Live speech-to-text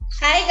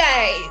Hi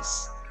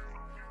guys!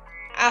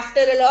 After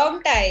a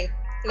long time,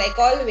 like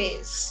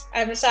always,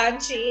 I'm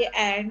Sanchi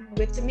and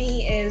with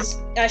me is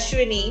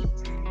Ashvni.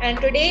 And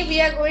today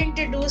we are going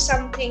to do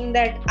something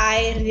that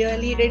I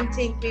really didn't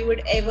think we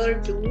would ever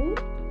do, You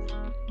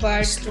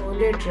but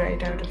stole it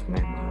right out of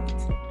my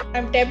mouth.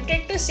 I'm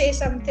tempted to say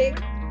something.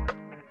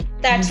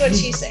 That's what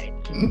she said.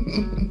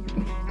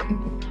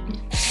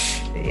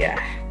 Yeah,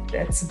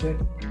 that's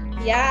good.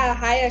 Yeah,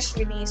 hi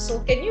Ashwini. So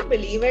can you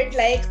believe it?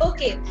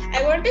 Okay,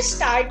 I want to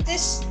start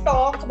this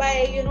talk by,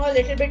 a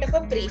little bit of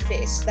a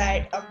preface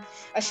that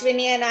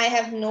Ashwini and I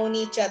have known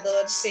each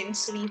other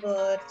since we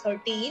were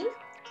 13.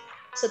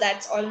 So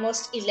that's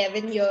almost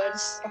 11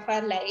 years of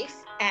our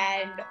life.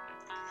 And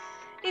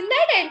in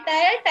that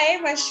entire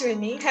time,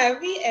 Ashwini, have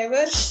we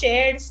ever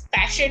shared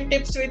fashion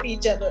tips with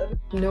each other?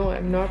 No,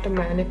 I'm not a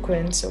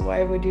mannequin, so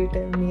why would you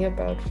tell me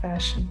about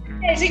fashion?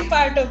 Amazing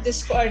part of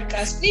this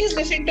podcast. Please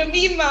listen to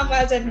me,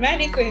 mamas and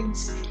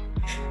mannequins.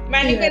 Yeah.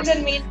 Mannequins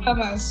and Meat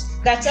Mamas.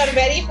 That's our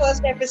very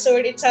first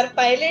episode. It's our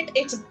pilot.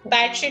 It's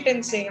batshit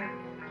insane.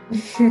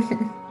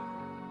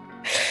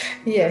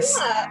 Yes.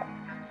 Yeah,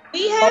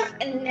 we Or have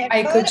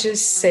I could never,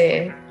 just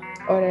say,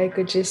 or I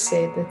could just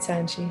say that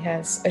Sanchi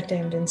has a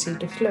tendency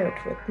to flirt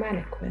with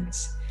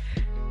mannequins.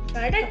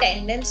 not a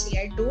tendency,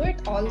 I do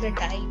it all the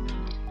time.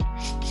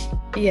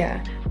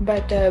 Yeah,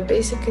 but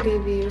basically,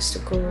 we used to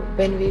go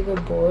when we were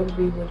bored.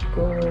 We would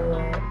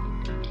go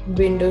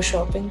window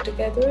shopping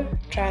together,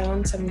 try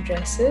on some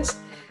dresses.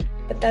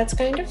 But that's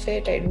kind of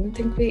it. I don't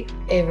think we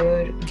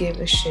ever gave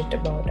a shit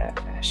about our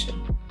fashion.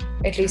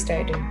 At least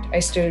I didn't. I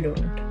still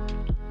don't.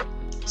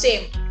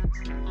 Same.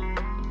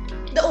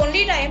 The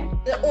only time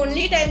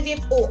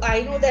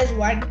I know there's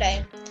one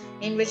time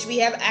in which we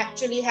have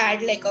actually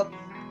had like a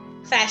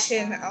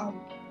fashion,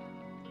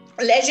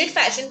 legit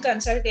fashion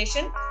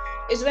consultation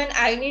is when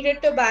I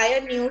needed to buy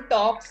a new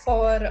top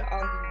for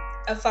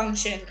a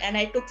function and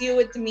I took you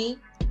with me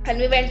and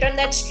we went on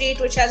that street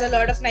which has a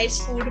lot of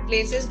nice food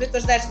places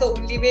because that's the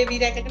only way we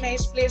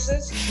recognize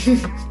places.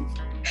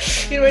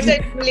 It's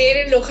a lane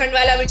in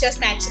Lokhandwala which has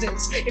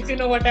naturals, if you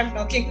know what I'm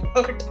talking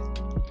about.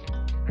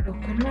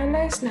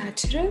 Lokhandwala is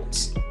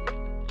naturals?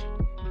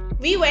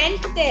 We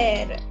went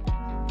there.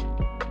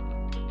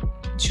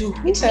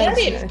 Juhu It's near has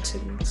it.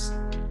 naturals.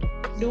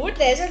 Dude,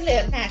 there's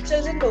a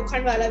naturals in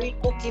Lokhandwala.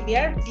 We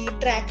are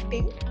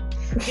detracting.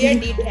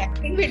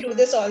 We do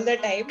this all the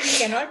time. We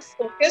cannot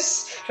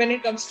focus when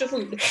it comes to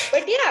food.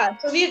 But yeah,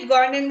 so we've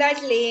gone in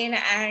that lane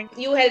and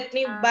you helped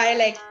me buy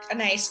like a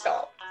nice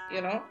top,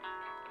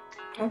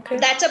 Okay.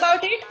 That's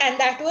about it. And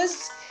that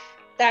was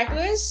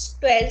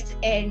 12th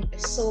end,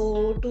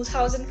 so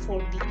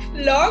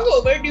 2014. Long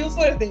overdue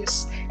for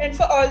this. And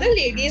for all the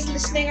ladies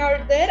listening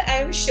out there,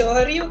 I'm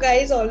sure you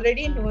guys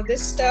already know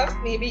this stuff.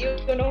 Maybe you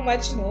know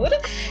much more.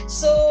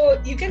 So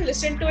you can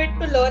listen to it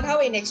to learn how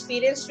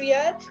inexperienced we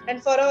are.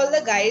 And for all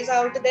the guys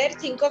out there,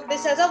 think of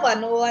this as a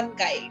 101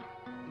 guide.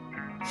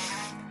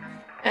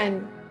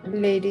 And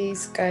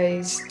ladies,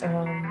 guys,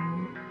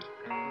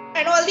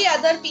 And all the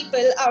other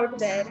people out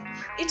there,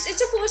 it's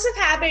a force of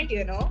habit.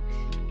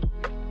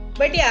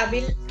 But yeah,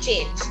 we'll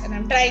change. And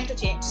I'm trying to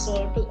change.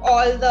 So to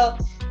all the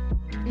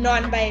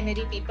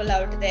non-binary people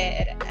out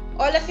there,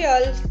 all of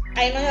y'all,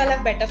 I know y'all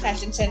have better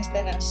fashion sense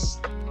than us.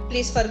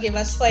 Please forgive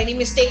us for any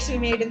mistakes we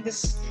made in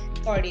this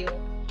audio.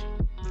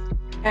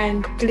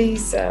 and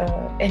please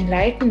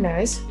enlighten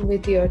us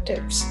with your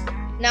tips.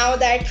 Now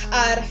that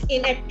our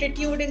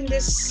ineptitude in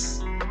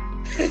this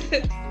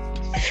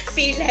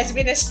field has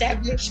been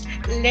established,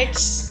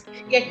 let's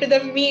get to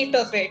the meat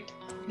of it.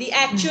 The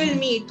actual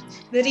meat.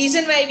 The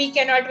reason why we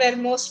cannot wear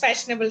most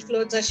fashionable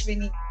clothes,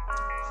 Ashwini.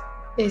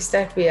 Is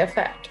that we are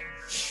fat.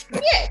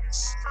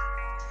 Yes.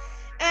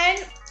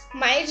 And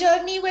my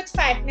journey with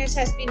fatness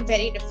has been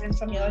very different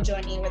from your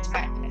journey with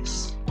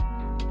fatness.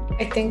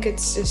 I think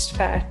it's just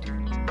fat.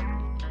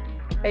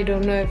 I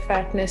don't know if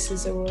fatness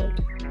is a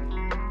word.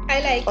 I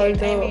like it. I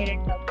Although made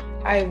it up.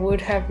 I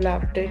would have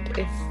loved it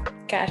if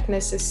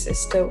Katniss's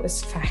sister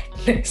was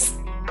fatness.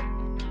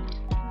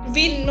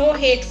 We no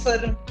hate for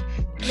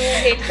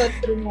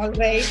Prim, all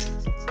right.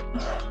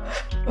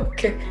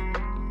 Okay.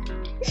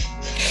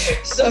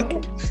 So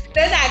Okay.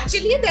 there's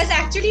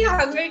actually a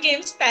Hunger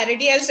Games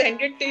parody. I'll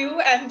send it to you,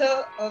 and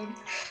the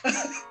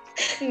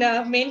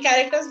main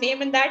character's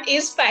name in that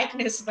is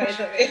Fatness, by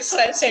the way. So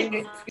I'll send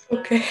it.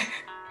 Okay.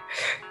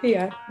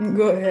 Yeah,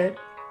 go ahead.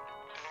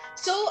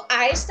 So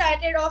I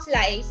started off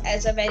life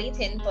as a very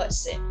thin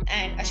person,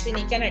 and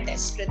Ashwini can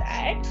attest to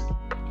that.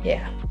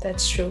 Yeah,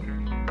 that's true.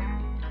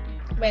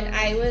 When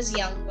I was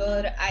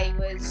younger, I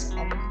was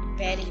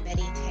very,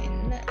 very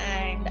thin,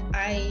 and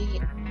I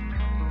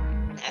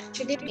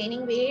actually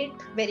gaining weight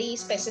very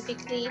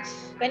specifically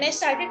when I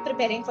started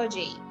preparing for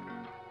JEE.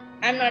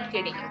 I'm not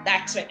kidding you.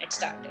 That's when it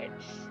started.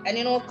 And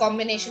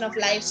combination of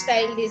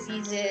lifestyle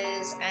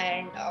diseases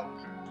and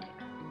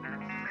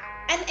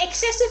an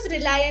excessive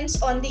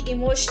reliance on the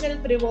emotional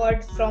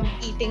reward from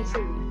eating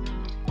food,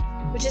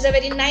 which is a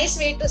very nice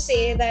way to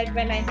say that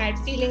when I had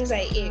feelings,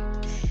 I ate.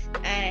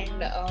 And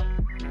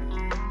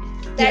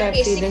You that have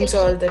basically feelings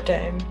all the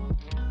time.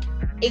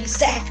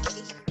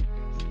 Exactly.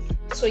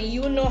 So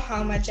you know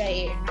how much I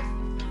ate.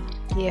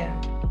 Yeah.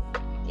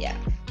 Yeah.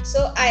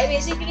 So I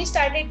basically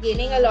started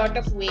gaining a lot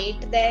of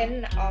weight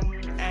then,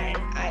 and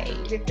I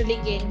literally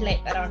gained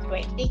like around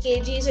 20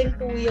 kgs in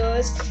 2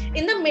 years,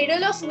 in the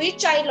middle of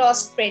which I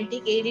lost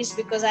 20 kgs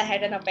because I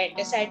had an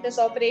appendicitis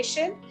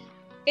operation.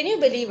 Can you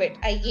believe it?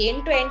 I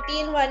gained 20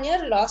 in 1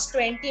 year, lost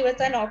 20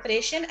 with an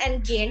operation,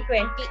 and gained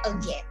 20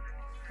 again.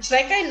 It's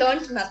like I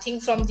learned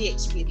nothing from the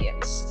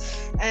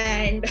experience.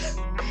 And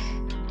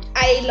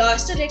I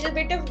lost a little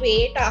bit of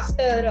weight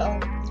after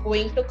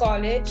going to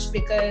college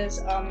because,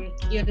 when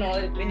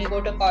you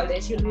go to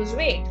college, you lose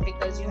weight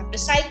because you have to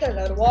cycle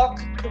or walk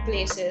to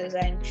places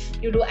and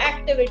you do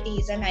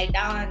activities. And I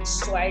dance,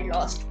 so I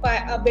lost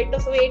quite a bit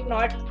of weight,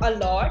 not a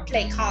lot,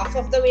 like half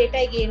of the weight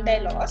I gained, I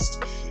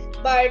lost.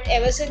 But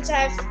ever since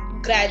I've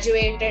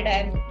graduated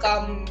and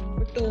come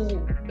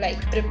to like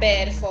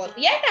prepare for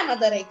yet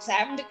another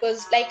exam,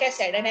 because, like I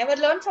said, I never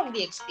learned from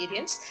the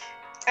experience,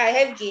 I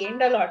have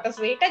gained a lot of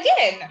weight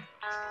again.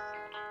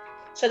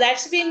 So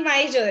that's been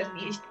my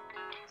journey.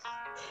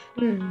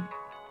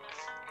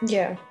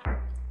 Yeah.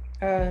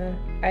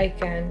 I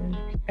can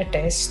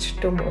attest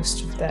to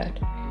most of that.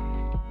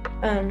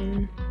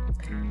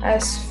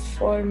 As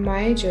for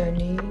my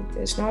journey,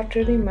 there's not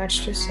really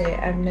much to say.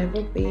 I've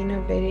never been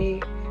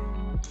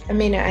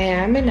I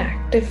am an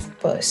active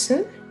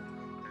person.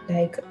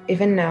 Like,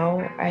 even now,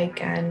 I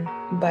can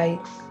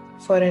bike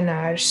for an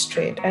hour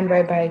straight. And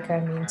by bike, I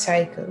mean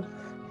cycle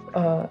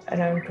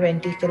around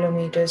 20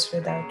 kilometers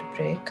without a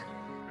break.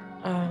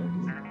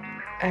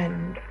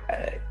 And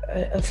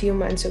a few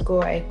months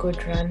ago, I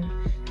could run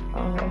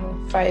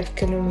 5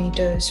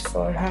 kilometers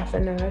for half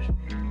an hour.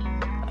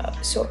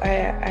 So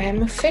I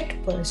am a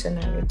fit person,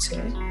 I would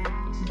say,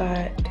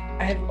 but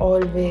I've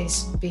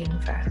always been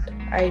fat.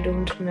 I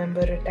don't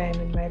remember a time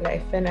in my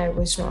life when I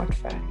was not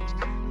fat,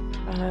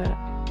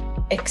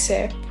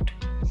 except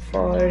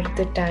for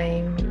the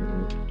time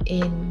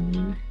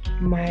in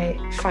my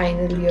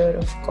final year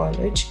of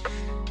college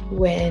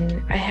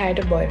when I had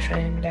a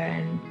boyfriend,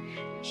 and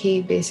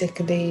he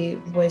basically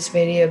was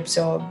very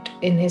absorbed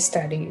in his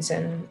studies,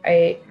 and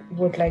I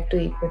would like to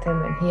eat with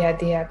him, and he had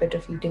the habit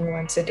of eating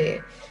once a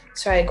day.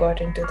 So I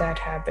got into that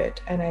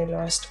habit and I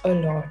lost a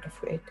lot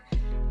of weight.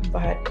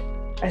 But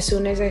as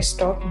soon as I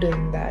stopped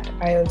doing that,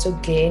 I also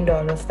gained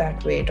all of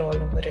that weight all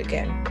over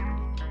again.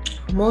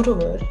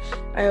 Moreover,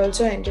 I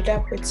also ended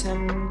up with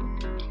some,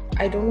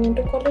 I don't want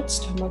to call it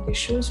stomach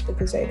issues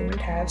because I don't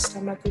have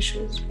stomach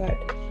issues, but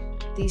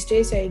these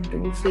days I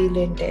do feel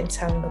intense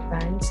hunger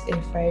pangs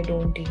if I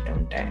don't eat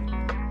on time,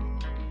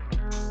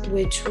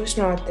 which was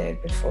not there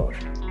before.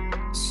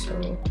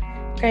 So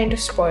kind of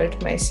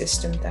spoiled my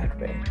system that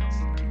way.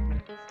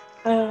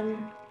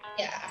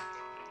 Yeah.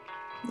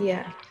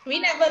 Yeah. We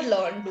never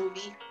learn, do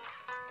we?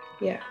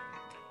 Yeah.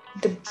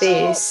 The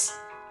base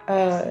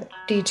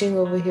teaching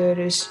over here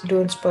is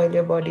don't spoil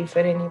your body for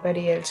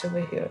anybody else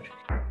over here.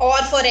 Or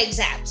for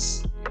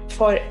exams.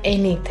 For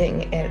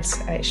anything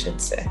else, I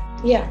should say.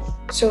 Yeah.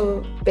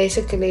 So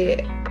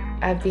basically,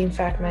 I've been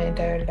fat my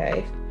entire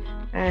life,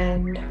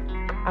 and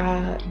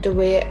the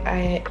way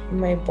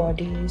my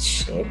body is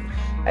shaped,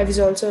 I was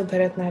also a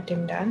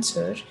Bharatanatyam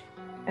dancer,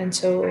 and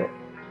so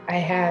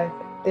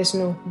there's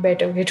no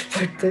better way to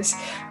put this,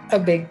 a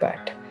big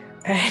butt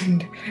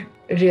and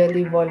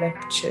really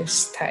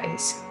voluptuous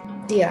thighs.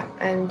 Yeah,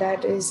 and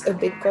that is a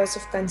big cause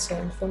of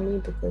concern for me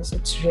because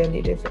it's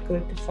really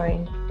difficult to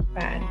find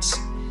pants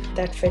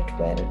that fit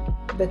well,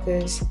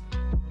 because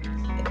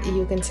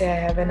you can say I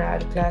have an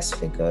hourglass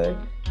figure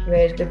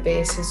where the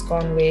base has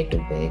gone way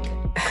too big.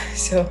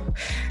 So,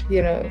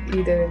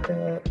 either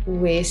the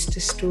waist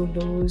is too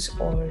loose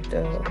or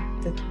the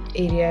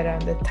area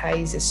around the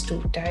thighs is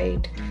too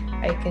tight.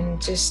 I can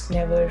just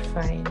never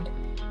find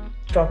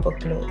proper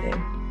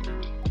clothing.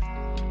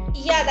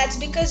 Yeah, that's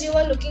because you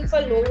were looking for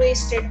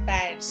low-waisted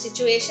pants.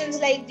 Situations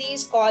like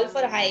these call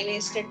for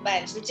high-waisted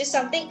pants, which is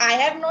something I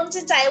have known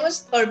since I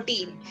was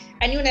 13,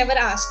 and you never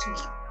asked me.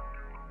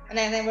 And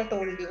I never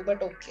told you,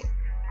 but okay.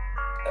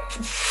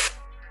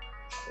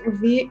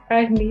 We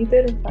are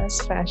neither of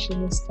us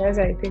fashionistas.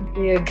 I think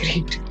we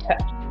agree to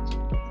that.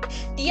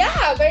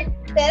 Yeah, but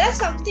there are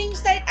some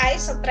things that I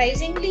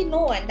surprisingly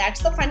know, and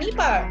that's the funny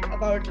part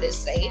about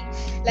this, right?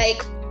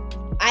 Like,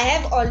 I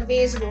have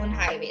always worn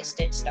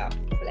high-waisted stuff.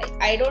 Like,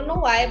 I don't know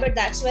why, but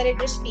that's where it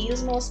just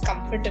feels most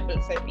comfortable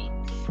for me.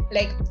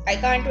 Like, I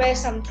can't wear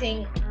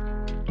something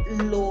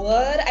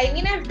lower. I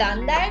mean, I've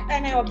done that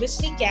and I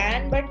obviously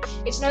can, but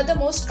it's not the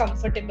most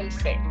comfortable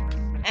fit.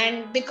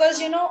 And because,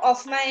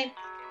 of my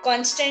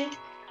constant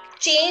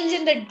change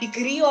in the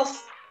degree of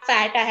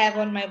fat I have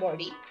on my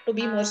body, to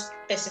be more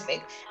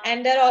specific,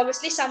 and there are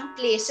obviously some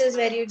places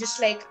where you just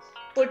like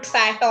put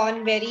fat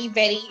on very,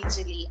 very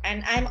easily.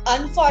 And I'm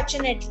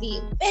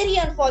very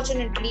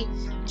unfortunately,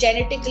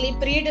 genetically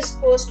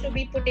predisposed to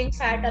be putting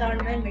fat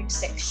around my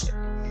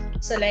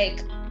midsection. So,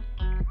 like,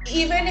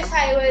 even if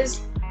I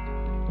was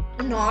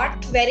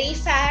not very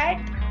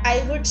fat,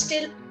 I would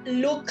still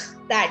look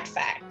that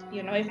fat,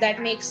 if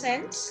that makes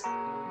sense.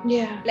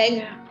 Yeah. Like,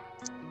 yeah.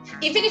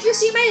 Even if you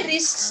see my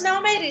wrists now,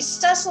 my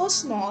wrists are so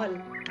small.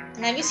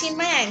 And have you seen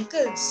my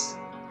ankles?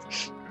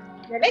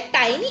 They're like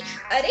tiny.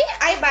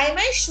 I buy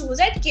my shoes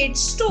at kids'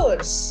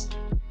 stores.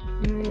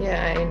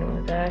 Yeah, I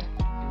know that.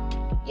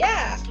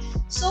 Yeah.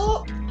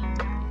 So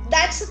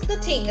that's the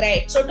thing,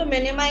 right? So to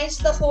minimize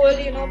the whole,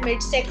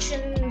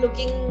 midsection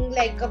looking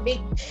like a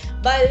big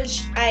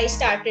bulge, I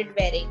started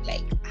wearing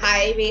like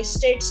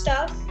high-waisted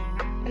stuff,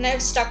 and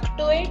I've stuck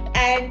to it.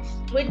 And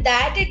with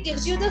that, it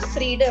gives you the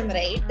freedom,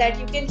 right? That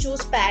you can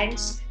choose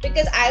pants,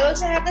 because I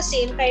also have the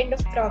same kind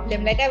of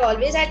problem. Like I've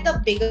always had the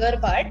bigger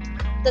butt.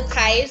 The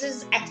thighs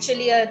is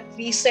actually a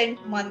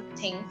recent month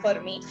thing for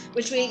me,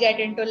 which we'll get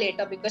into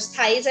later, because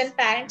thighs and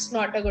pants,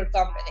 not a good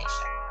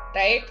combination,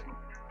 right?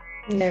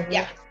 Never.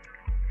 Yeah.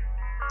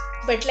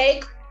 But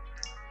like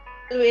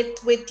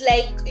with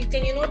like, you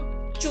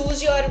can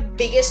choose your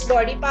biggest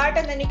body part,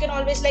 and then you can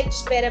always like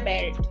just wear a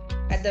belt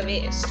at the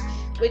waist,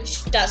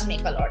 which does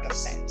make a lot of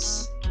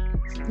sense.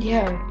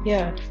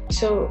 Yeah.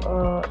 So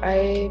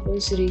I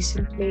was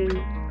recently,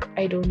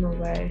 I don't know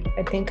why,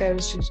 I think I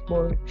was just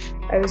bored.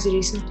 I was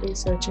recently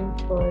searching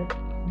for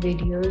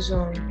videos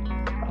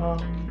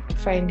on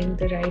finding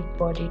the right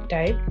body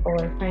type or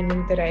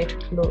finding the right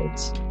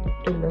clothes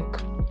to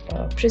look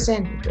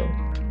presentable.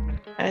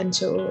 And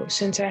so,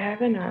 since I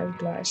have an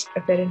hourglass,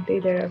 apparently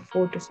there are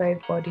 4 to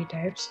 5 body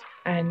types,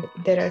 and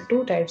there are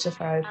 2 types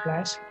of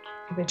hourglass,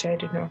 which I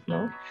did not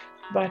know.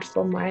 But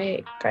for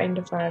my kind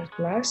of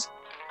hourglass,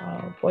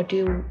 what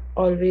you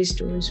always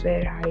do is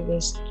wear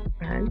high-waist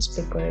pants,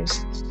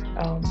 because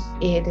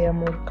A, they are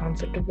more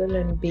comfortable,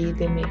 and B,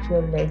 they make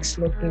your legs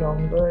look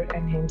longer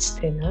and hence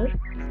thinner.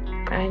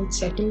 And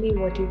secondly,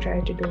 what you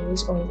try to do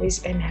is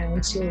always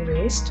enhance your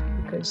waist,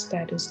 because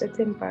that is the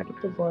thin part of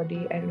the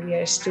body, and we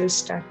are still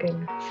stuck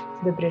in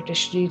the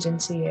British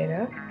Regency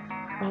era.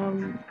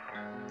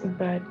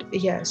 But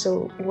yeah,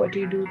 so what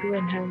you do to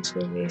enhance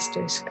your waist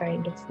is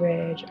kind of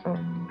wear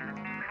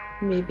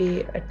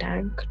maybe a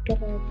tank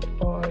top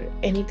or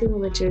anything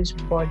which is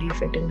body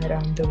fitting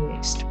around the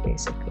waist,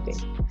 basically,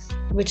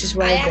 which is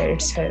why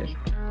belts help.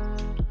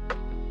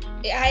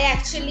 I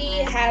actually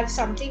have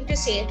something to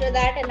say to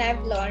that, and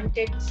I've learned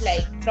it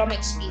like from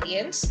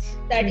experience,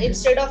 that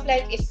instead of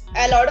like, if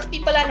a lot of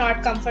people are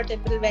not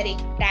comfortable wearing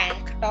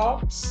tank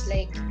tops,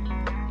 like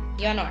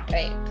you're not,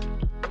 right?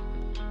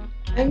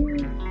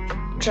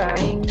 I'm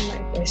trying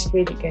my best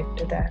way to get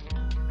to that.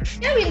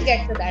 Yeah, we'll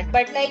get to that.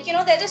 But like,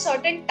 there's a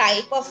certain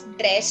type of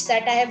dress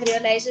that I have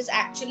realized is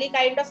actually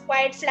kind of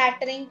quite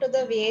flattering to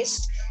the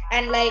waist.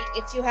 And like,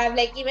 if you have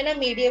like even a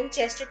medium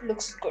chest, it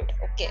looks good.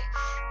 Okay.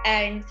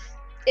 And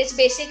it's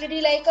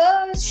basically like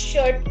a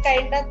shirt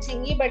kind of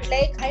thingy, but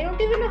like, I don't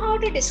even know how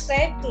to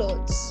describe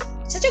clothes.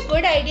 Such a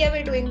good idea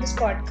we're doing this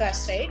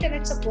podcast, right? And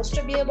it's supposed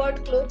to be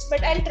about clothes,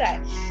 but I'll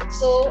try.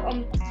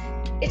 So,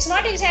 it's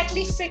not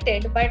exactly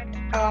fitted, but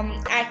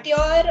at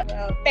your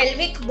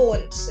pelvic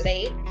bones,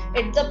 right?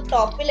 At the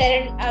top will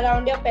end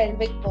around your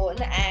pelvic bone,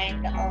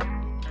 and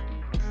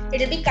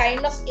it'll be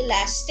kind of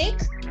elastic,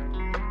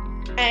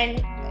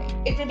 and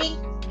it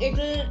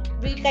will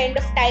be kind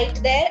of tight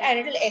there, and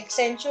it will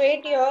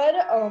accentuate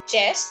your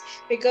chest,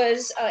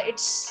 because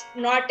it's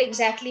not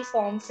exactly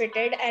form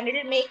fitted, and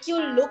it'll make you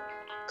look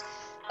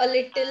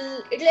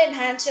it'll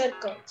enhance your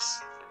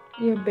curves.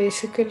 You're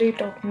basically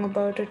talking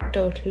about a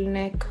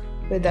turtleneck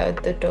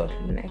without the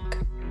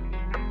turtleneck.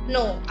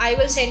 No, I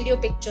will send you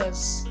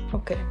pictures.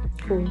 Okay,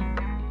 cool.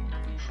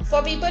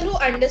 For people who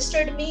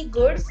understood me,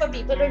 good. For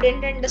people who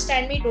didn't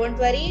understand me, don't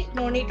worry.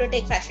 No need to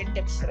take fashion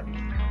tips from me.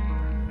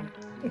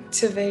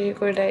 It's a very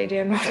good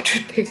idea not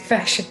to take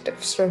fashion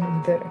tips from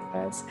either of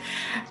us.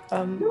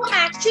 No,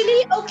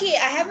 actually, okay,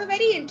 I have a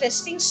very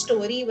interesting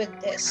story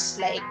with this.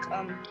 Like,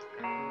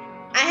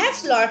 I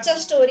have lots of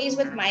stories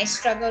with my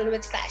struggle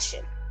with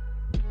fashion,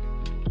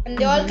 and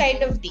they're all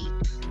kind of deep.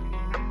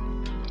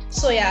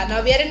 So yeah,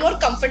 now we are in more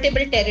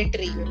comfortable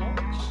territory,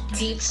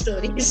 deep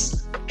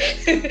stories.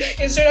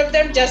 Instead of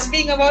them just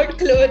being about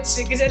clothes,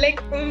 because you're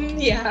like,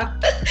 yeah.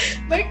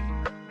 But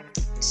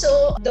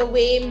so the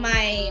way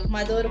my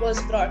mother was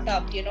brought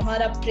up, her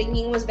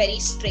upbringing was very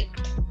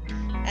strict,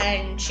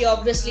 and she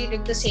obviously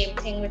did the same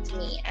thing with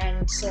me.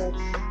 And so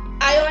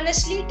I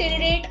honestly, till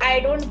date,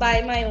 I don't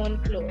buy my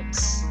own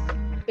clothes,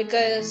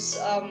 because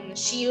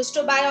she used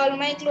to buy all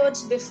my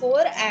clothes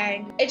before,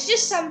 and it's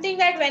just something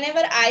that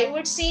whenever I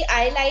would say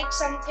I like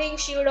something,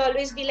 she would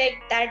always be like,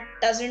 that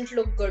doesn't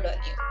look good on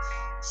you.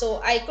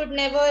 So I could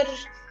never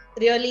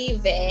really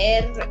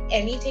wear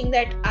anything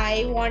that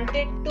I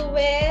wanted to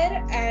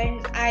wear,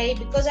 and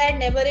because I had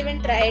never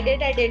even tried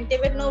it, I didn't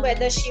even know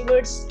whether she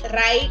was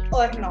right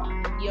or not,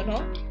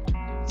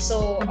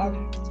 So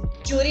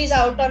jury's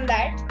out on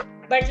that.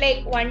 But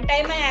like one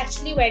time I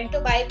actually went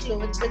to buy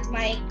clothes with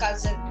my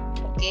cousin,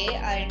 okay,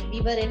 and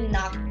we were in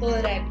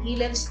Nagpur, and he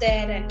lives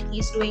there, and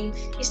he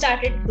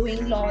started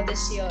doing law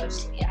this year.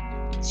 So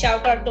yeah,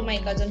 shout out to my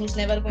cousin, who's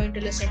never going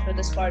to listen to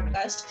this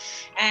podcast.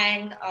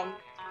 And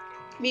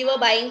we were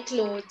buying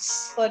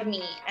clothes for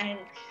me, and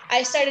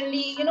I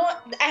suddenly,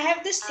 I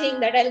have this thing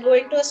that I'll go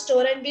into a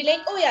store and be like,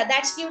 oh yeah,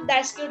 that's cute,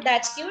 that's cute,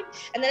 that's cute,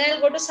 and then I'll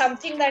go to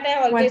something that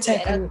I One always wear.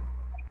 second.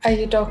 Are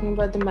you talking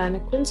about the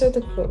mannequins or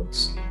the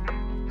clothes?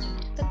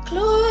 The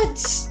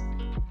clothes.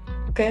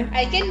 Okay.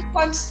 I can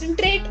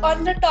concentrate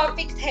on the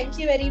topic. Thank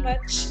you very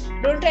much.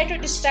 Don't try to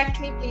distract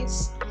me,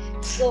 please.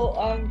 So,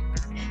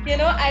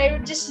 I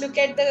would just look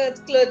at the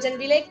clothes and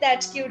be like,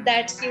 that's cute,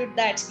 that's cute,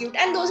 that's cute.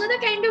 And those are the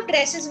kind of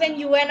dresses when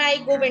you and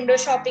I go window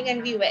shopping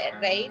and we wear,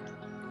 right?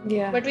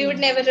 Yeah. But we would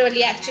never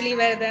really actually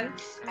wear them.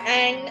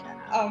 And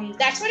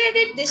that's what I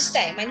did this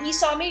time. And he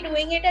saw me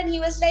doing it and he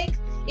was like,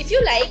 if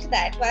you like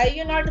that, why are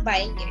you not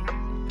buying it?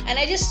 And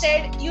I just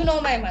said, you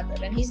know my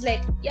mother. And he's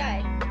like,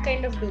 yeah, I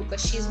kind of do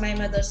because she's my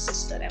mother's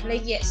sister. I'm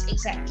like, yes,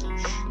 exactly.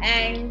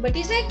 But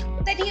he's like,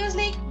 then he was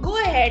like, go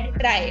ahead,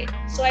 try it.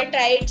 So I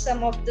tried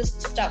some of the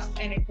stuff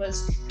and it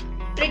was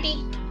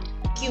pretty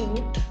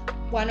cute,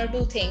 one or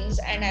two things.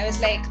 And I was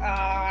like,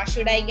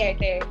 should I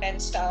get it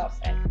and stuff.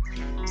 And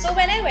so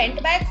when I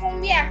went back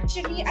home, I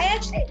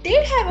actually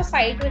did have a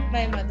fight with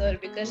my mother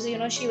because,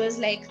 she was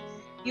like,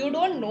 you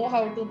don't know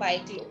how to buy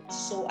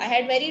clothes. So I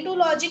had very two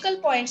logical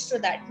points to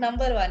that.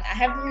 Number one, I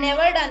have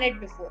never done it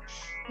before.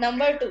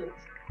 Number two,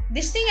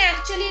 this thing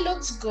actually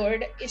looks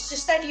good. It's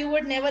just that you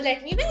would never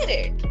let me wear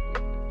it.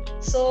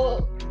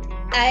 So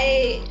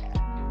I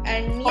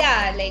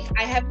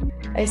have.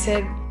 I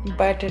said,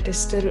 but it is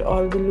still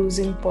all the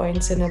losing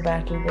points in a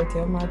battle with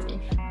your mother.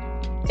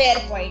 Fair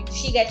point.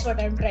 She gets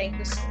what I'm trying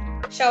to say.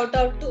 Shout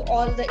out to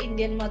all the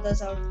Indian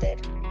mothers out there.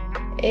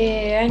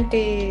 Hey,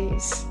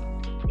 aunties.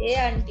 Hey,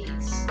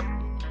 aunties.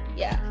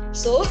 Yeah.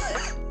 So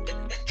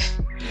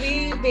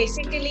we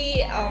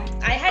basically,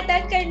 I had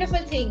that kind of a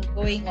thing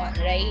going on,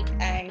 right?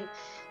 And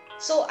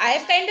so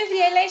I've kind of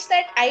realized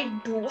that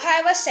I do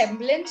have a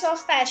semblance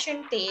of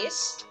fashion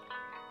taste,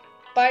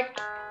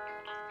 but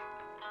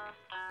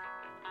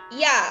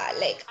yeah,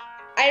 like,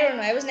 I don't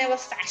know, I was never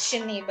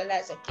fashionable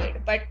as a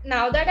kid. But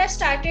now that I've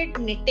started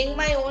knitting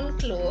my own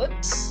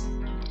clothes,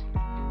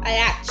 I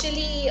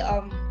actually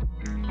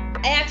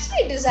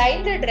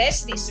designed a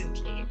dress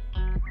recently.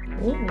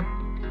 Ooh.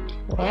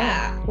 Wow.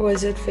 Yeah.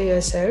 Was it for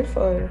yourself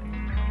or?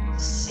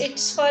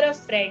 It's for a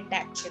friend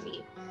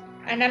actually.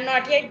 And I'm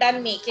not yet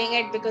done making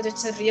it because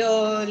it's a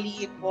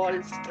really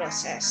involved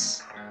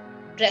process,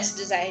 dress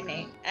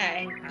designing.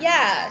 And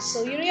yeah,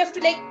 so you have to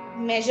like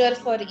measure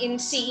for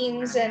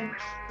inseams, and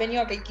when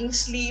you're making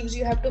sleeves,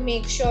 you have to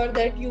make sure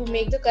that you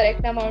make the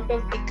correct amount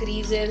of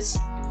decreases.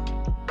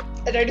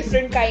 There are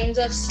different kinds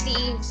of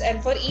sleeves,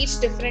 and for each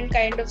different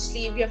kind of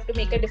sleeve you have to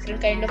make a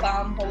different kind of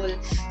armhole.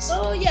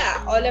 So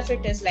yeah, all of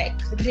it is like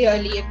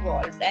really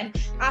involved. And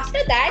after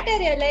that I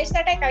realized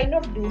that I kind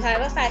of do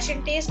have a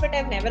fashion taste, but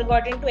I've never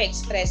gotten to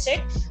express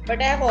it. But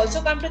I have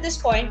also come to this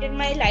point in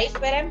my life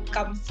where I'm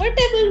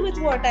comfortable with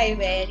what I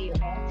wear,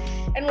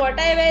 and what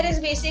I wear is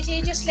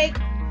basically just like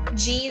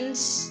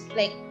jeans,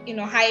 like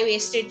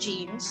high-waisted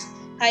jeans,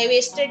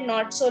 high-waisted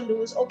not so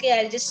loose, okay,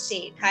 I'll just say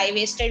it,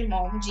 high-waisted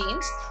mom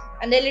jeans.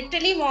 And they're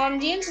literally mom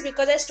jeans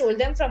because I stole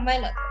them from my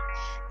mother.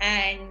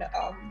 And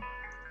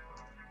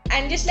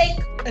just like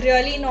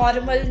really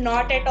normal,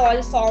 not at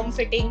all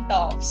form-fitting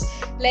tops.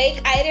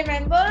 Like I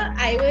remember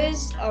I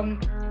was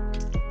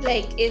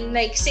like in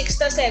like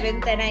 6th or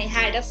 7th, and I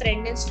had a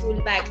friend in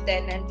school back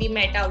then, and we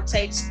met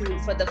outside school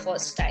for the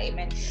first time,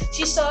 and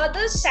she saw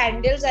the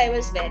sandals I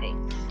was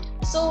wearing.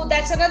 So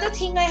that's another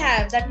thing I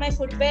have, that my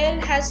footwear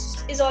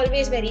is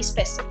always very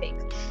specific.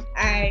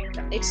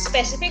 And it's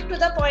specific to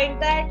the point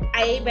that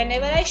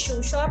whenever I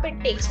shoe shop, it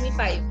takes me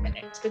 5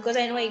 minutes because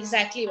I know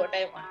exactly what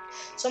I want.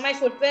 So my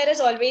footwear has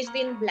always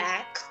been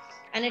black,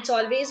 and it's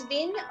always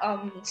been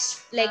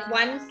like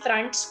one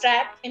front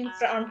strap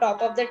on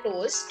top of the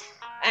toes,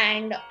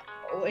 and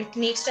it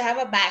needs to have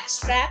a back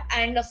strap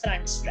and a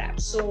front strap.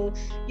 So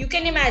you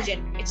can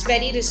imagine it's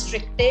very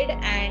restricted.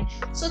 And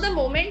so the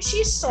moment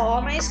she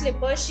saw my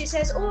slippers, she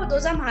says, oh,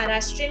 those are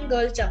Maharashtrian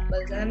girl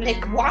chappals. And I'm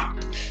like,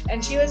 what?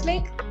 And she was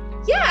like,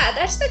 yeah,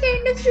 that's the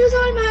kind of shoes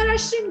all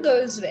Maharashtrian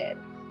girls wear.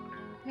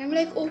 And I'm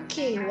like,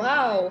 okay,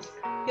 wow,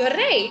 you're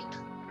right.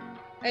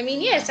 I mean,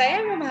 yes, I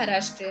am a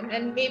Maharashtrian,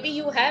 and maybe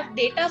you have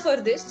data for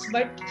this,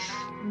 but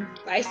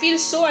I feel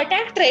so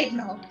attacked right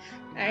now.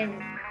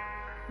 And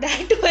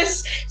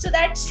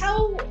that's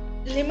how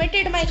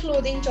limited my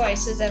clothing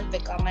choices have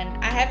become,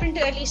 and I haven't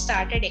really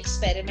started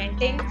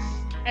experimenting.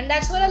 And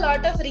that's for a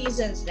lot of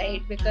reasons,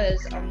 right?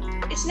 Because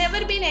it's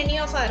never been any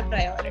of our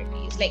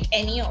priorities, like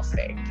any of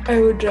it. I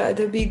would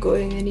rather be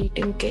going and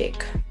eating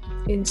cake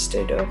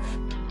instead of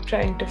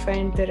trying to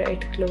find the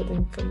right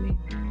clothing for me.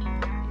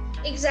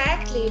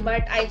 Exactly,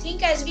 but I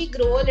think as we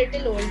grow a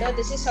little older,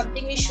 this is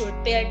something we should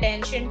pay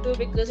attention to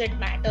because it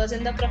matters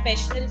in the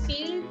professional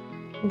field.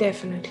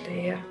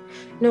 Definitely, yeah.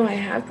 No, I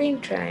have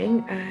been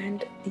trying,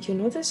 and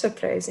the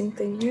surprising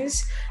thing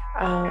is,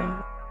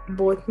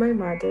 both my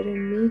mother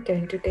and me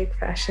tend to take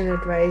fashion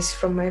advice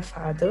from my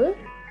father.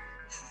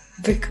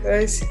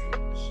 because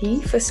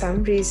he, for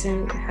some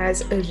reason,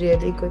 has a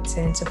really good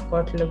sense of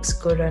what looks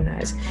good on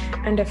us.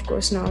 And of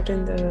course, not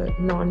in the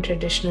non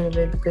traditional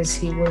way, because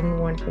he wouldn't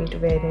want me to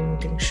wear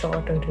anything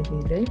short or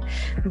revealing,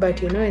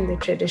 but in the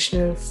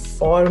traditional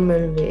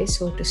formal way,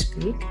 so to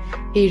speak,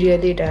 he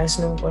really does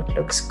know what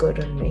looks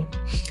good on me.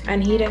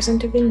 And he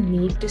doesn't even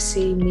need to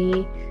see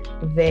me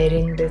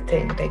wearing the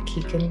thing. Like,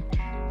 he can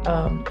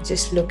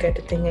just look at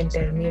a thing and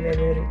tell me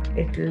whether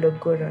it'll look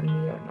good on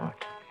me or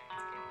not.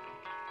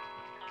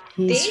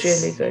 He's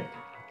really This good.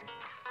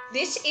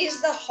 this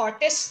is the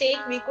hottest take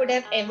we could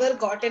have ever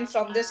gotten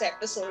from this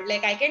episode.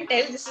 Like, I can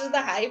tell this is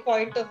the high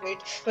point of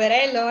it, where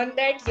I learned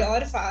that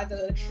your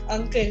father,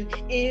 uncle,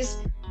 is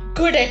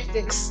good at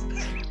this.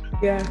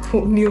 Yeah,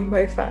 who knew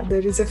my father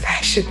is a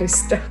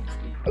fashionista?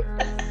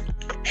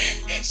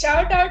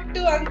 Shout out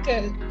to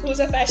uncle, who's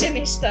a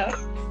fashionista.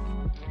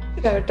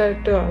 Shout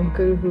out to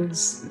uncle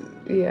who's,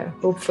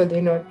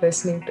 hopefully not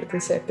listening to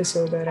this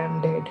episode or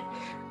I'm dead.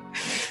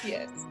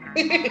 Yes.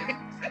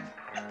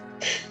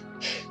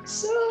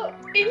 So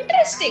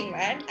interesting,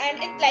 man.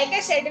 And like I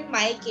said, in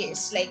my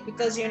case, like,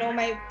 because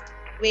my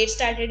weight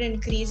started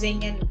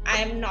increasing and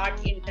I'm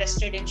not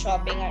interested in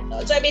shopping at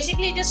all, so I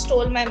basically just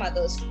stole my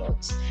mother's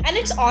clothes, and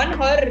it's on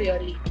her,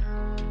 really,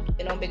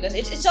 because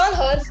it's all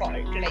her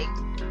fault. Like,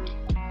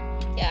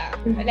 yeah,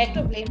 I like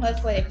to blame her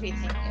for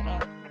everything,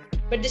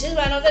 but this is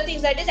one of the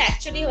things that is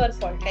actually her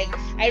fault. Like,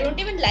 I don't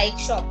even like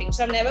shopping,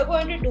 so I'm never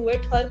going to do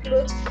it. Her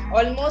clothes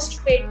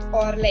almost fit,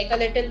 or like a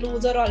little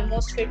loose, or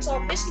almost fit, so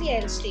obviously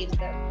I'll steal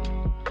them.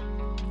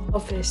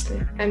 Obviously.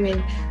 I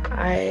mean,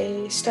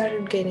 I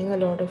started gaining a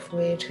lot of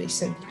weight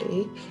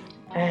recently,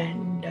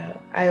 and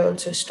I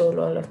also stole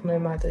all of my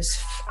mother's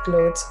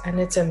clothes,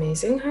 and it's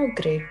amazing how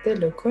great they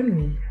look on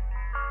me.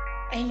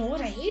 I know,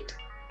 right?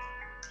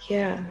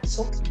 Yeah.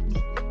 So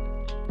cute.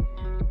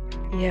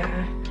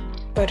 Yeah.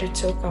 But it's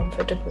so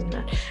comfortable,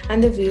 man.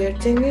 And the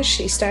weird thing is,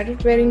 she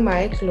started wearing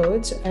my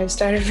clothes, I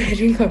started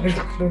wearing her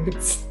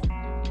clothes.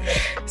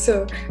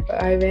 So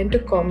I went to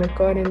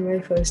Comic-Con in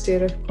my first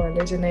year of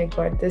college, and I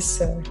got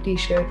this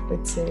t-shirt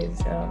which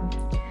says,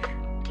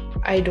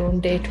 I don't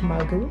date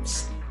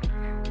muggles.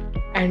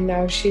 And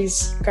now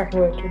she's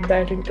converted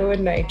that into a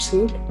night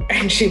suit,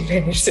 and she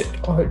wears it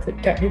all the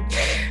time,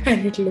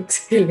 and it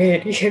looks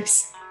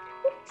hilarious.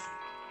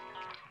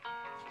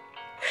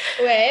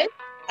 Well,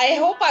 I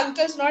hope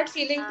uncle's not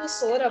feeling too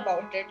sore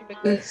about it,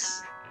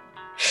 because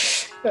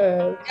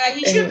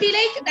he should be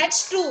like,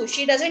 that's true,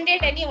 she doesn't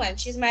date anyone,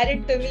 she's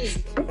married to me.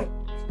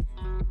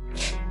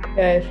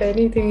 Yeah, if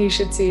anything, you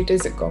should see it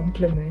as a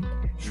compliment.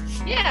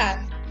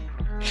 Yeah.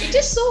 It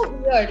is so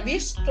weird.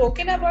 We've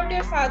spoken about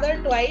your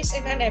father twice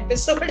in an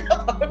episode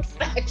about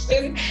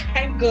fashion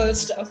and girl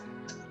stuff.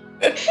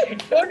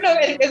 Don't know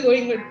where we're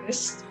going with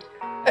this.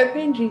 I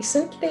mean,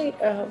 recently,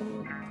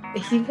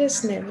 he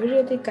was never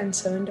really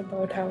concerned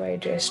about how I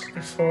dressed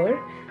before.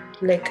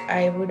 Like,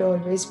 I would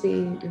always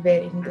be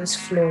wearing those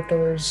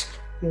floaters,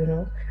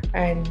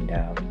 and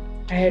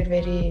I had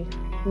a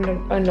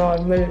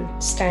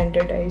normal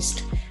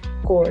standardized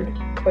code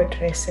for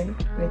dressing,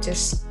 which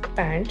is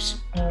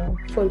pants,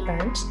 full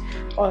pants,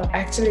 or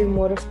actually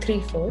more of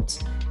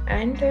 3/4,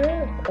 and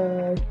a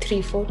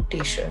 3/4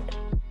 t-shirt.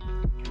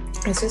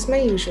 This is my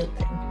usual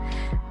thing.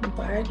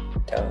 But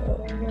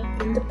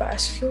in the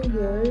past few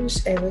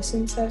years, ever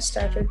since I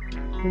started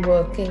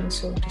working,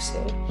 so to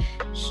say,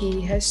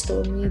 he has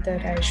told me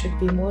that I should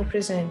be more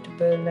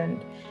presentable,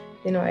 and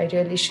I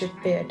really should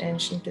pay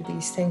attention to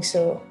these things.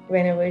 So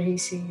whenever he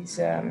sees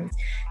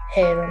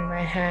hair on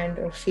my hand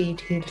or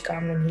feet, he'll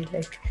come and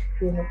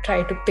he'll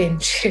try to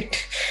pinch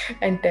it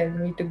and tell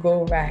me to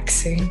go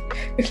waxing.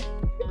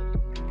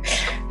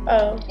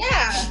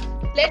 Yeah,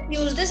 let's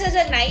use this as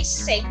a nice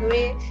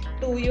segue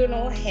to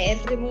hair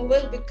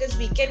removal, because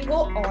we can go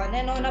on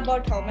and on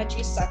about how much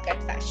we suck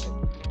at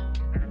fashion.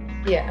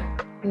 Yeah,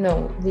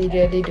 no, we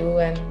really do,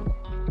 and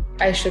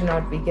I should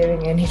not be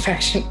giving any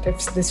fashion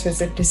tips. This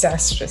was a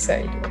disastrous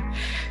idea.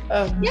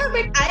 Yeah,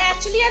 but I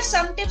actually have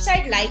some tips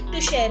I'd like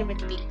to share with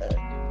people.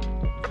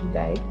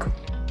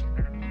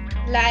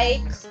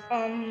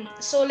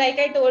 So like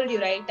I told you,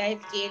 right,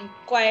 I've gained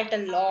quite a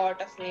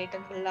lot of weight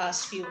in the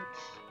last few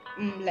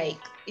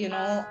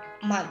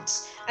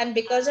months, and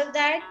because of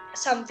that,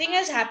 something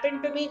has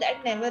happened to me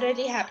that never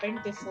really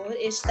happened before,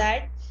 is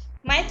that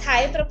my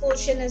thigh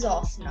proportion is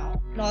off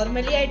now.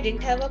 Normally I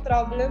didn't have a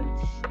problem,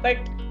 but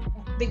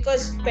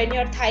because when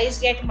your thighs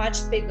get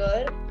much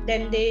bigger,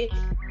 then they,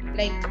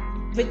 like,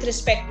 with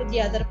respect to the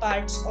other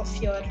parts of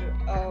your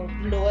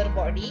lower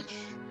body,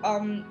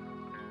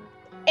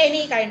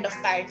 any kind of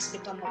pants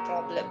become a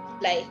problem.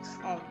 Like,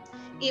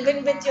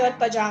 even with your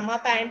pajama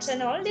pants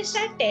and all, they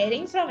start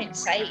tearing from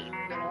inside,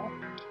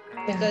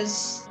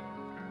 because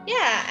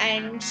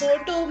and so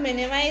to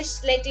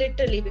minimize, like,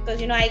 literally,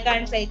 because I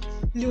can't like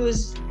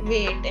lose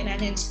weight in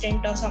an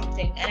instant or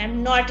something, and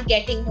I'm not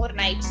getting more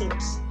night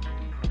suits.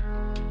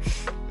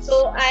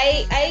 So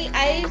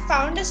I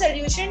found a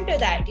solution to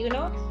that.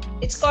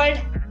 It's called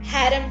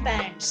harem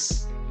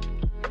pants.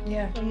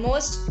 Yeah.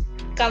 Most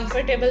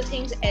comfortable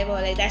things ever.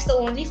 Like that's the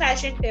only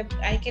fashion tip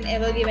I can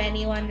ever give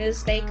anyone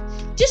is like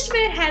just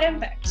wear harem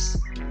pants.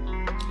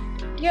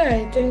 Yeah,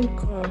 I think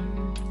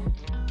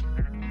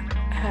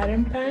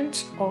harem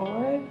pants,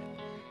 or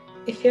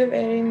if you're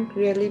wearing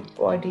really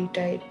body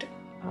tight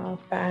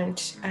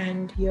pants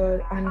and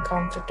you're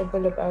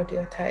uncomfortable about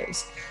your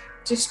thighs,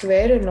 just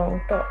wear a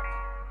long top.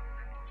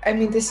 I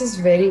mean, this is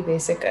very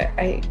basic.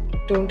 I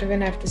don't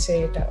even have to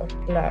say it out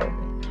loud.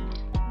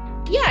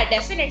 Yeah,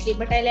 definitely,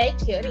 but I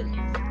liked hearing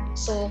it.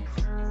 So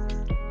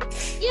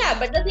yeah,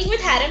 but the thing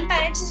with harem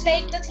pants is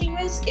like the thing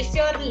is if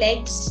your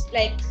legs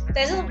like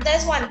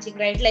there's one thing,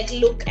 right? Like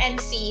look and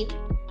feel.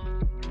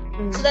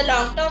 So the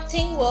long top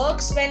thing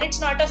works when it's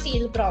not a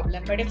feel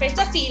problem. But if it's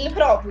a feel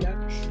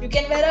problem, you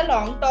can wear a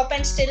long top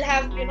and still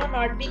have,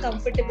 not be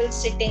comfortable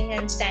sitting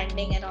and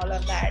standing and all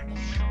of that.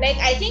 Like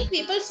I think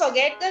people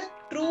forget the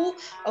true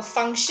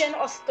function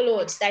of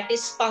clothes. That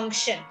is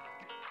function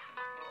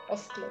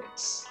of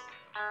clothes.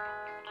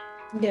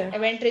 Yeah. I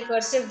went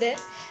recursive there.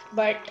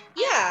 But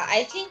yeah,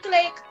 I think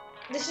like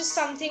this is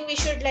something we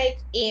should like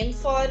aim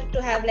for,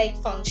 to have like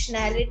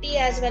functionality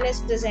as well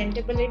as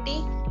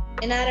presentability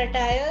in our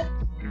attire.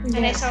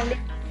 And I sounded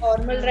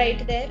formal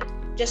right there,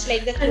 just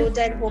like the clothes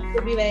I'd hope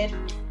to be wear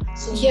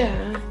soon.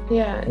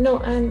 Yeah. No,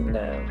 and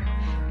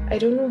I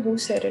don't know who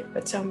said it,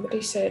 but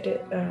somebody said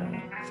it,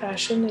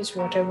 fashion is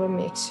whatever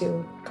makes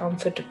you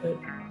comfortable.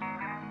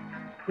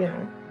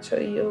 So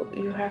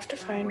you have to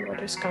find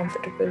what is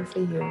comfortable for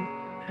you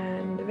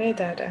and wear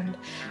that. And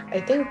I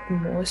think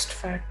most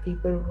fat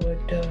people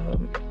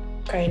would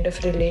kind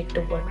of relate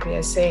to what we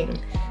are saying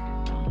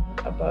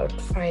about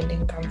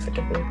finding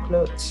comfortable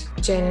clothes.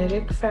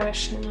 Generic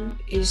fashion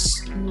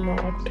is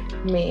not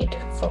made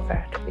for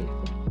fat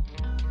people.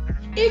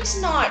 It's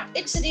not.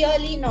 It's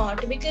really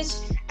not.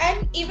 Because,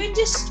 and even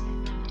just,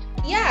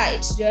 yeah,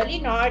 it's really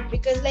not.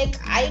 Because, like,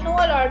 I know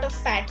a lot of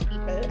fat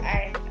people,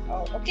 and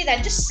okay,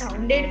 that just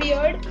sounded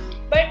weird,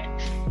 but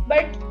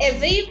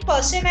every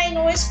person I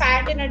know is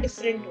fat in a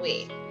different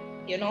way,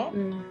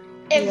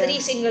 every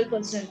single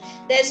person.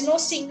 There's no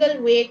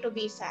single way to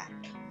be fat.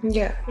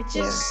 Which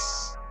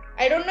is,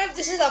 I don't know if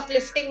this is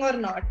uplifting or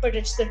not, but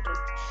it's the truth.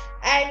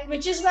 And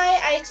which is why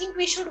I think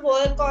we should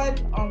work on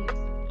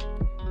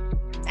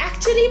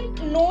actually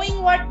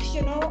knowing what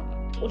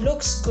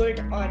looks good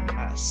on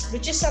us,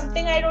 which is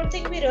something I don't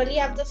think we really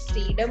have the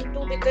freedom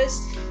to, because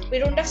we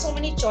don't have so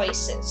many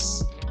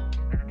choices.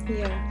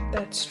 Yeah,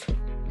 that's true.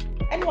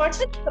 And what's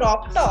with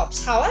crop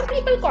tops? How are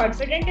people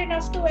confident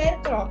enough to wear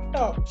crop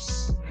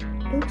tops?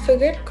 Don't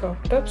forget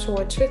crop tops.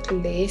 What's with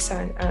lace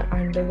and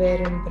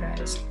underwear and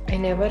bras? I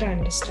never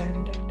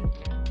understand it.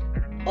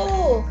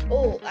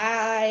 Oh,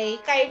 I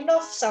kind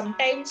of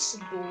sometimes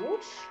do,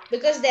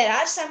 because there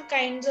are some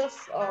kinds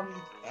of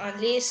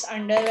lace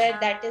underwear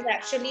that is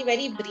actually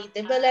very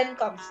breathable and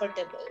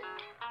comfortable.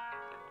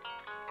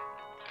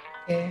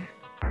 Okay.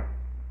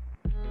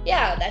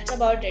 Yeah, that's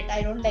about it.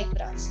 I don't like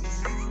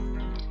bras.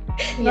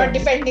 Not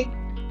defending.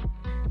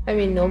 I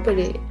mean,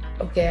 nobody.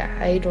 Okay,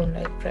 I don't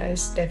like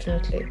bras,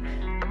 definitely.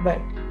 But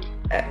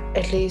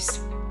at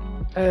least,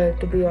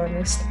 to be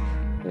honest,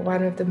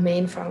 one of the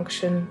main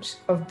functions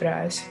of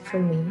bras for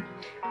me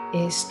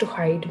is to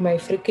hide my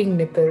freaking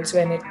nipples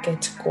when it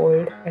gets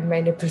cold and my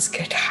nipples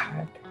get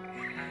hard.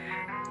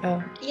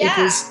 It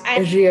was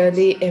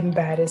really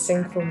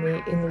embarrassing for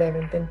me in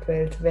 11th and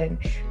 12th when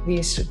we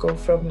used to go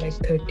from like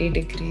 30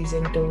 degrees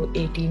into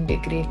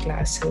 18-degree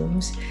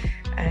classrooms,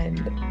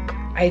 and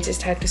I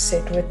just had to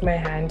sit with my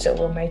hands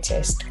over my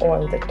chest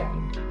all the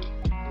time.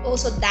 Oh,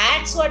 so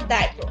that's what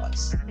that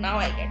was. Now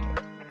I get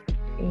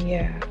it.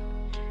 Yeah.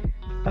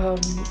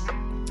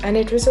 And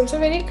it was also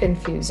very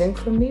confusing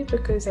for me,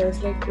 because I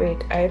was like,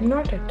 wait, I'm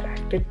not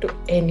attracted to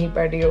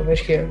anybody over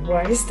here.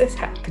 Why is this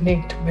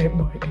happening to my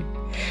body?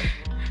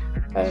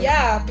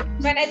 Yeah,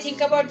 when I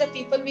think about the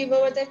people we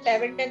were with at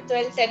 11th and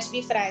 12th, let's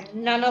be frank,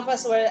 none of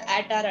us were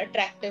at our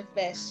attractive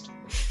best.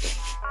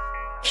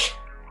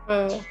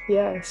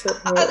 Yeah, so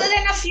other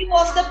than a few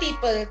of the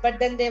people, but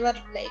then they were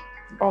like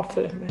off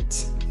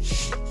limits.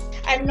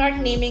 I'm not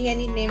naming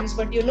any names,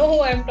 but you know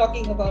who I'm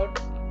talking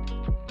about.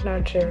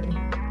 Not really,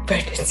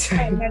 but it's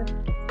fine. We'll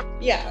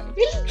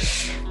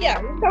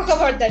talk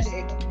about that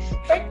later.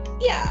 But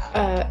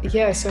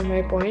yeah, so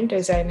my point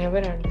is, I never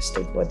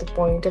understood what the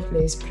point of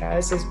lace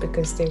bras is,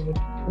 because they would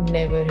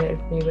never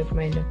help me with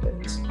my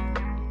nipples.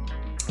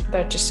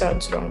 That just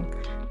sounds wrong,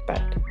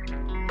 but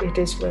it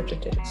is what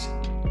it is.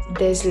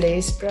 There's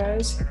lace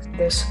bras,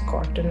 there's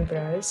cotton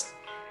bras,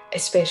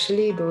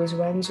 especially those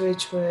ones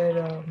which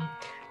were,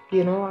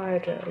 our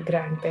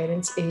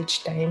grandparents'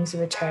 age times,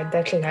 which had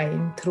that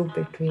line through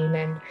between,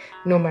 and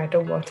no matter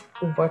what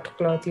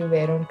cloth you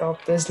wear on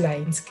top, those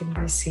lines can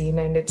be seen,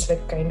 and it's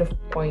like kind of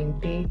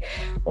pointy.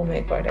 Oh my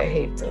god, I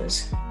hate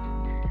those.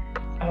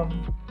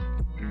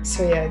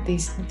 So yeah,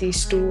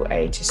 these two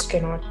I just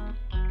cannot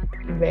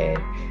wear.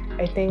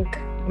 I think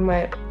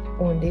my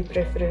only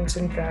preference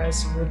in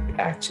bras would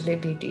actually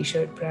be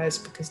t-shirt bras,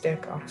 because they're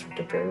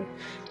comfortable,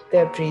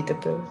 they're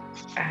breathable,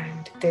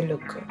 and they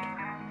look good.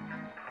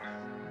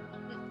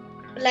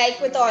 like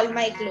with all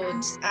my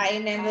clothes, I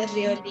never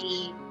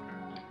really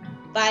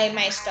buy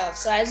my stuff.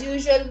 So as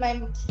usual,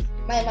 my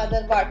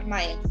mother got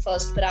my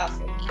first bra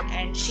for me,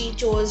 and she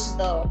chose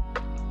the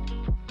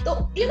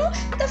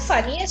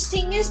funniest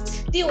thing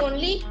is the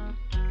only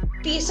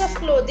piece of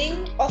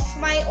clothing of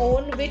my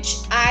own which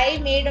I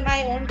made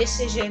my own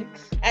decision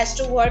as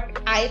to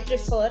what I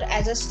prefer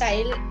as a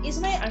style is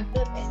my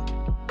underwear.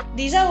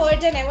 These are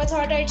words I never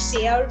thought I'd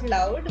say out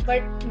loud,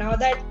 but now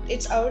that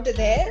it's out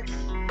there,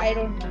 I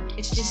don't know.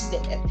 It's just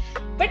there.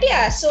 But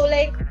yeah, so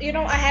like,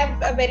 I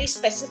have a very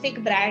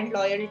specific brand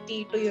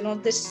loyalty to,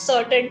 this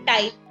certain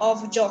type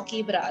of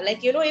jockey bra.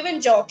 Like, even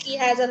jockey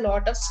has a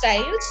lot of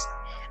styles.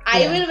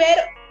 I will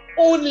wear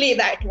only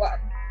that one.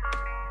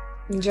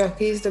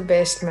 Jockey is the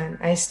best, man.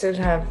 I still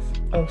have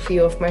a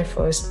few of my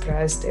first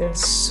bras. They're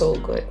so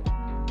good.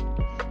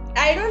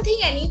 I don't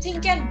think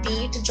anything can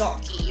beat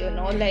jockey,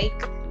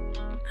 like...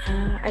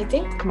 I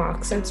think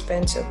Marks and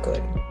Spencer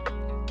could.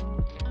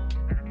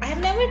 I have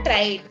never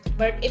tried,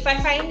 but if I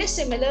find a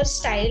similar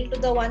style to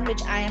the one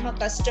which I am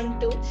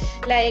accustomed to,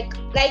 like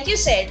you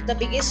said, the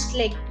biggest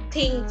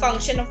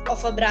function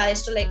of a bra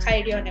is to like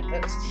hide your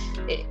nipples.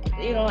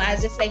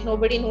 As if like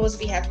nobody knows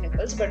we have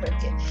nipples, but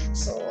okay.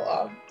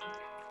 So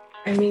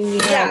I mean,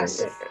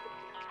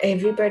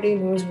 everybody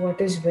knows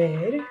what is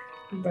where,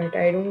 but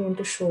I don't want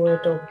to show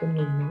it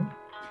openly.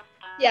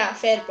 Yeah,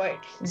 fair point.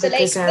 So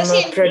because I'm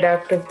a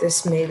product of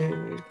this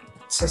male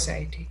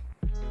society.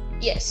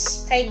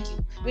 Yes, thank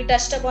you. We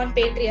touched upon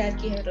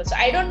patriarchy here also.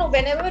 I don't know,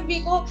 whenever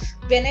we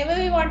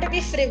want to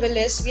be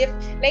frivolous,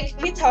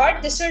 we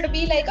thought this would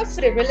be like a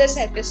frivolous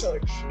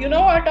episode. You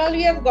know what all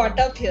we have got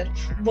up here?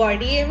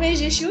 Body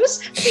image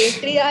issues,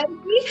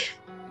 patriarchy.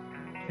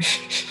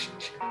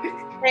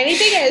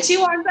 Anything else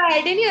you want to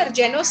add in here?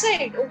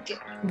 Genocide? Okay.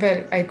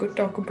 Well, I could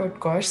talk about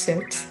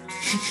corsets.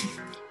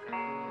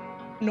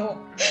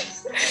 No.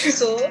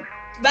 So,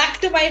 back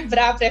to my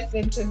bra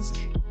preferences.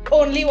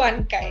 Only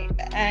one kind.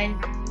 And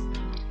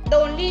the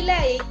only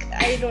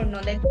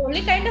the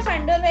only kind of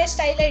underwear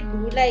style I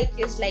do like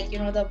is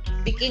the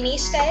bikini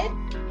style.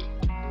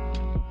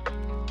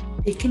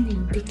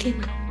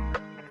 Bikini.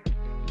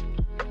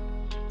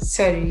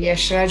 Sorry,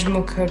 Yashraj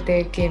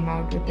Mukherjee came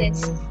out with a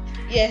new...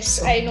 Yes,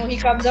 so. I know, he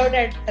comes out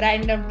at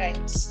random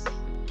times.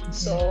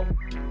 So...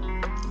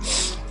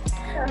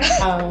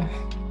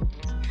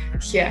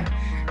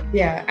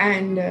 Yeah,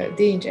 and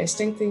the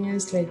interesting thing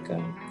is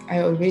I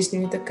always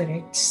knew the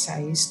correct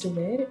size to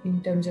wear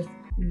in terms of,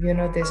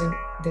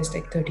 there's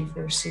like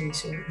 34C,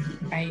 so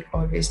I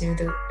always knew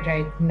the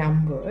right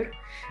number,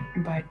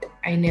 but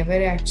I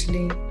never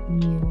actually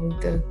knew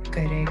the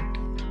correct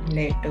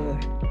letter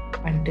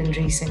until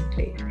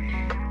recently,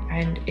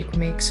 and it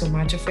makes so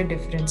much of a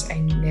difference. I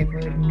never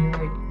knew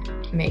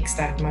it makes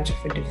that much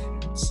of a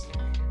difference.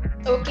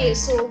 Okay,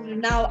 so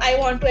now I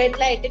want to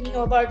enlighten you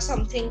about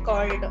something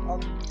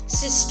called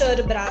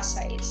sister bra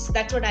size.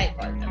 That's what I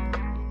call them.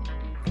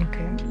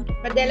 Okay.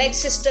 But they're like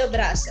sister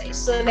bra size.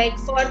 So like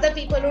for the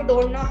people who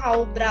don't know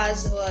how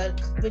bras work,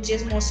 which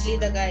is mostly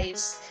the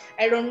guys,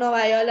 I don't know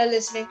why y'all are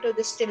listening to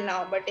this till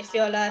now, but if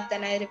y'all are,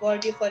 then I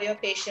reward you for your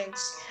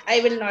patience. I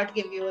will not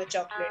give you a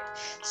chocolate.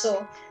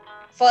 So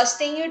first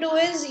thing you do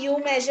is you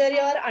measure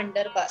your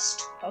under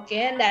bust,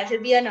 okay, and that will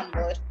be a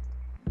number.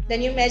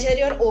 Then you measure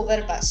your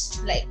over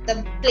bust, like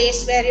the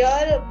place where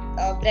your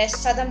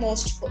breasts are the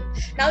most full.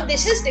 Now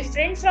this is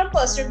different from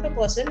person to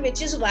person,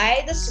 which is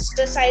why the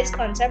sister size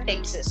concept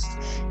exists.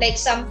 Like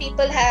some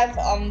people have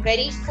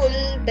very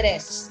full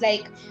breasts,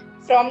 like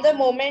from the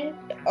moment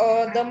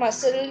the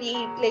muscle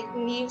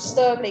leaves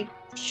the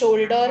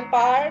shoulder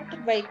part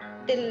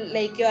till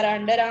your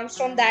underarms,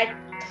 from that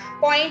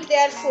point they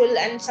are full,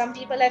 and some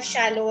people have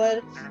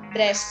shallower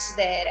breasts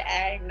there,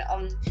 and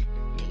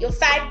your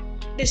fat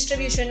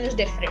distribution is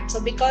different. So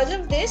because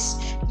of this,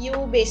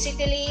 you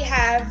basically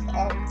have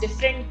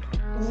different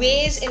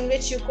ways in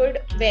which you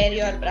could wear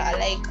your bra.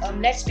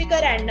 Let's pick a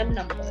random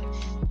number.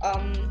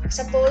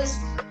 Suppose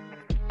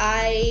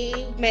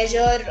I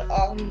measure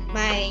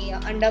my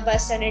under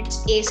bust and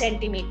it's A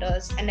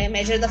centimeters, and I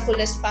measure the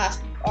fullest part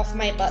of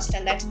my bust,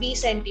 and that's B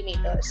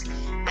centimeters,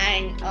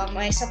 and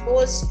I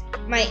suppose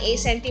my A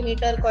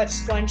centimeter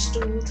corresponds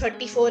to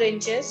 34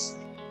 inches,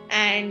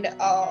 and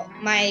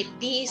my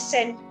B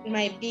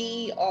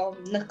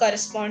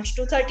corresponds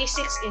to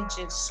 36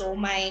 inches. So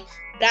my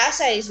bra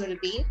size will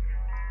be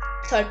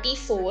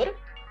 34B,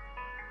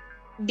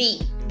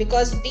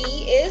 because B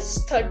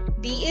is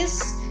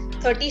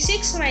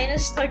 36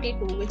 minus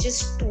 32, which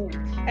is 2,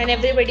 and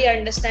everybody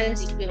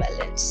understands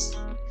equivalence.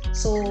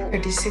 So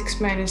 36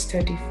 minus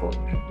 34,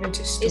 which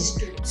is 2. Is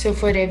 2. So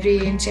for every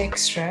inch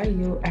extra,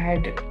 you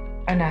add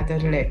another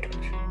letter.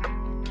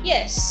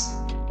 Yes.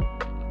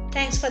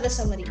 Thanks for the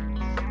summary.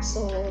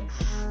 So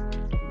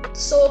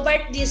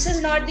but this is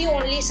not the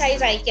only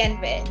size I can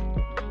wear.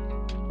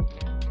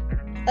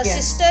 A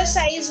sister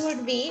size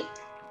would be,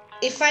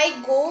 if I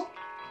go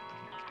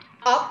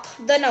up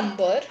the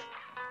number,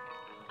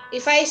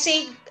 if I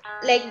say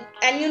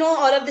and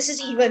all of this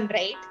is even,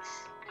 right?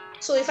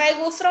 So if I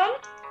go from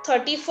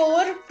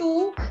 34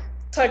 to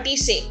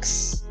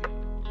 36,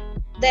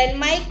 then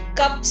my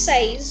cup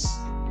size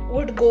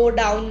would go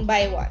down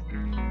by 1.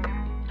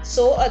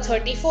 So a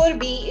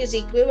 34B is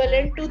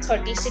equivalent to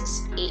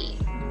 36A.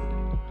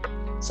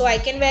 So I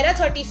can wear a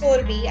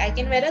 34B, I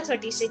can wear a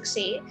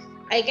 36A,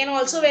 I can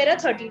also wear a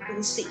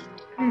 32C.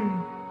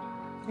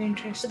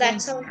 Interesting. So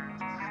that's how.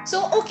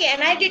 So okay,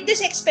 and I did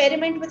this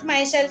experiment with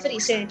myself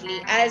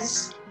recently,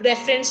 as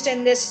referenced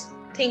in this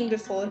thing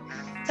before.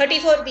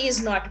 34B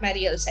is not my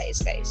real size,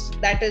 guys.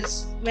 That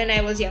is when I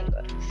was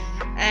younger.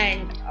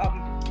 And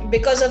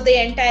because of the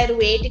entire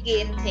weight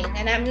gain thing,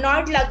 and I'm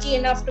not lucky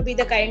enough to be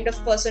the kind of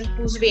person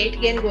whose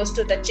weight gain goes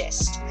to the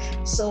chest.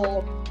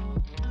 So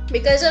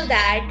because of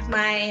that,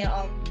 my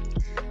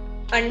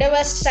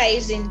underbust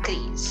size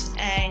increased.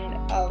 And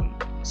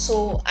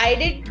so I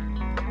did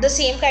the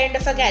same kind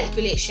of a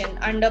calculation,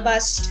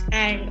 underbust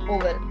and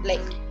over,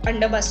 like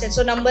underbust, and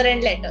so number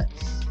and letter.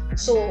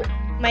 So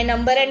my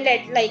number and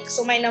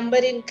so my number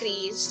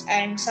increased,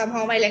 and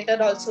somehow my letter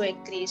also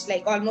increased,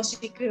 like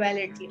almost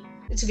equivalently.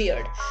 It's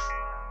weird.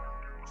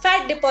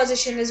 Fat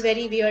deposition is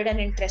very weird and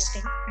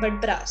interesting,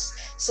 but brass.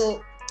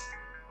 So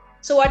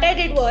what I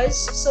did was,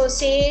 so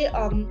say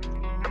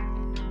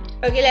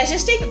okay, let's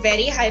just take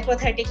very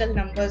hypothetical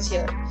numbers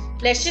here.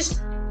 Let's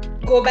just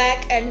go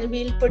back and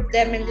we'll put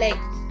them in like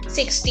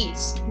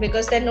 60s,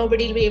 because then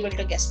nobody will be able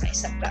to guess my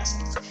bra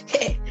size.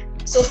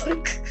 So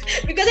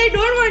because I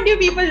don't want you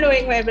people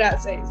knowing my bra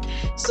size.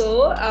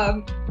 So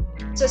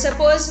so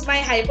suppose my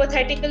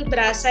hypothetical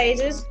bra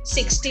size is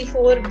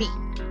 64B.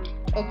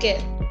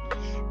 Okay.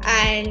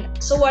 And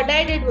so what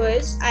I did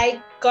was, I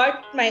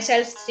got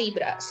myself 3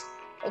 bras.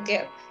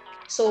 Okay.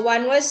 So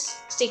one was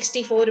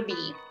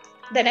 64B.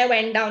 Then I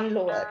went down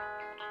lower,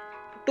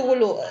 2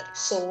 lower.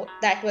 So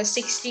that was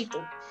 62.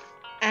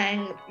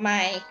 And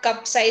my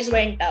cup size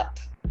went up,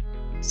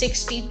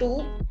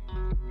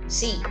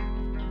 62C.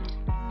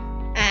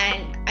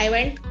 And I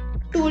went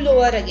 2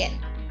 lower again,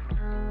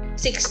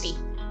 60.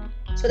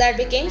 So that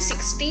became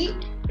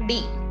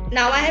 60D.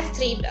 Now I have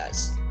 3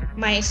 bras,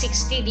 my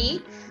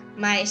 60D,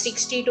 my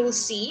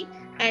 62C,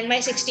 and my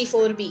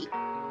 64B.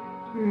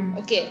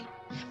 Okay.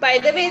 By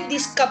the way,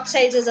 these cup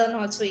sizes are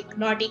also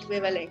not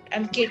equivalent.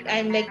 I'm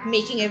like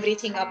making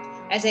everything up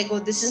as I go.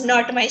 This is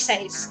not my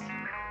size.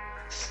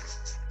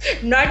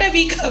 Not a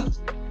B cup.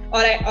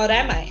 Or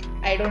am I?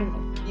 I don't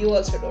know. You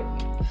also don't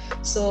know.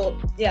 So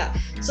yeah.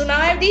 So now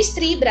I have these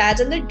 3 bras,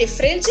 and the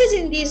differences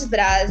in these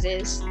bras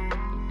is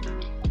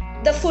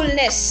the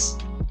fullness,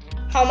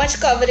 how much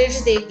coverage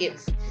they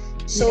give.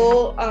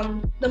 So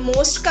the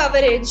most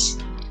coverage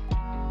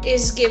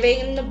is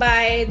given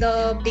by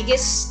the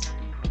biggest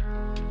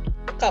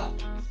cup.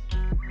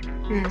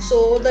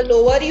 So the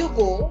lower you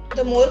go,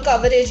 the more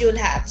coverage you'll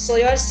have. So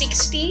your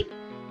 60,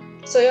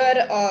 so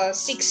your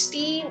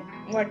 60,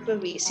 what will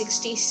be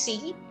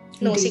 60C?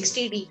 No,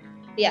 60D.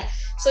 Yeah.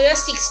 So your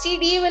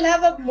 60D will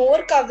have a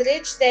more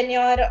coverage than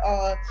your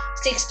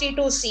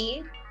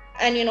 62C,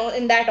 and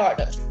in that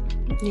order.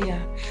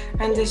 Yeah,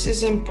 and this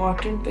is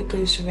important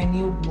because when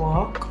you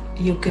walk,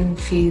 you can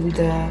feel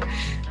the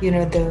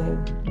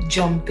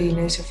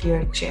jumpiness of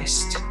your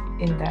chest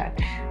in that,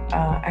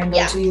 and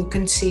also you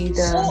can see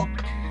the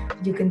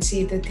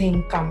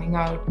thing coming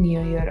out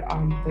near your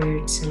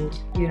armpits and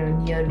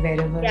near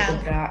wherever the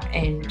bra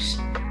ends.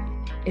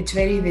 It's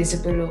very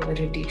visible over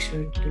a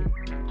t-shirt too.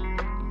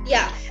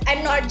 Yeah,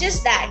 and not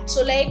just that.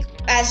 So like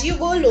as you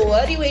go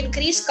lower, you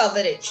increase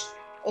coverage.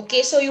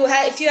 Okay, so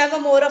if you have a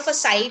more of a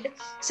side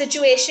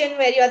situation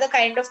where you're the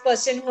kind of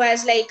person who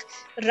has like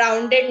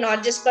rounded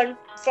not just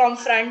from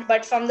front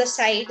but from the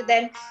side,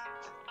 then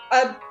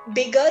a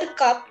bigger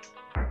cup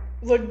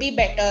would be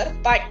better.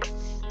 But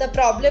the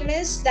problem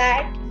is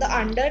that the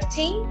under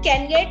thing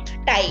can get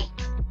tight,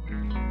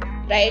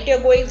 right?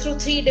 You're going through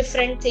 3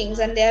 different things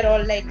and they're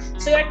all like,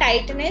 so your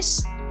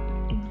tightness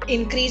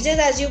increases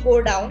as you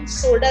go down,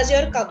 so does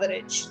your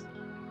coverage.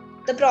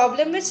 The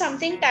problem with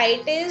something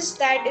tight is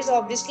that is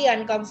obviously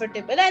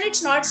uncomfortable and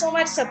it's not so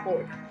much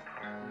support.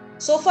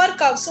 So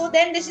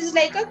then this is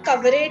like a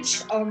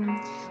coverage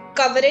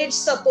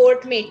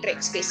support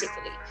matrix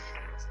basically.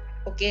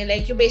 Okay,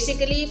 like you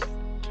basically,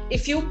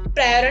 if you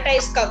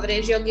prioritize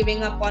coverage, you're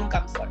giving up on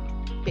comfort,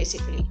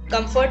 basically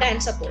comfort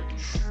and support.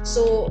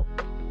 So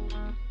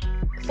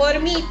for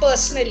me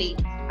personally,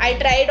 I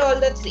tried all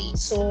the 3.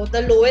 So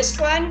the lowest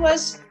one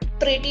was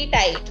pretty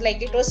tight,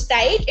 like it was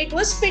tight, it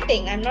was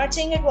fitting. I'm not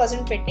saying it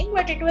wasn't fitting,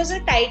 but it was a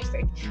tight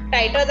fit,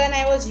 tighter than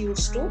I was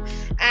used to.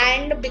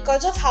 And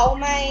because of how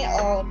my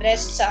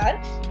breasts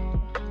are,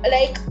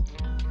 like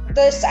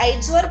the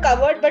sides were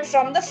covered, but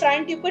from the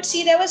front you could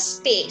see there was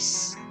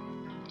space.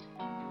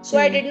 So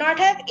I did not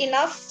have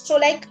enough. So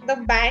like the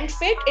band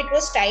fit, it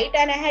was tight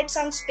and I had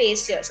some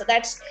space here. So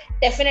that's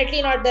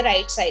definitely not the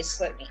right size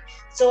for me.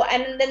 So,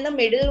 and then the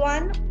middle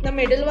one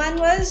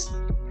was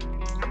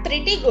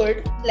pretty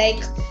good.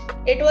 Like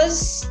it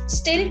was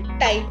still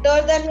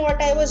tighter than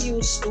what I was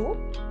used to,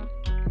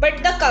 but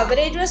the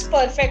coverage was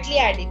perfectly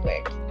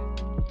adequate.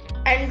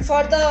 And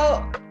for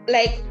the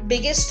like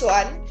biggest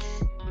one,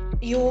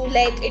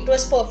 it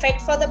was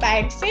perfect for the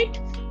band fit,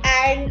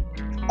 and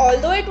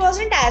although it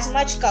wasn't as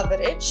much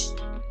coverage,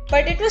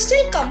 but it was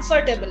still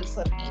comfortable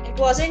for me. It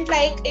wasn't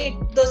like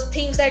those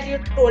things that you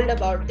told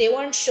about, they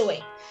weren't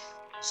showing.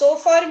 So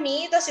for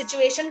me, the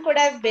situation could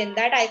have been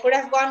that I could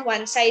have gone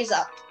one size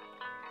up,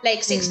 like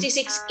Mm.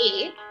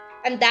 66A,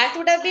 and that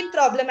would have been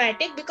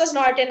problematic because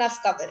not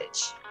enough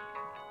coverage.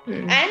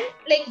 Mm. And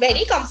like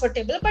very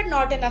comfortable, but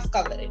not enough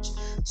coverage.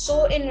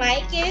 So in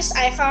my case,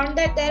 I found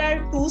that there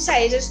are two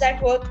sizes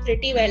that work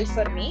pretty well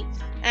for me.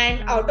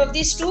 And out of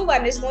these two,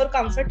 one is more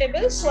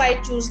comfortable. So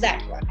I choose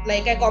that one.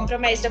 Like I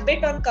compromised a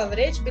bit on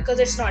coverage because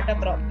it's not a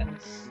problem.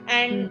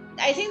 And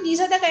Mm. I think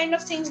these are the kind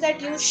of things that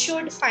you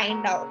should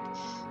find out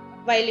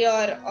while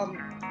you're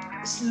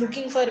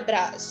looking for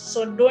bras.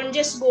 So don't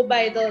just go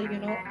by the,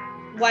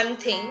 one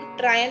thing.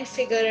 Try and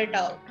figure it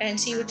out and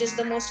see which is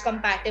the most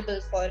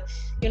compatible for,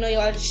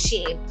 your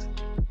shape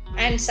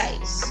and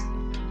size.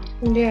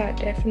 Yeah,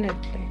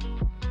 definitely.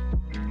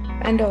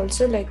 And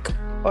also, like,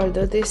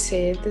 although they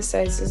say the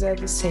sizes are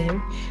the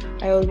same,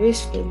 I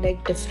always feel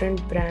like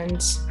different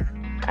brands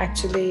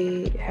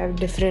actually have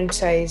different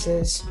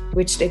sizes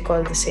which they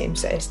call the same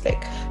size.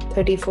 Like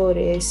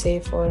 34A, say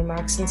for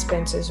Marks and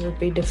Spencers, would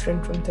be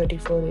different from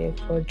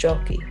 34A for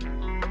Jockey.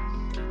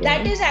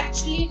 That is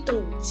actually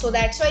true. So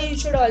that's why you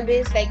should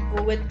always like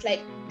go with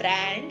like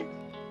brand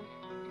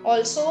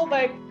also.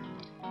 But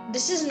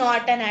this is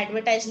not an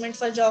advertisement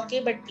for Jockey,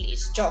 but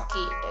please, Jockey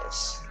it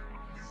is.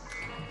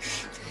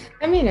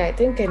 I mean, I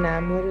think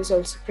enamel is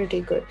also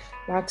pretty good.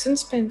 Marks and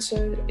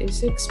Spencer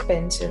is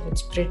expensive.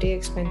 It's pretty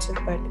expensive,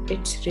 but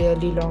it's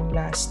really long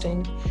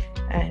lasting,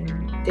 and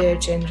they're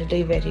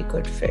generally very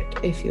good fit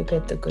if you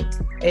get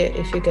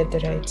if you get the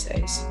right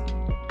size.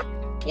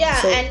 Yeah,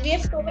 So and we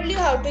have told you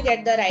how to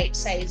get the right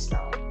size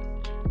now.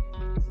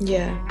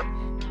 yeah,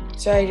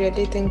 so I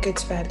really think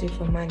it's value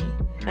for money.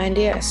 And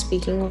yeah,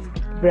 speaking of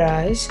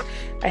bras,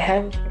 I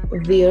have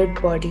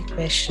weird body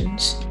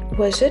questions.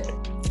 Was it?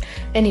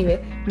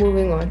 Anyway,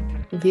 moving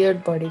on.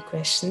 Weird body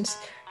questions.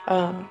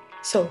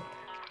 So,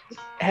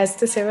 has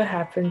this ever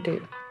happened to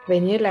you?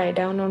 When you lie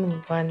down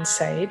on one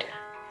side,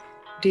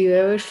 do you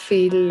ever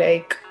feel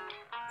like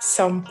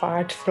some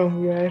part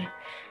from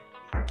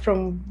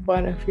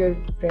one of your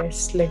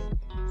breasts, like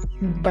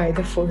by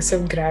the force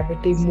of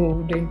gravity,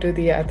 moved into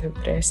the other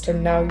breast,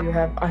 and now you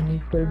have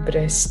unequal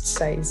breast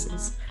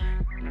sizes?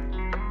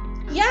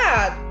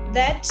 Yeah,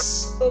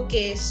 that's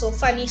okay. So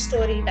funny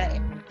story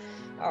time.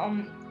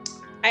 Um,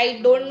 I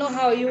don't know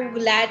how you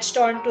latched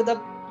on to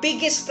the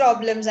biggest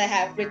problems I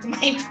have with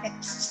my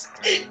breast.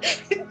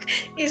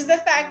 Is the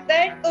fact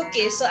that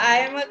okay, so I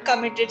am a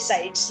committed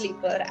side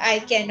sleeper. I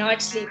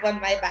cannot sleep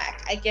on my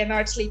back. I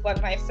cannot sleep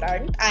on my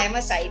front. I am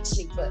a side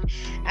sleeper.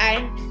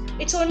 And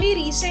it's only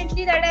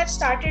recently that I've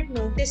started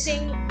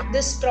noticing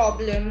this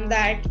problem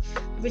that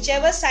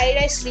whichever side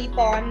I sleep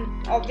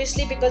on,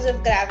 obviously because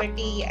of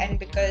gravity and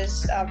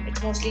because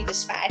it's mostly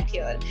just fat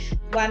here,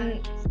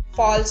 one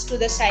falls to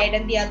the side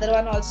and the other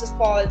one also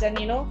falls, and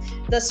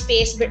the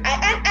space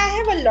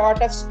I have a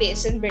lot of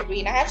space in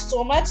between. I have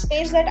so much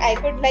space that I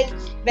could like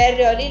wear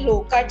really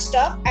low cut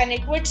stuff and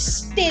it would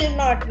still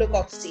not look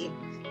obscene,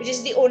 which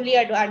is the only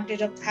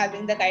advantage of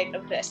having the kind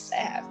of breasts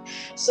I have.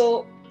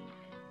 So,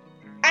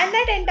 and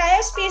that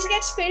entire space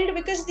gets filled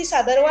because this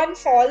other one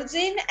falls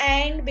in,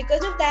 and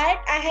because of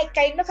that I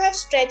kind of have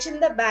stretch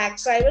in the back,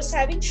 so I was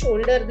having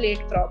shoulder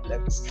blade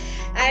problems.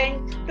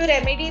 And to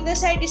remedy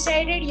this, I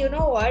decided, you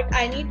know what,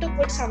 I need to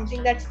put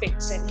something that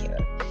fits in here.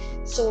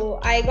 So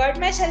I got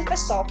myself a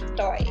soft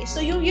toy. So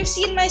you've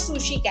seen my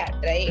sushi cat,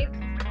 right?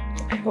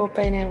 I hope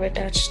I never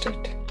touched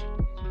it.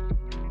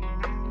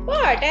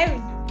 What?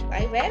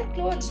 I wear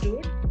clothes,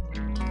 dude.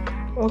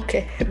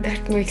 Okay,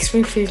 that makes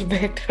me feel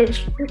better.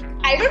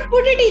 I don't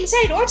put it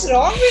inside. What's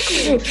wrong with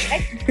you?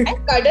 I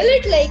cuddle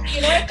it like,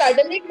 I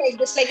cuddle it like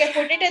this. Like I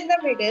put it in the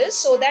middle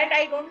so that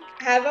I don't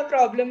have a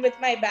problem with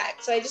my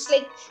back. So I just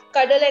like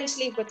cuddle and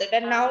sleep with it.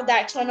 And now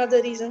that's one of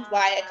the reasons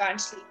why I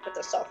can't sleep with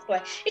a soft toy.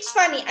 It's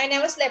funny. I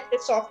never slept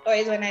with soft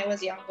toys when I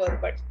was younger,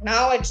 but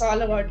now it's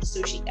all about the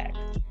sushi cat.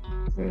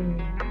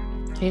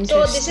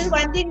 So this is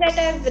one thing that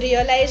I've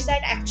realized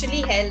that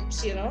actually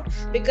helps,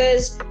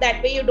 because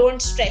that way you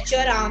don't stretch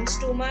your arms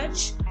too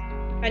much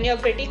and you're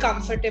pretty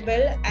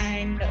comfortable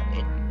and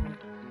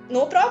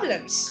no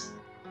problems.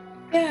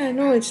 Yeah,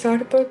 no, it's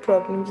not about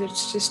problems.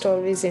 It's just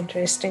always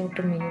interesting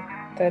to me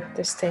that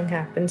this thing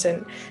happens,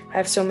 and I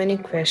have so many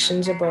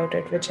questions about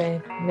it which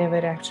I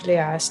never actually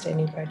asked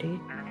anybody.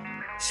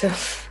 So,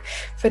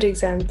 for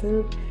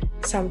example,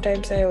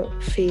 sometimes I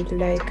feel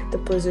like the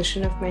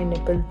position of my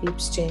nipple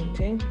keeps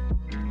changing.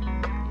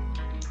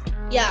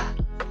 Yeah.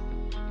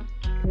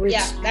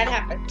 Yeah, that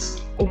happens.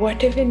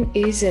 What even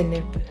is a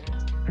nipple?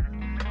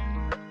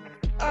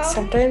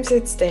 Sometimes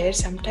it's there,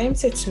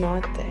 sometimes it's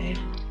not there.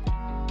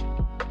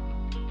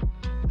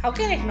 How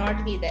can it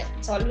not be there?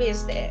 It's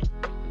always there.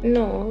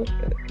 No,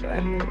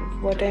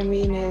 what I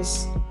mean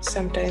is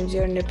sometimes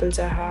your nipples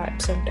are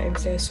hard,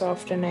 sometimes they're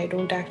soft, and I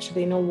don't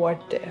actually know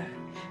what they are,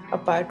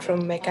 apart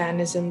from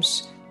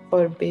mechanisms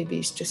for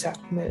babies to suck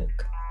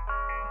milk.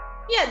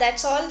 Yeah,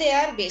 that's all they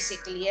are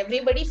basically.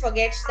 Everybody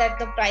forgets that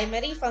the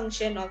primary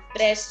function of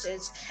breasts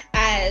is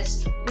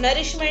as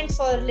nourishment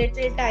for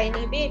little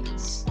tiny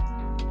babies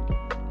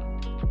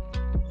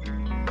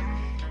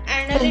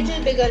and a little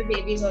Um, bigger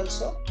babies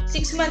also.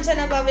 6 months and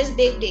above is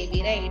big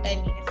baby, right? I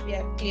mean, if we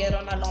are clear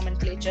on our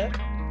nomenclature.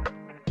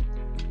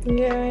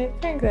 yeah, I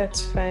think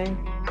that's fine.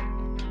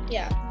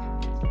 Yeah.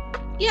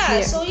 Yeah,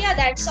 Yeah, so yeah,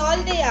 that's all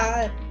they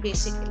are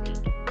basically.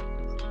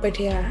 but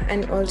yeah,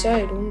 and also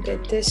I don't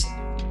get this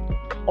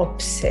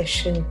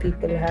obsession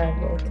people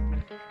have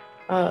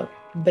with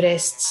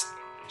breasts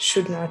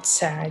should not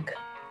sag.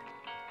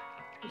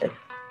 Like,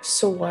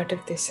 so what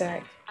if they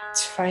sag?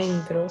 It's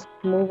fine, bro.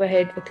 Move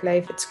ahead with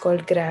life. It's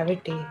called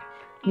gravity.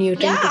 Yeah,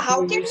 Newton how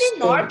can they proposed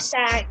not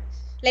sag?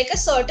 Like a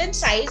certain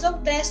size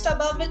of breast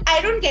above it.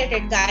 I don't get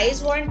it.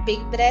 Guys want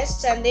big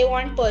breasts and they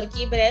want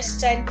perky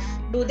breasts, and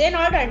do they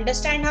not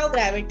understand how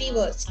gravity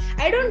works?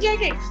 I don't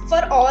get it.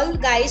 For all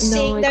guys no,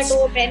 saying that, it's.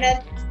 oh, men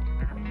are.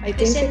 I think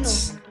Listen, no.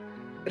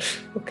 it's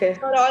okay.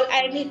 For all,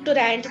 I need to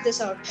rant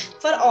this out.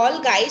 For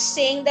all guys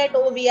saying that,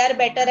 oh, we are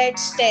better at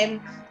STEM,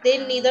 they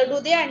neither do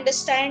they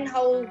understand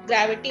how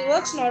gravity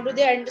works, nor do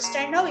they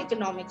understand how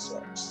economics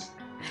works.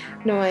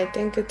 No, I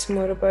think it's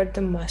more about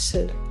the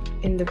muscle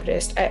in the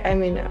breast. I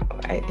mean,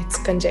 it's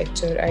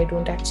conjecture. I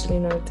don't actually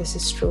know if this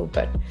is true,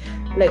 but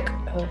like,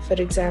 for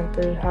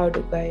example, how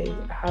do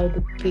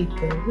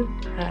people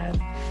have,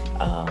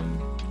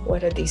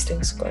 what are these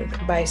things called?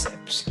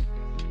 Biceps.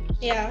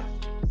 Yeah.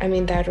 I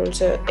mean, that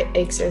also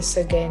exists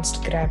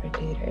against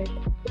gravity, right?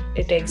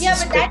 It Yeah,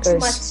 exists but that's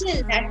because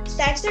muscle.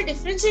 That's the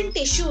difference in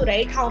tissue,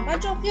 right? How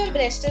much of your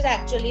breast is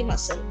actually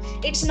muscle?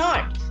 It's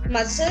not.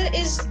 Muscle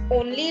is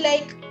only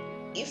like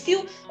if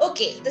you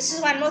okay, this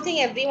is one more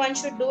thing everyone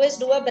should do is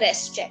do a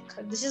breast check.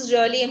 This is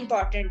really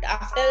important.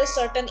 After a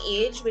certain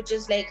age, which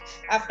is like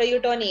after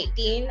you turn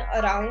 18,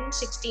 around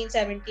 16,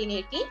 17,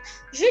 18, you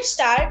should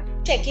start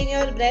checking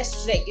your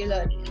breasts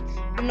regularly.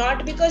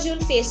 Not because you'll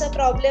face a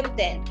problem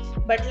then,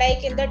 but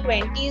like in the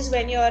 20s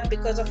when you're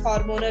because of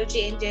hormonal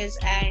changes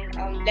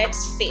and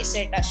let's face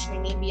it,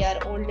 Ashwini, we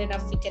are old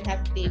enough, we can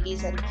have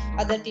babies, and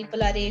other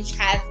people our age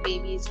have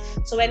babies.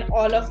 So when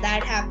all of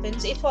that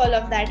happens, if all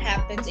of that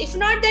happens, if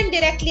not then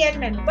directly at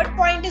none, but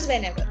point is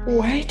whenever.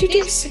 why did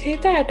you Please, say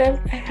that?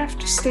 I have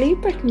to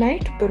sleep at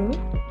night, bro.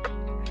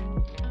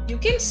 you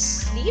can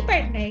sleep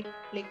at night.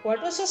 Like,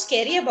 what was so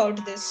scary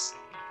about this?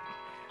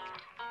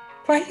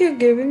 Why are you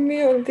giving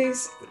me all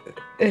these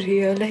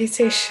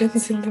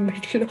realizations in the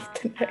middle of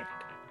the night?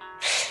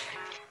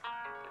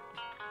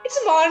 It's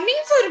morning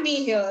for me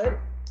here.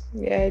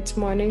 Yeah, it's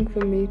morning for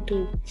me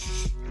too.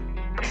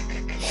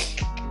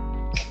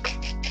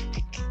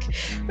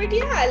 But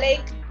yeah,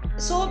 like,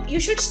 so you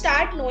should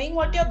start knowing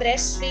what your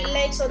breasts feel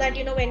like, so that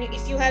you know when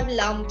if you have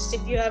lumps,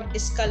 if you have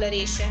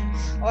discoloration,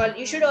 or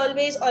you should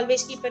always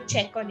keep a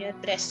check on your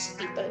breasts,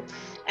 people,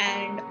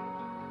 and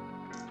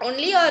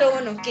only your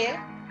own, okay?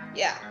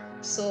 Yeah.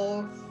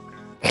 So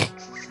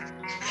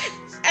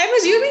I'm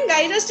assuming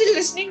guys are still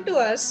listening to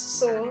us,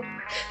 so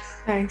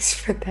Thanks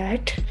for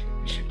that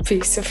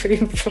piece of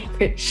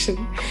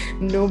information.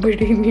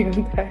 Nobody knew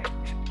that.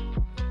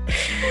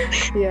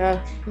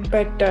 Yeah,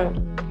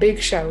 but big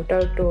shout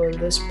out to all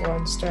the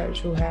porn stars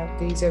who have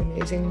these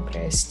amazing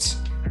breasts,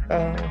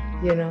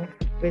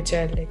 which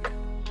are like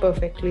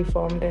perfectly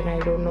formed, and I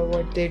don't know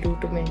what they do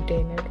to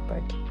maintain it,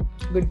 but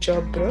good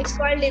job, bro. it's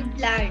called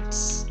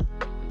implants.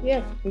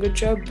 Yeah, good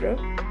job, bro.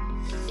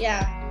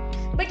 Yeah.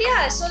 But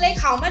yeah, so like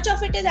how much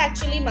of it is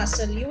actually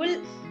muscle? You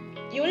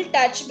will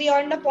touch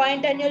beyond a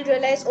point and you'll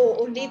realize, oh,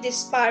 only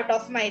this part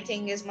of my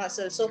thing is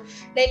muscle. So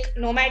like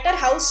no matter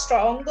how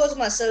strong those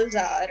muscles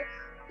are,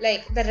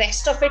 like the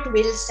rest of it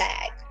will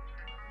sag.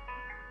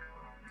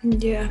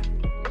 Yeah,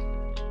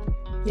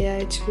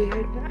 it's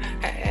weird.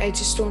 I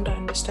just don't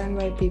understand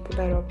why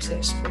people are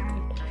obsessed with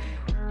it.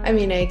 I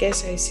mean, I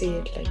guess I see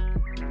it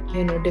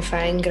like,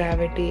 defying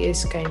gravity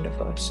is kind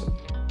of awesome.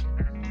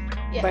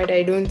 Yeah. But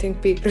I don't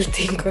think people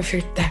think of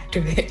it that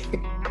way.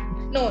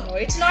 No,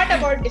 it's not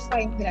about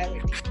defying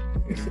gravity.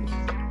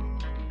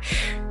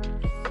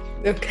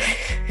 Okay.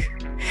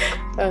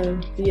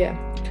 Yeah.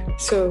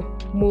 So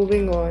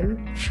moving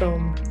on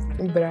from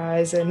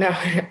bras and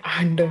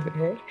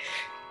underwear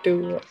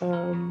to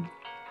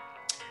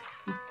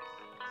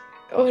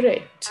all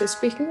right. So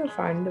speaking of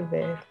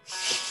underwear,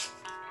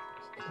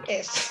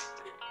 Yes.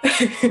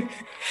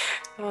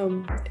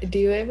 do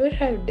you ever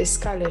have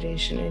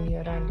discoloration in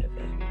your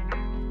underwear?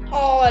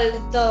 All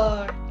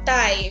the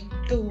time,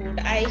 dude.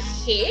 I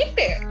hate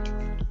it.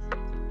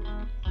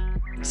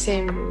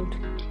 Same, dude.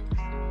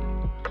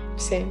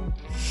 Same.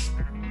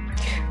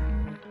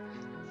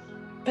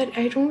 But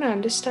I don't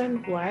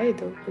understand why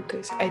though,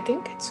 because I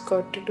think it's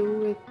got to do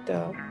with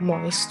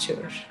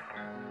moisture.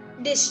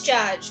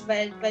 Discharge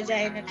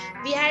vagina.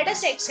 We had a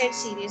sex ed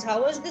series.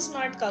 How was this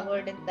not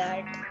covered in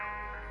that?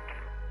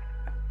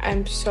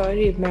 I'm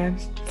sorry, ma'am.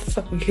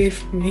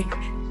 Forgive me.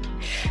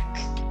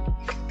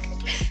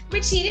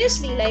 But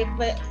seriously, like,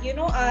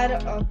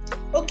 our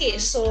okay,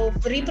 so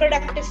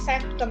reproductive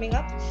fact coming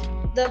up.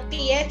 The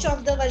pH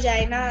of the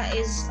vagina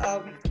is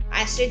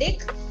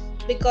acidic,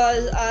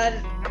 because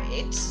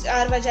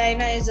our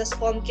vagina is a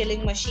sperm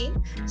killing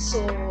machine.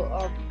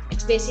 So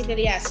it's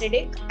basically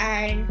acidic,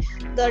 and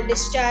the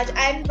discharge,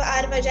 and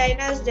our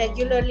vaginas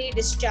regularly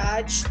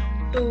discharge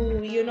to,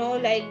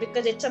 like,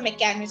 because it's a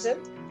mechanism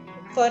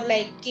for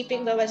like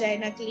keeping the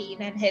vagina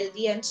clean and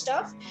healthy and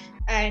stuff,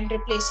 and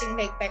replacing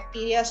like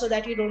bacteria so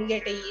that you don't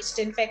get a yeast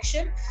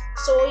infection.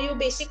 So you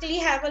basically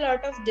have a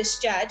lot of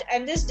discharge,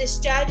 and this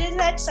discharge is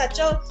at such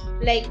a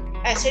like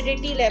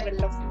acidity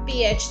level of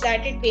pH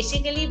that it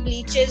basically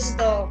bleaches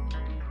the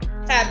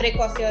fabric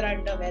of your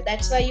underwear.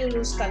 That's why you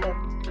lose color.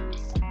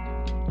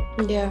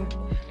 Yeah,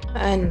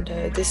 and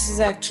this is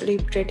actually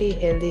pretty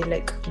healthy.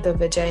 Like the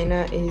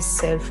vagina is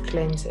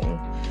self-cleansing.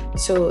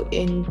 So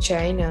in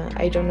China,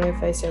 I don't know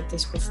if I said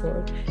this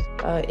before,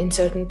 in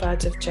certain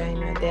parts of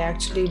China, they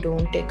actually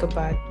don't take a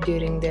bath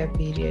during their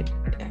period.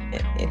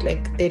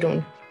 Like they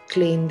don't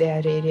clean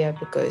their area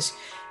because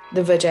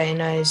the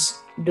vagina is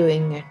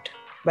doing it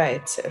by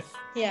itself.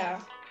 Yeah.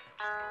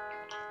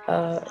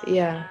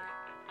 Yeah.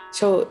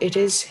 So it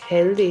is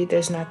healthy.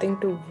 There's nothing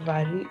to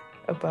worry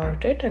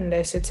about it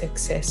unless it's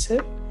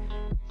excessive.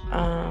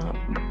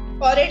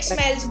 Or it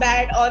smells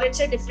bad, or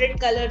it's a different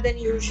color than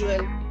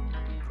usual.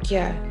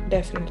 Yeah,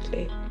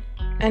 definitely.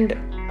 And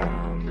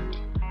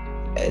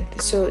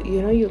so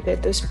you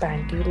get those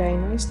panty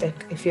liners.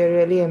 Like if you're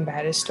really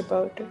embarrassed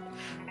about it,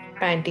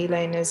 panty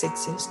liners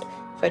exist.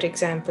 For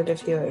example,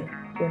 if you're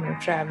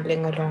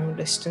traveling a long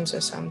distance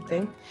or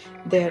something,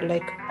 they're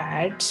like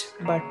pads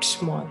but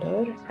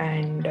smaller,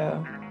 and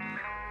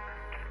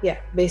yeah,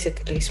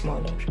 basically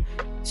smaller.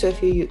 So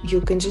if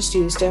you can just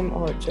use them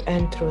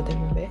and throw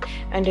them away.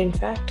 And in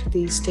fact,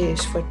 these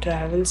days for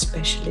travel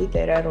especially,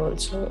 there are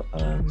also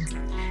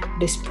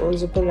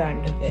disposable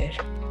underwear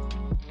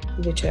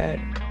which are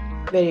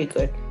very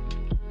good.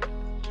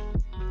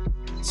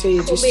 So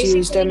you just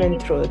use them and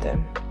throw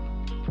them.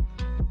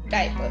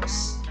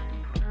 Diapers.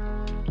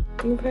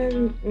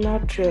 Well,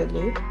 not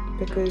really,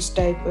 because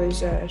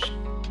diapers are,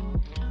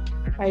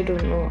 I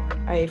don't know,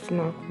 I've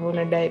not worn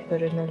a diaper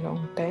in a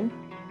long time.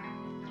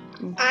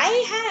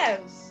 I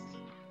have.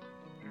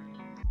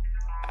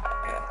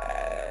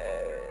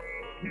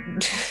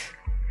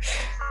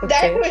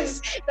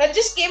 Okay. That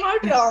just came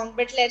out wrong,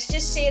 but let's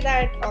just say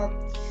that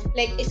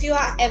like if you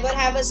ever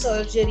have a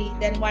surgery,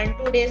 then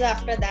 1-2 days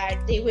after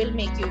that they will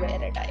make you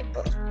wear a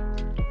diaper.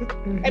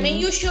 I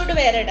mean, you should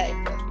wear a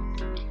diaper.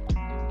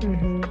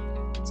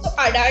 So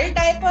adult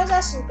diapers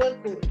are super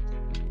cool.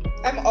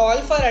 I'm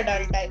all for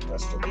adult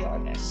diapers, to be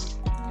honest.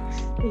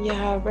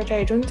 Yeah, but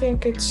I don't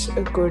think it's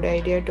a good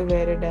idea to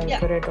wear a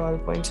diaper at all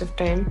points of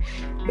time,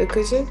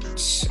 because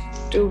it's,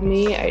 to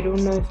me, I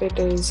don't know if it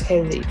is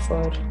healthy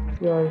for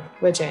your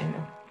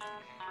vagina.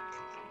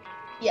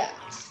 Yeah,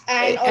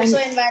 and also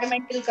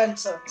environmental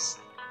concerns.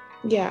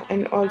 Yeah,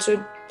 and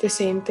also the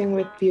same thing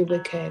with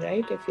pubic hair,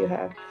 right? If you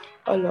have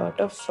a lot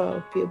of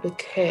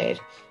pubic hair,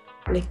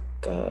 like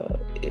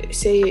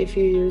say if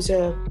you use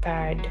a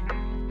pad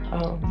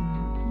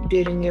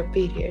during your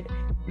period,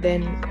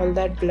 then all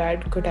that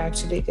blood could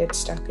actually get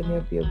stuck in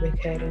your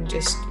pubic hair and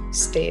just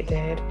stay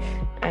there,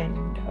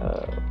 and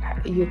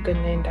you can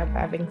end up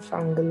having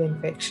fungal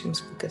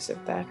infections because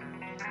of that.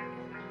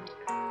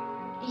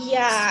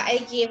 Yeah, I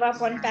gave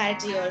up on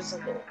pads years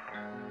ago.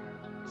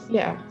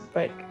 Yeah,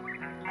 but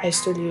I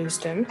still use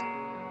them,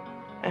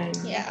 and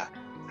yeah,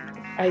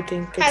 I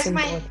think it's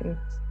important.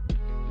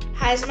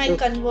 Has my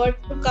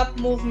convert to cup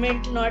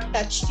movement not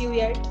touched you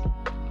yet?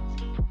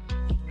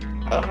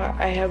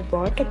 I have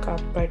bought a cup,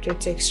 but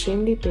it's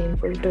extremely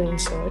painful to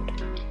insert,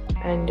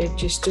 and it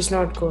just does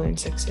not go in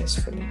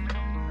successfully.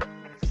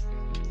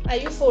 Are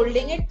you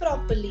folding it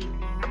properly?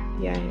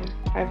 Yeah.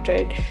 I've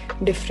tried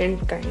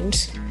different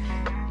kinds,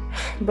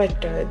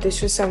 but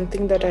this was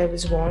something that I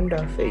was warned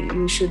of.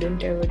 You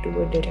shouldn't ever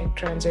do a direct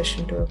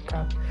transition to a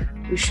cup.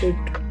 You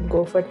should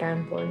go for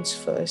tampons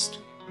first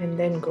and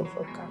then go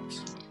for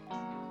cups.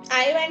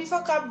 I went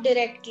for cup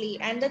directly,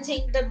 and I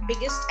think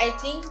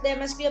there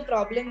must be a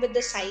problem with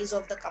the size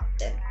of the cup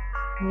then.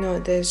 No,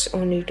 there's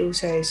only 2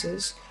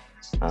 sizes.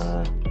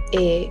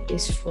 A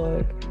is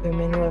for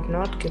women who have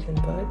not given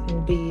birth,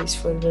 and B is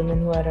for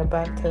women who are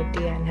above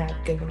 30 and have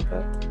given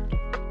birth.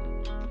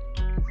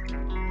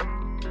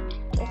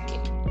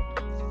 Okay.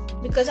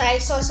 Because I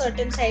saw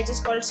certain sizes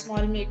called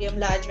small, medium,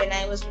 large when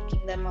I was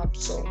looking them up,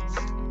 so.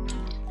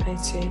 I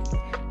see.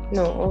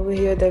 No, over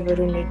here there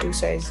were only 2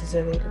 sizes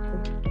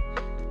available.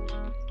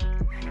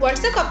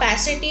 What's the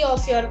capacity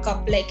of your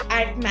cup, like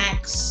at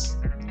max?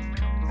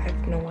 I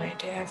have no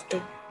idea. I have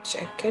to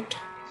check it.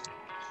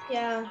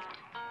 Yeah.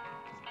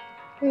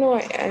 No,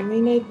 I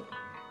mean, I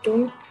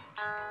don't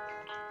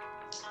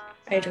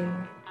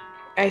know.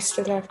 I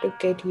still have to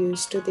get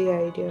used to the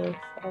idea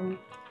of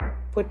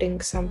putting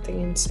something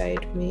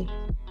inside me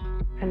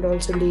and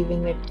also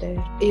leaving it there.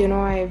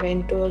 I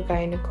went to a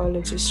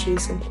gynecologist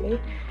recently,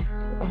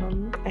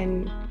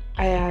 and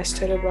I asked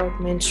her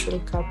about menstrual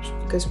cups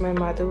because my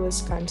mother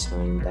was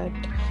concerned that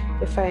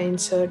if I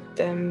insert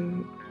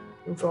them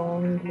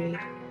wrongly,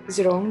 is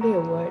wrongly a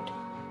word?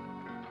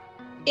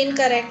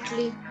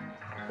 Incorrectly.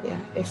 Yeah,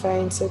 if I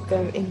answer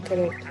them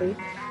incorrectly,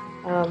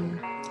 um,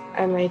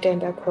 I might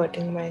end up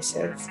hurting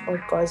myself or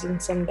causing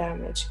some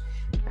damage.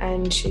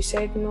 And she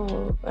said,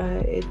 no,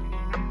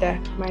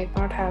 that might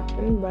not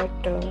happen, but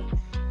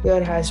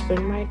your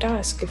husband might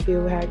ask if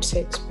you had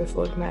sex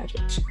before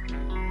marriage.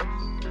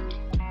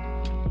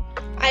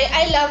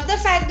 I love the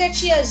fact that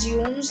she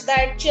assumes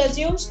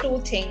two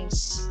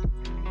things.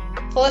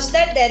 First,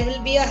 that there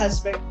will be a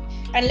husband.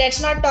 And let's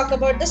not talk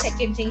about the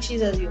second thing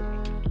she's assuming.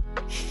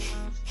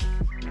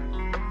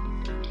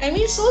 I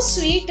mean, so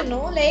sweet,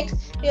 Like,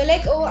 you're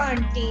like, oh,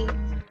 auntie.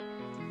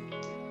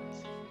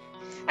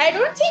 I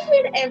don't think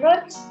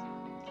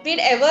we'd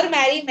ever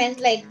marry men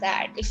like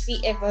that if we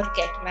ever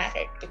get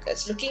married.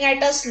 Because looking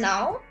at us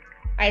now,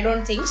 I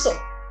don't think so.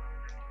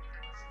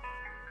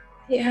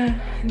 Yeah,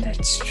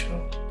 that's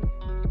true.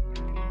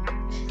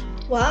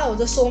 Wow,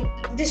 this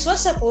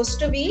was supposed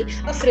to be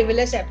a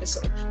frivolous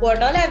episode.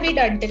 What all have we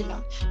done till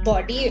now?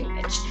 Body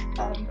image,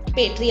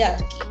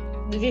 patriarchy.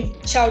 We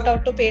shout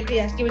out to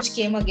patriarchy, which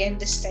came again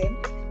this time.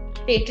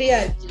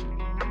 Patriarchy,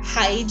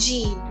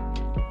 hygiene.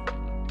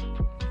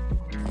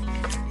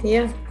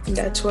 Yeah,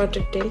 that's what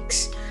it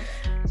takes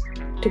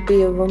to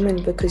be a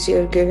woman, because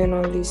you're given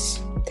all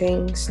these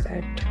things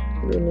that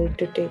you need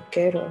to take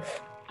care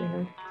of.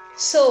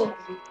 So,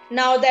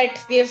 now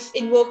that we've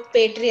invoked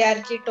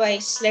patriarchy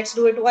twice, let's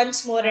do it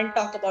once more and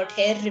talk about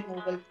hair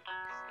removal.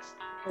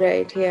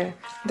 Right, yeah.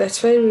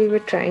 That's why we were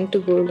trying to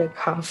go like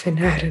half an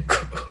hour ago.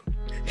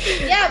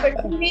 Yeah,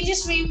 but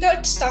we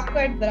got stuck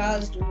at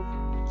bras, dude.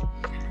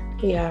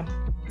 Yeah.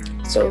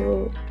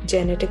 So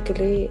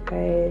genetically,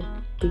 I've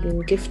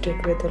been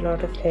gifted with a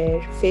lot of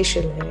hair,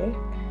 facial hair,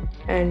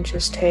 and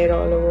just hair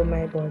all over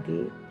my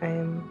body. I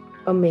am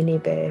a mini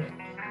bear,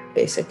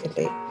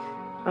 basically.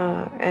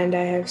 And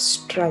I have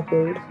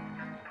struggled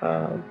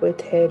with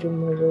hair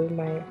removal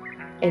my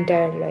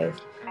entire life.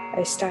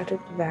 I started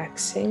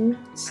waxing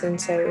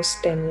since I was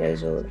 10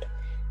 years old,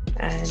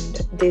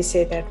 and they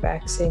say that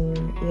waxing,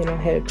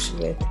 helps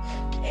with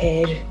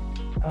hair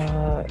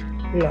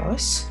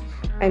loss.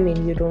 I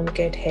mean, you don't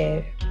get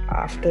hair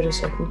after a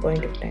certain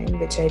point of time,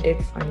 which I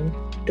did find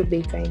to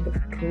be kind of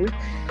true.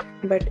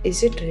 But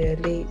is it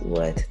really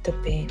worth the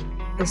pain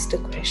is the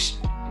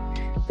question.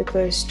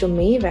 Because to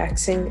me,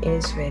 waxing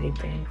is very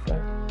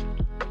painful.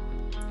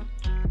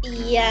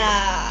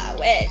 Yeah,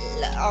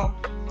 well,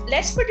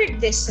 let's put it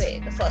this way.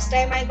 The first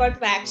time I got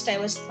waxed, I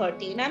was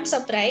 13. I'm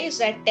surprised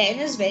that 10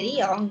 is very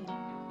young.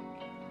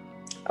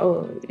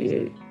 Oh,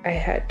 I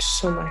had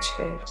so much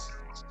hair.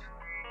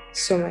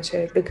 So much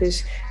hair,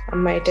 because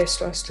my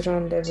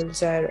testosterone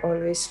levels are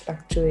always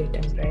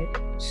fluctuating,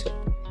 right? So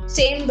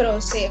Same, bro,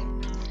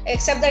 same.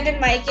 Except that in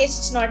my case,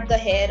 it's not the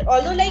hair.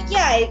 Although, like,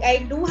 yeah,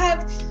 I do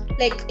have,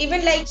 like,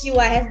 even like you,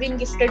 I have been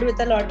gifted with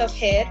a lot of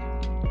hair.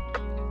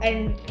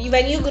 And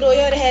when you grow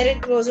your hair,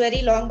 it grows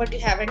very long, but you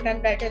haven't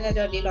done that in a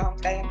really long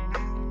time.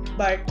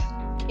 But,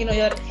 your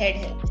head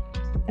hair.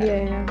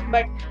 yeah.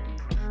 But,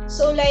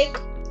 so, like,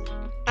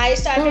 I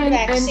started and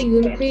waxing.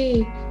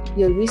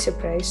 you'll be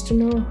surprised to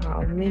know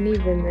how many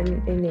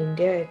women in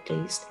India at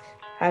least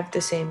have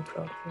the same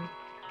problem.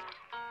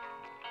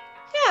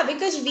 Yeah,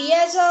 because we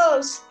as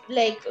a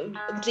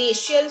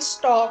racial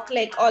stock,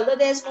 like although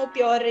there's no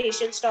pure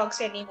racial stocks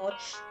anymore,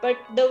 but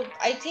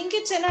I think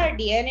it's in our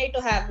DNA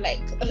to have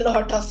like a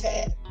lot of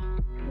hair.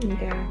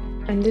 Yeah,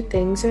 and the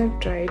things I've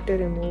tried to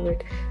remove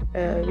it.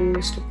 We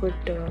used to put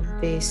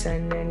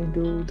besan and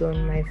doodh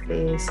on my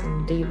face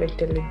and leave it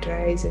till it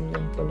dries and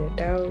then pull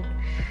it out.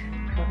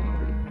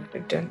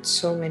 I've done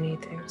so many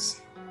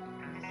things.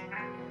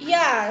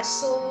 Yeah,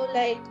 so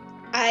like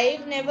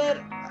I've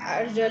never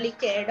really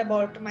cared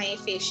about my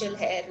facial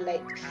hair.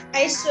 Like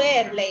I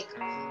swear, like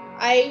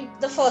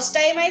the first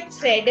time I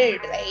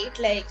threaded, right?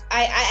 Like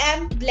I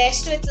am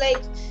blessed with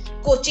like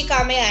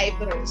kochikame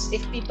eyebrows.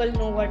 If people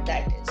know what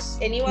that is,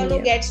 anyone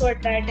who gets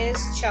what that is,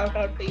 shout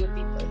out to you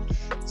people.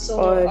 So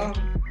or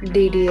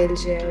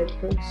DDLJ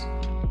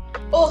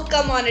eyebrows. Oh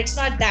come on, it's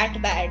not that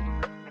bad.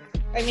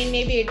 I mean,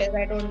 maybe it is,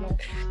 I don't know.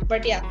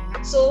 But yeah.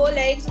 So,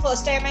 like, the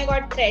first time I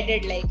got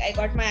threaded, like, I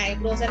got my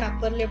eyebrows and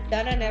upper lip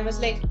done, and I was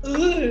like,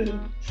 ooh,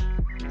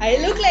 I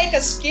look like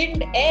a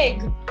skinned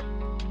egg.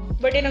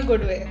 But in a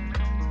good way.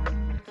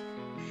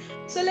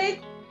 So,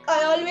 like,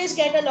 I always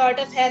get a lot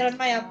of hair on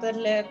my upper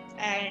lip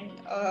and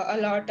a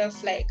lot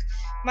of, like,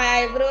 my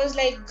eyebrows,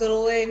 like,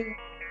 grow in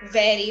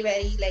very,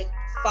 very, like,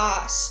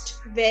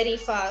 fast. Very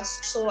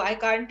fast. So, I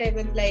can't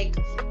even, like,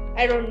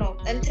 I don't know.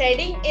 And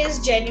threading is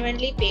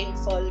genuinely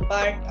painful.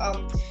 But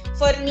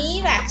for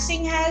me,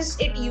 waxing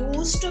it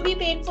used to be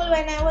painful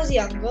when I was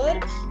younger.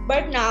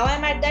 But now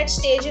I'm at that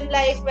stage in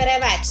life where I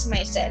wax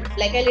myself.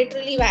 Like I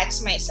literally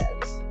wax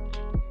myself.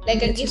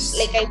 Like I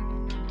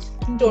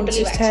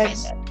totally wax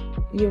myself.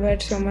 You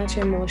had so much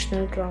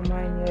emotional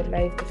trauma in your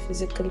life. The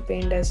physical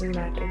pain doesn't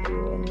matter to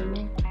you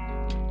anymore.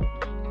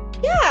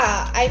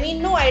 Yeah, I mean,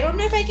 no, I don't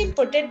know if I can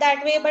put it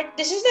that way, but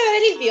this is the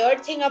very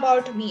weird thing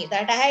about me,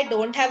 that I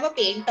don't have a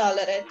pain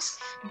tolerance,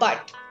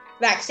 but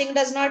waxing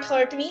does not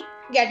hurt me,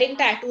 getting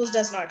tattoos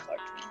does not hurt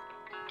me.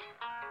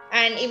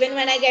 And even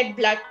when I get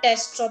blood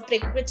tests or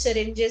pricked with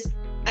syringes,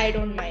 I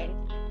don't mind.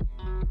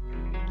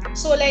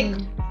 So like,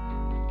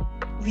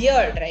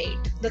 weird, right?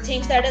 The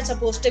things that are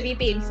supposed to be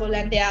painful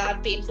and they are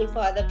painful for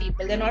other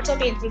people, they're not so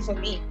painful for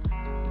me.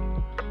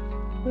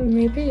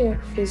 Maybe your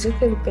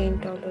physical pain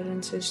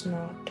tolerance is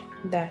not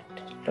that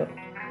low.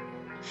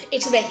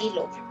 It's very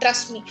low.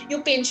 Trust me.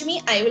 You pinch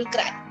me, I will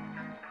cry.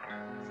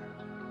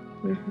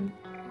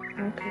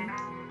 Okay.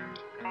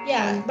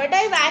 Yeah, but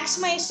I wax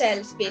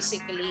myself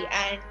basically,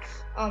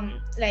 and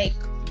like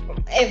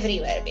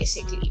everywhere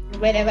basically.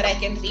 Wherever I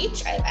can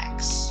reach, I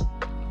wax.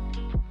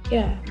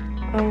 Yeah.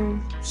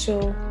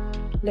 So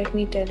let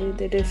me tell you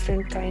the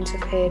different kinds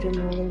of hair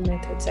removal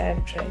methods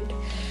I've tried.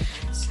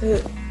 So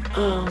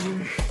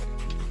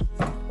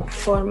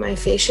for my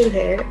facial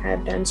hair,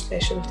 I've done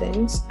special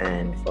things,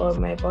 and for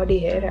my body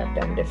hair, I've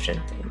done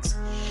different things.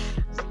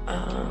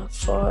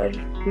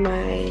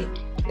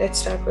 Let's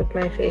start with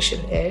my facial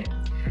hair.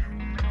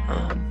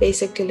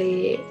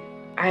 Basically,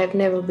 I've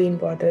never been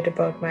bothered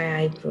about my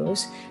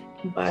eyebrows,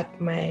 but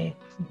my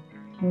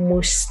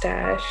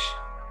mustache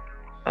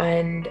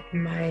and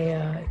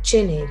my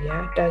chin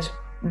area does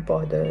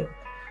bother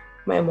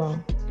my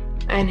mom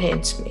and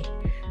hence me.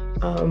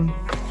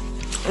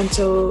 And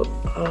so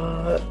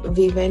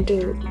we went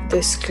to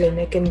this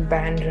clinic in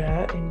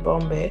Bandra in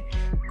Bombay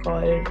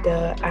called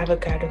the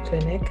Avocado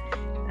Clinic,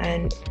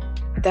 and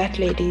that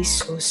lady is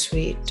so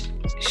sweet.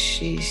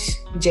 She's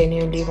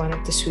genuinely one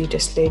of the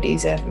sweetest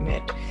ladies I've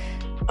met.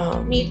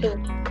 Me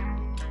too.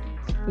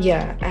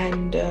 Yeah,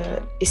 and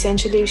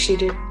essentially she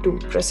did 2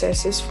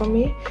 processes for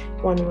me.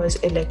 One was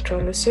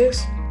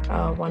electrolysis,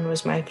 one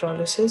was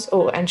microlysis.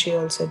 Oh, and she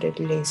also did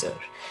laser.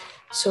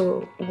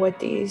 So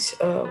what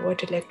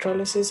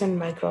electrolysis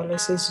and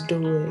microlysis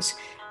do is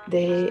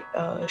they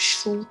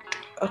shoot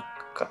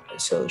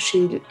so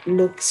she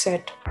looks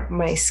at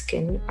my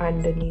skin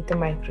underneath a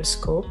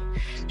microscope.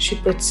 She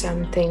puts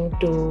something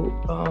to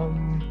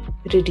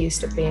reduce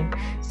the pain,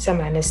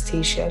 some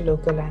anesthesia,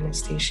 local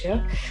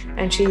anesthesia,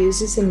 and she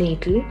uses a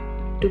needle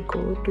to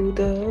go to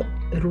the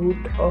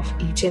root of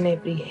each and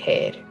every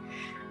hair,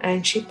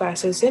 and she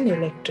passes an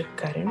electric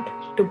current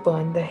to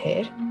burn the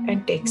hair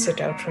and takes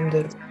it out from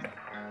the root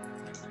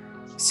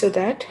so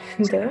that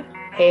the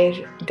hair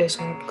does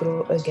not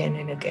grow again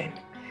and again.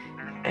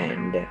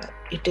 And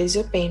it is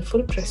a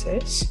painful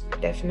process,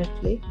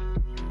 definitely,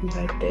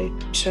 but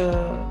it's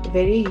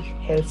very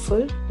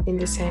helpful in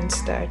the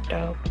sense that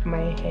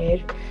my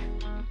hair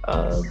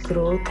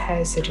growth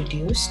has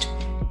reduced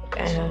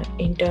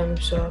in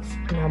terms of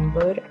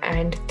number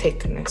and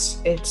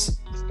thickness. It's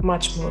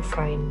much more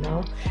fine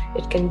now.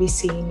 It can be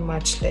seen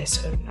much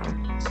lesser now.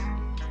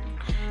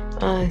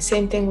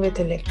 Same thing with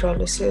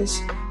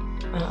electrolysis.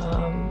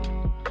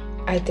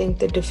 I think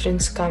the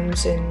difference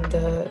comes in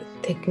the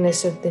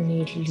thickness of the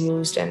needle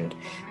used and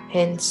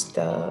hence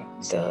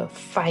the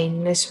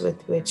fineness with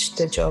which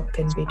the job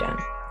can be done.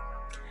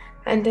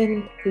 And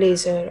then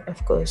laser,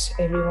 of course,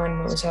 everyone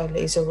knows how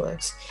laser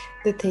works.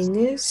 The thing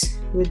is,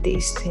 with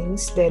these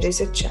things, there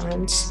is a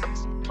chance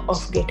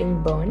of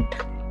getting burnt,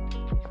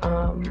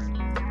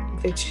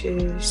 which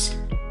is,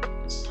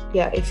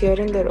 if you're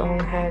in the wrong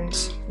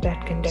hands,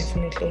 that can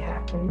definitely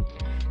happen.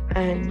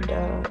 And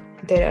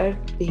there are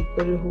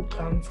people who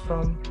come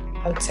from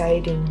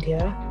outside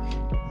India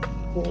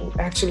who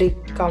actually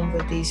come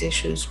with these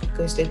issues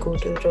because they go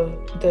to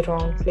the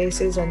wrong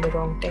places and the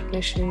wrong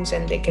technicians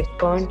and they get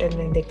burnt and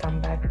then they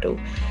come back to,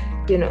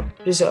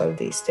 resolve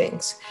these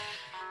things.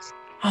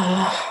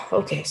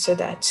 Okay, so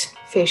that's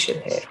facial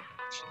hair.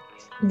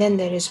 Then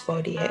there is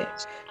body hair.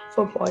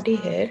 For body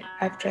hair,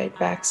 I've tried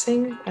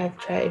waxing, I've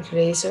tried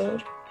razor,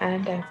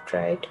 and I've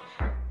tried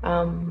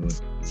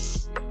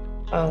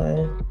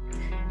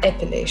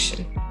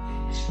epilation.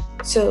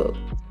 So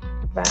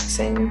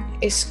waxing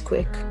is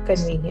quick,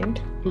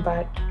 convenient,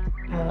 but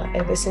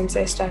ever since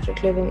I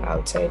started living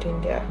outside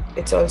India,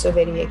 it's also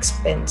very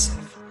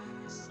expensive.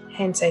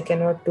 Hence, I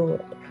cannot do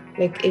it.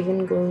 Like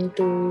even going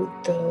to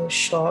the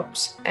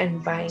shops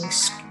and buying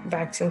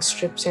waxing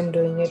strips and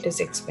doing it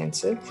is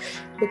expensive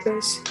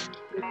because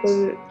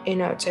people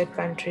in outside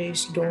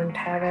countries don't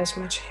have as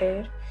much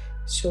hair,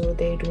 so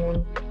they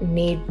don't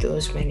need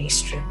those many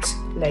strips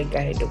like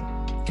I do.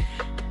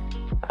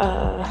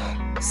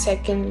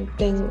 Second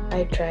thing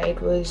I tried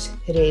was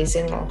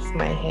raising off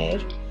my hair,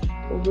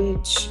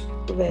 which,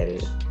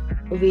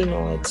 we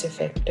know it's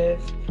effective.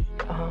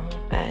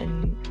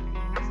 And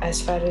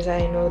as far as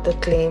I know, the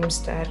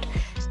claims that,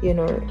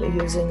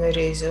 using a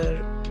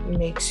razor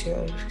makes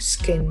your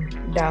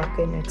skin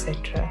darken,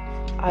 etc.,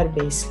 are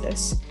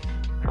baseless.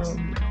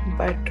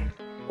 But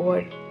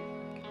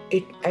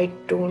I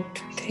don't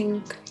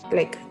think,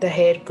 the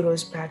hair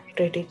grows back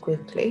pretty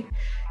quickly.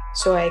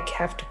 So I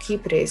have to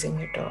keep raising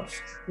it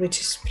off, which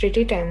is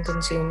pretty time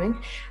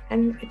consuming,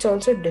 and it's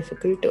also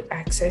difficult to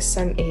access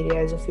some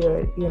areas of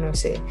your,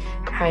 say,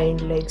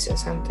 hind legs or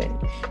something.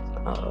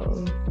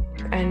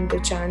 And the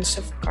chance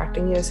of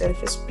cutting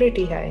yourself is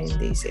pretty high in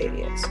these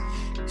areas.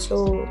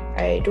 So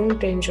I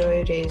don't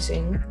enjoy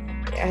raising.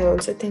 I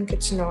also think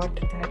it's not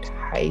that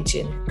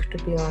hygienic, to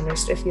be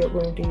honest, if you're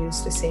going to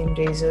use the same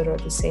razor or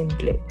the same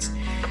blades.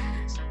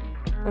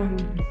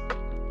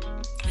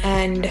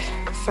 And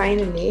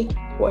finally,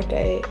 what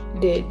I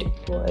did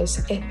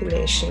was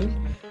epilation,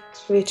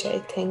 which I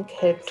think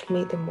helped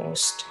me the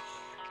most.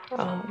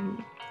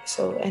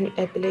 So an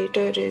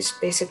epilator is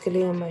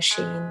basically a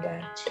machine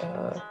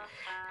that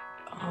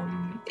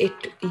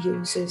it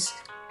uses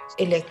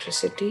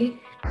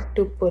electricity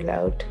to pull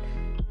out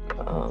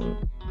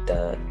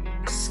the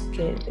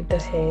skin, the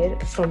hair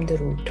from the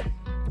root.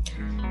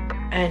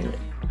 And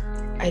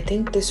I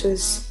think this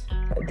has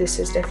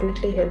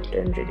definitely helped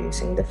in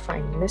reducing the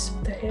fineness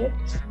of the hair.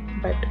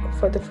 But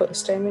for the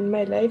first time in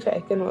my life,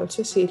 I can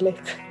also see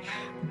like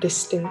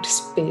distinct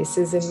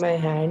spaces in my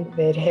hand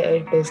where hair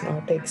does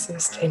not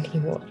exist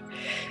anymore,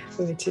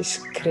 which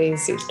is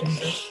crazy to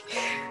me.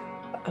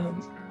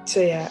 So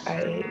yeah,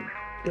 I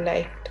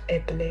liked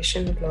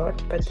epilation a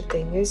lot, but the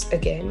thing is,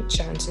 again,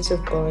 chances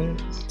of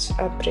burns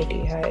are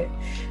pretty high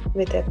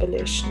with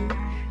epilation.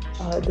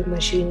 The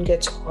machine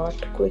gets hot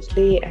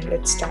quickly and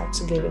it starts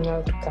giving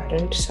out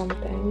current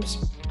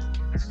sometimes.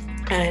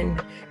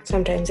 And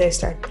sometimes I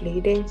start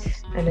bleeding,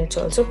 and it's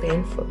also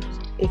painful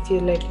if you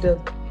let the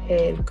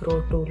hair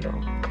grow too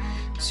long.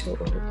 So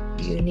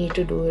you need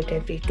to do it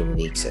every 2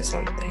 weeks or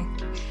something.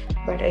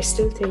 But I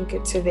still think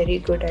it's a very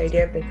good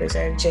idea because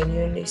I've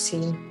genuinely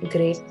seen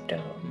great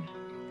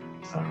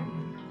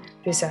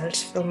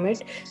results from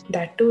it,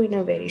 that too in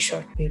a very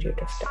short period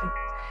of time.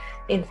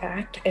 In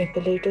fact,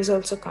 epilators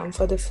also come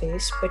for the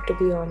face, but to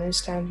be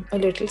honest, I'm a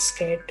little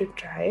scared to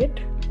try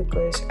it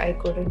because I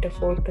couldn't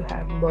afford to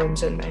have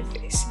burns on my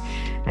face.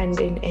 And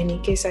in any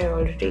case, I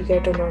already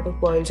get a lot of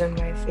boils on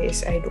my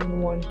face. I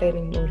don't want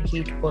any more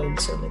heat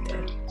boils over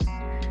there.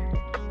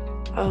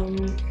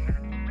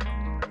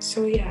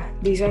 So yeah,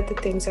 these are the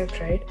things I've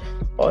tried.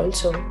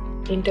 Also,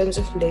 in terms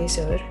of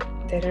laser,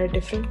 there are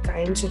different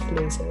kinds of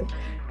laser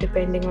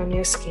depending on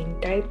your skin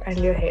type and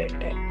your hair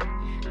type.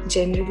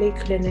 Generally,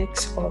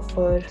 clinics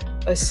offer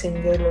a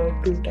single or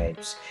 2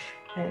 types,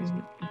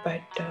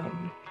 but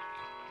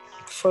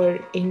for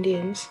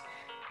Indians,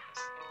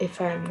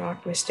 if I'm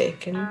not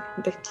mistaken,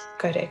 the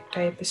correct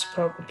type is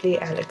probably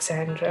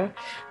Alexandra,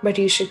 but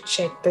you should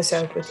check this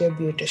out with your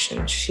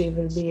beautician. She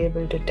will be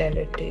able to tell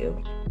it to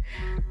you.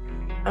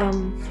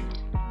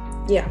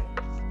 Yeah,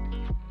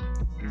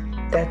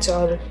 that's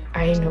all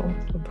I know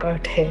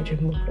about hair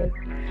removal.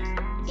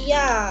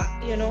 Yeah,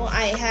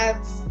 I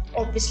have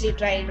obviously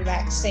tried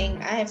waxing.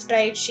 I have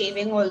tried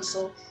shaving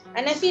also.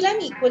 And I feel I'm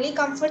equally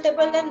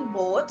comfortable in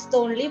both. The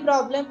only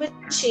problem with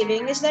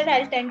shaving is that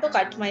I'll tend to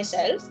cut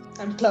myself.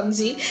 I'm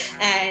clumsy.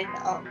 And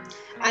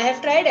I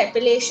have tried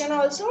epilation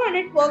also, and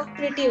it worked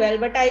pretty well.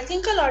 But I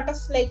think a lot of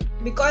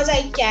because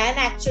I can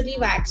actually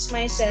wax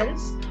myself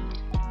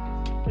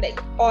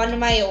on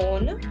my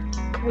own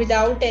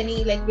without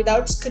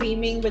without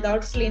screaming,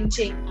 without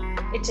flinching.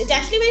 It's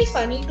actually very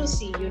funny to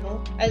see,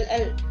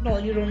 I'll no,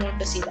 you don't want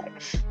to see that,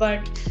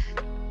 but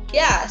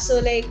yeah, so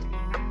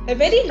I'm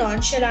very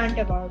nonchalant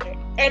about it.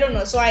 I don't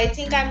know, so I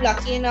think I'm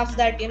lucky enough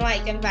that I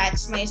can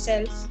wax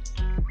myself.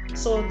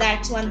 So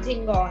that's one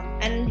thing gone,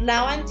 and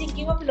now I'm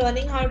thinking of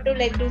learning how to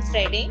do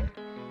threading,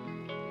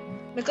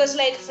 because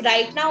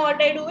right now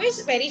what I do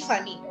is very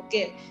funny.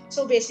 Okay,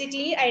 so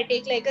basically I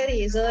take a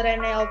razor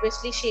and I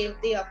obviously shave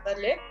the upper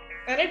lip,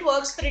 and it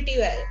works pretty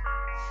well.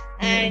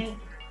 And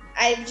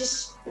I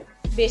just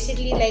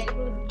basically to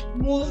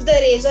move the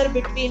razor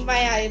between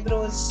my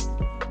eyebrows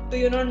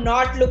to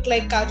not look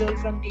like Kajol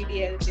from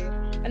TDLJ,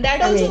 and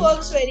that also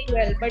works very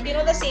well. But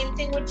the same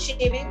thing with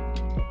shaving,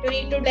 you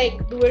need to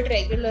do it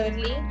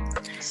regularly.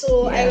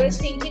 So I was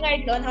thinking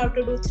I'd learn how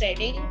to do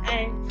threading,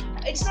 and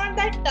it's not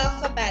that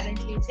tough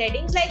apparently.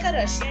 Threading's like a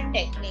Russian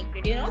technique.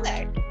 Did you know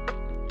that?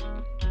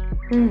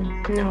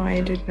 No, I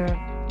did not.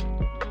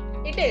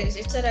 It is.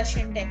 It's a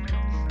Russian technique.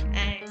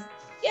 And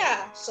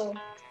yeah, so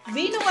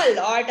we know a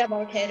lot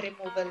about hair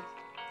removal.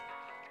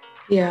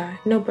 Yeah,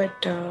 no,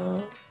 but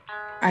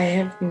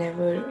I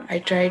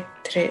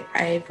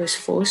was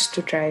forced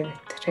to try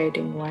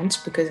threading once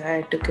because I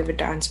had to give a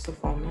dance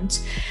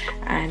performance,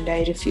 and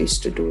I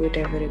refused to do it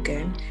ever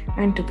again.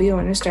 And to be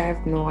honest, I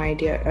have no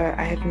idea.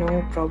 I have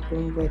no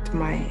problem with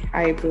my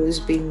eyebrows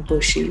being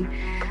bushy.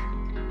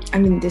 I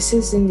mean, this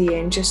is in the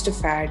end just a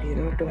fad,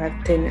 to have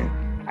thinner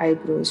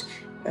eyebrows.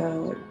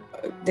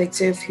 Like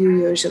say a few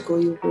years ago,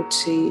 you would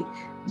see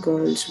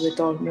girls with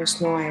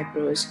almost no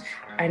eyebrows,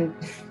 and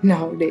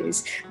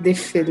nowadays they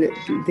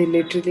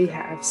literally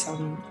have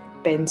some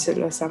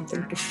pencil or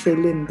something to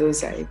fill in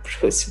those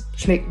eyebrows.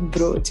 Like,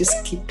 bro,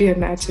 just keep your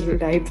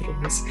natural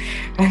eyebrows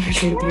and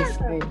it'll be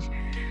fine.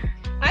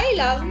 I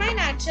love my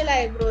natural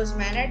eyebrows,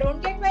 man. I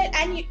don't get why.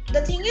 And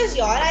the thing is,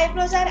 your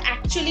eyebrows are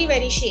actually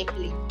very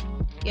shapely.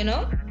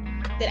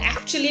 They're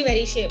actually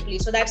very shapely,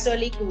 so that's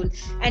really cool.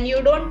 And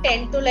you don't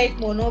tend to like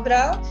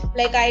monobrow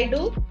like I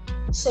do.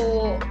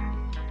 So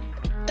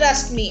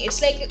trust me,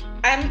 it's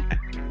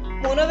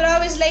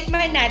monobrow is like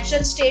my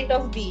natural state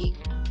of being.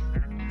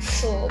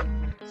 So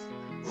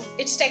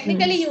it's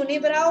technically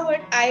unibrow,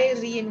 but I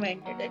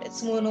reinvented it.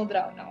 It's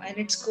monobrow now, and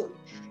it's cool.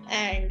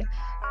 And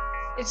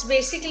It's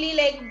basically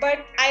like,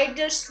 but I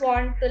just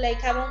want to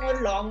like have a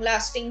more long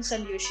lasting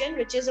solution,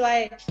 which is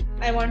why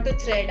I want to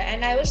thread.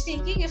 And I was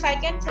thinking, if I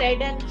can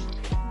thread and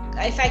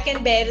if I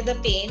can bear the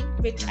pain,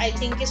 which I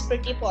think is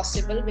pretty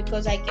possible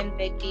because I can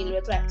like deal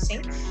with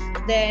waxing,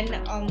 then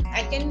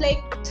I can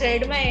like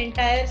thread my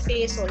entire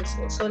face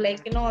also. So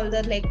like, you know, all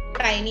the like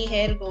tiny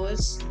hair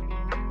goes,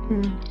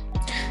 or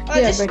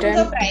Yeah, just but put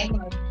a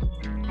primer.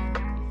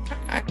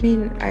 I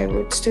mean, I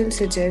would still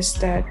suggest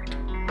that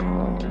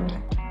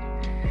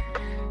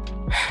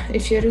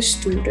if you're a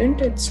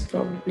student, it's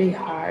probably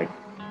hard,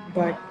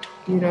 but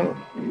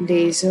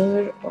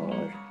laser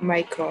or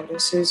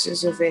microlysis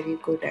is a very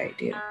good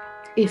idea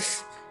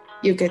if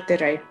you get the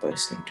right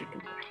person to do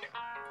it.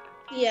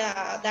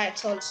 Yeah,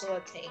 that's also a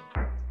thing.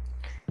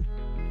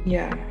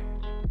 Yeah.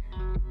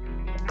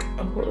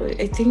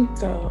 I think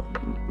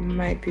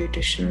my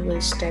beautician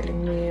was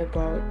telling me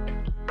about,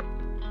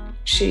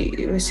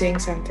 she was saying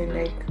something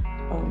like,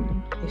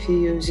 if you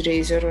use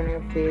razor on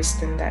your face,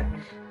 then that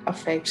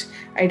affects,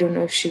 I don't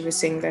know if she was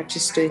saying that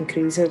just to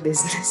increase her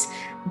business,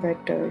 but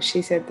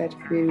she said that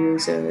if you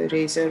use a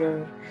razor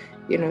or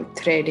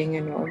threading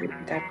and all,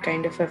 that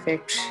kind of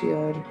affects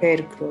your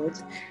hair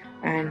growth,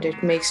 and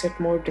it makes it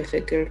more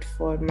difficult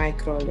for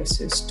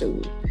microlysis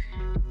to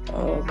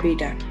be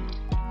done.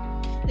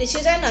 Which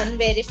is an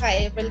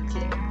unverifiable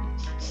claim.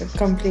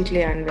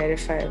 Completely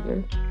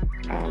unverifiable,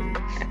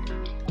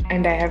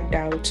 and I have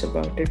doubts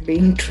about it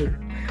being true.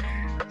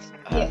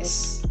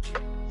 Yes.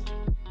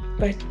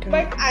 But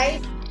I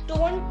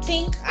don't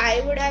think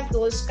I would have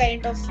those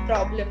kind of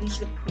problems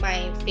with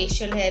my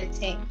facial hair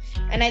thing.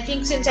 And I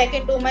think since I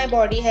can do my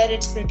body hair,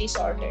 it's pretty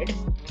sorted.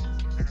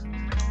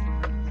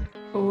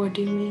 what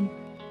do you mean?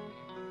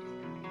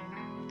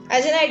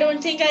 As in, I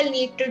don't think I'll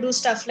need to do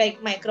stuff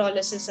like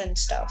microlysis and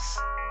stuff.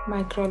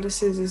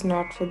 Microlysis is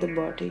not for the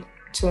body,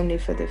 it's only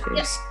for the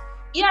face.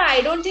 Yeah,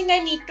 I don't think I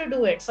need to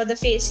do it for the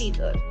face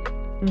either.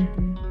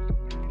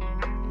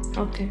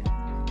 Okay.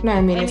 No,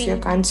 I mean, if you're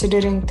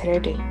considering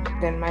threading,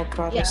 then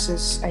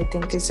microlysis I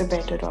think is a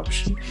better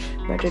option,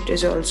 but it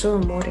is also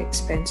a more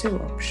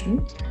expensive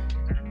option.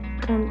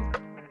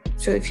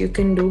 So if you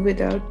can do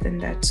without, then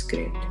that's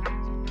great.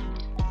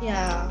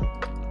 Yeah.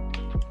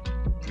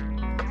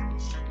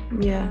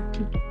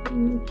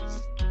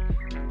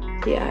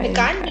 I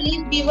can't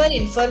believe we were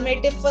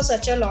informative for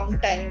such a long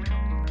time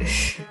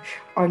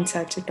on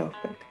such a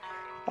topic.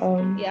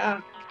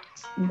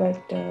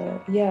 But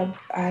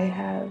I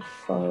have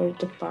for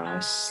the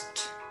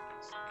past,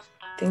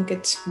 I think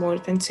it's more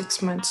than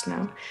 6 months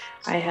now,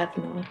 I have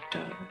not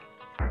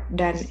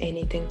done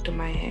anything to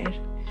my hair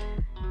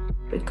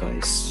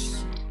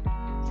because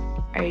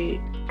I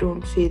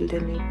don't feel the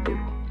need to.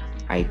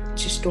 I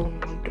just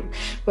don't want to.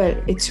 Well,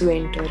 it's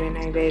winter and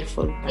I wear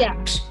full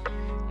pants.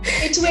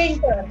 It's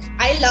winter.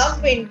 I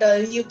love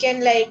winter. You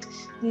can like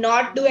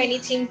not do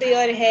anything to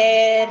your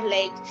hair,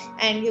 like,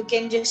 and you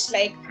can just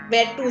like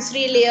wear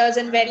 2-3 layers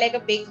and wear like a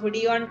big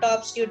hoodie on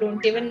top, so you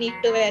don't even need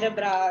to wear a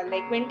bra.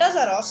 Like, winters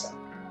are awesome.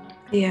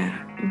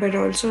 Yeah, but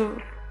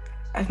also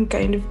I'm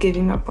kind of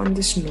giving up on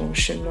this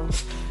notion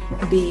of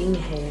being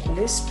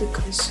hairless,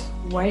 because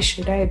why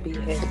should I be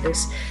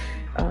hairless?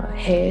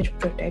 Hair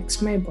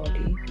protects my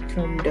body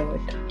from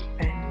dirt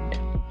and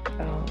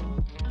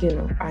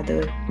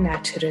other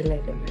natural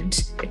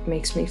elements. It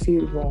makes me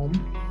feel warm.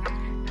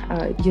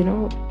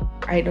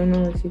 I don't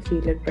know if you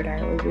feel it, but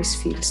I always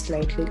feel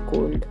slightly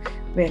cold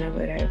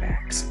whenever I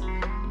wax,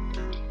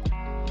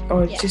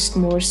 or just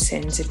more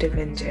sensitive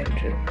in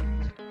general.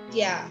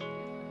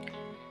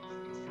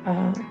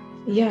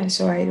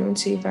 So I don't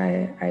see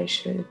why I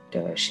should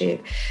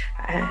shave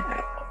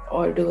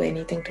or do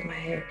anything to my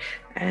hair.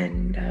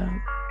 And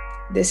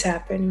this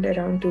happened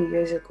around 2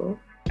 years ago.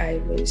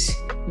 I was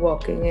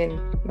walking in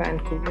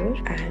Vancouver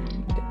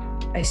and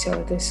I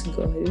saw this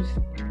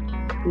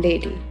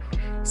lady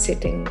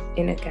sitting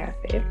in a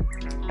cafe.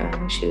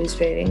 She was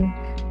wearing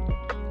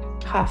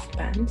half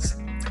pants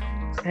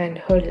and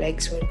her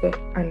legs were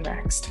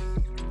unwaxed.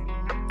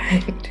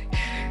 And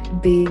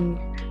being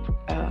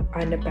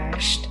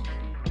unabashed,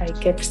 I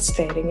kept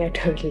staring at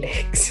her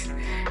legs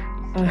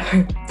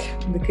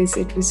because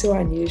it was so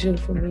unusual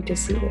for me to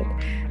see it.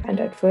 And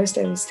at first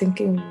I was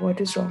thinking, what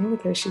is wrong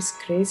with her? She's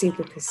crazy,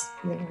 because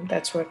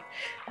that's what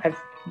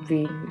I've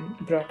been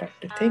brought up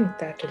to think,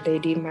 that a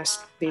lady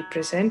must be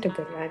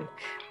presentable, and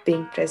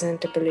being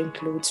presentable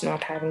includes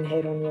not having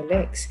hair on your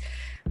legs.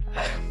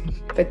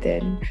 But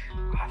then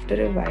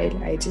after a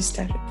while I just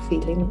started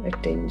feeling a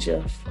tinge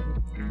of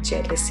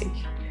jealousy,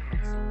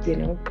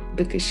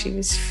 because she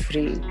was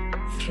free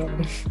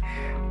from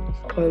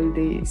all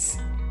these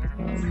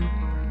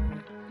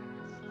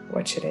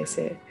what should I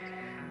say,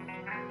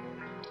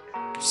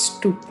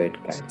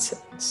 stupid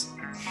concerns.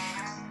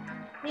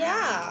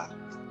 Yeah,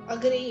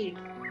 agreed.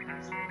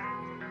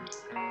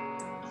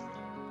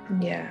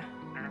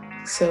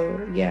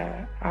 So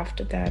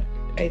after that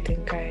I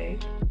think I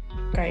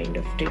kind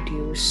of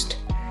reduced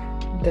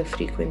the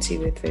frequency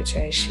with which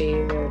I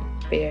shave or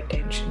pay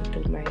attention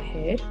to my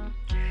hair,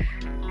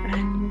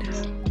 and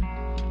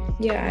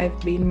I've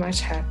been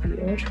much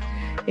happier.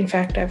 In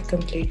fact, I've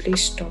completely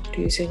stopped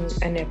using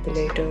an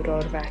epilator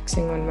or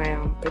waxing on my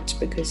armpits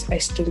because I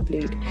still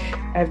bleed.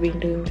 I've been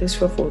doing this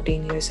for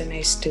 14 years and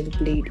I still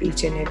bleed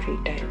each and every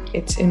time.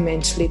 It's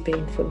immensely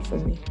painful for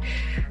me.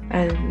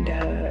 And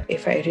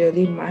if I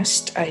really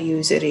must, I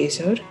use a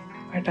razor.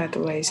 But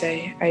otherwise,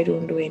 I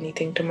don't do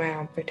anything to my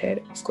armpit hair.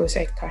 Of course,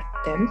 I cut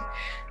them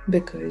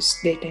because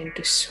they tend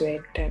to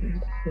sweat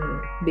and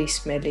be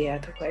smelly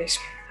otherwise.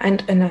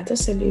 And another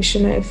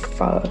solution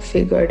I've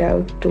figured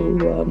out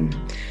to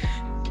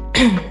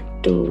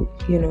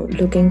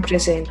looking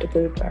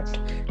presentable but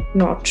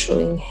not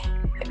showing,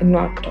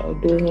 not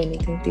doing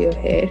anything to your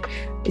hair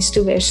is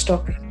to wear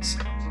stockings.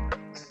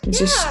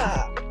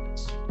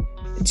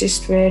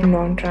 Just wear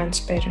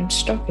non-transparent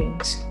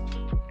stockings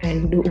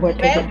and do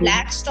whatever. Wear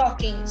black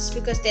stockings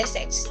because they're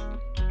sexy.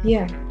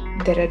 Yeah,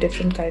 there are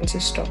different kinds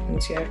of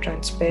stockings. You have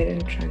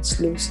transparent,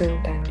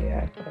 translucent, and you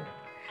have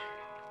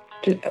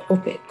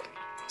opaque.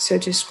 So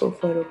just go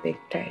for opaque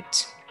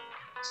tights.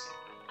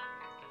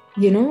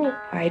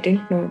 I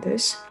didn't know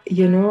this.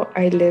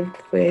 I lived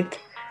with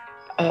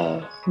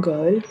a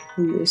girl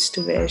who used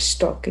to wear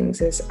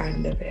stockings as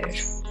underwear.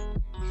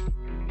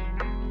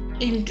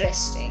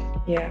 Interesting.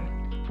 Yeah,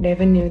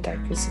 never knew that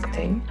was a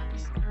thing,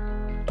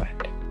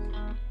 but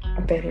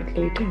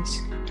apparently it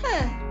is.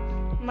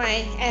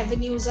 My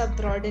avenues are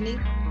broadening.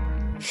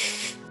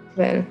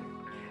 Well,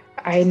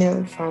 I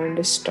never found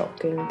a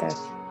stocking that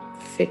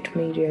fit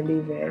me really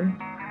well,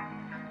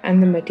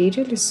 and the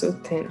material is so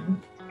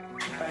thin.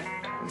 But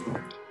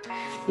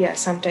yeah,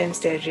 sometimes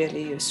they're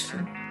really useful.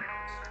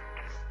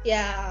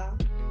 Yeah,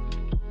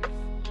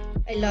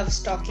 I love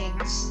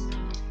stockings.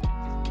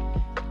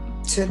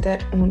 So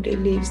that only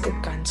leaves the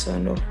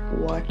concern of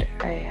what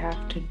I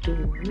have to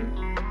do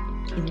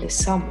in the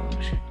summer.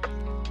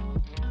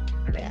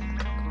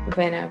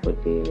 When I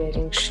would be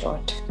wearing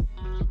short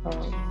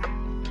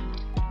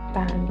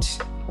pants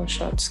or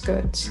short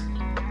skirts.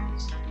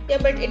 Yeah,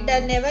 but it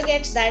never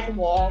gets that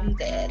warm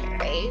there,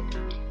 right?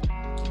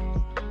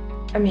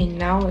 I mean,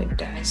 now it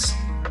does.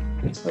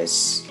 It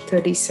was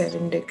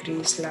 37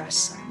 degrees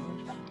last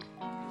summer.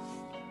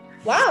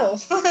 Wow.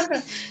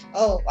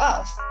 Oh,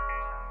 wow.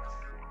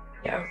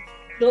 Yeah.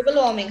 Global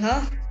warming,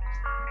 huh?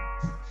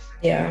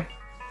 Yeah.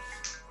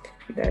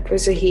 That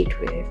was a heat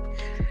wave.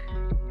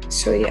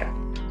 So yeah.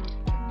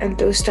 At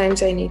those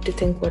times I need to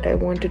think what I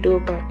want to do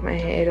about my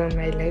hair on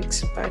my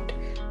legs, but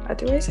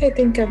otherwise I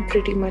think I'm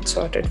pretty much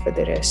sorted for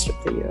the rest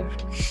of the year.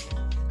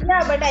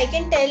 Yeah, but I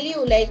can tell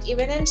you, like,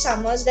 even in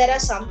summers, there are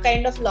some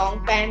kind of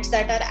long pants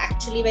that are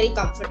actually very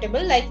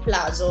comfortable, like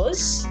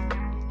plazos.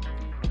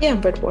 Yeah,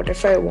 but what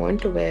if I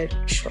want to wear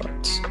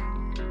shorts?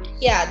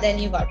 Yeah, then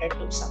you gotta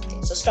do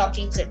something. So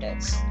stockings it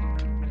is.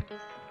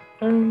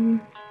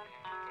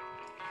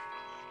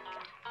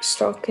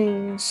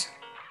 Stockings,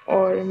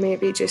 or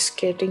maybe just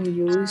getting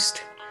used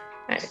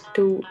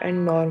to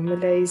and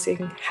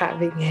normalizing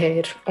having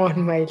hair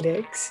on my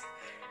legs.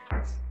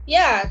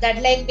 Yeah,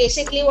 that like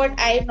basically what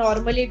I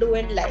normally do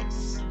in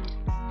life.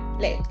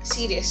 Like,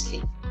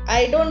 seriously.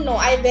 I don't know.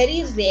 I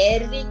very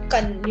rarely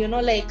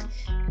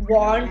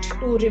want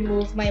to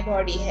remove my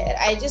body hair.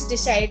 I just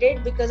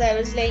decided because I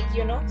was like,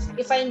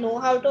 if I know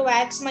how to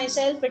wax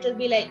myself, it'll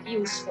be like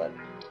useful.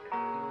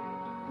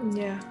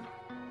 Yeah.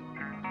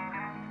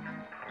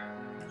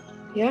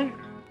 Yeah.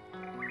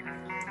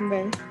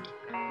 Well.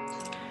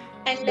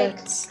 And like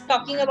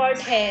talking about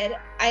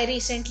hair, I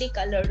recently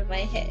colored my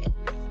hair.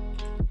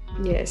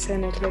 Yes,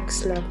 and it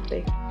looks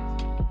lovely.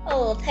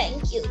 Oh,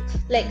 thank you.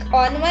 Like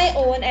on my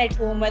own at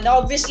home, and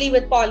obviously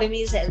with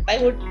Paullomi's help. I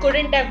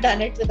couldn't have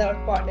done it without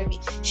Paullomi.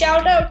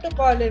 Shout out to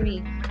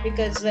Paullomi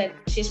because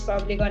she's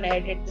probably gonna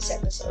edit this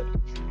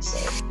episode. So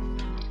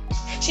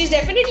she's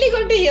definitely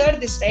going to hear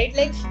this, right?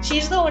 Like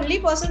she's the only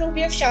person who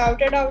we have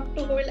shouted out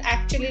to who will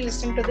actually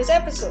listen to this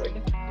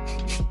episode.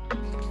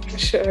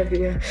 Sure,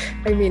 yeah.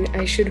 I mean,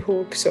 I should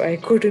hope so. I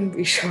couldn't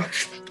be sure.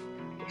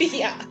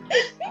 Yeah.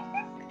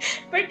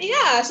 But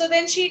yeah, so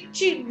then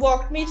she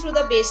walked me through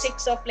the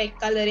basics of like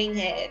coloring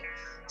hair.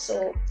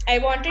 So I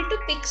wanted to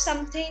pick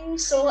something.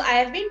 So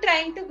I've been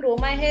trying to grow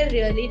my hair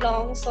really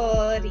long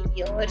for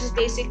years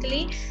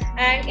basically,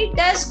 and it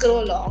does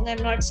grow long.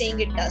 I'm not saying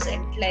it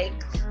doesn't.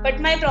 But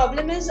my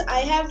problem is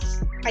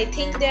I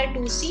think they're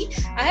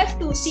 2C. I have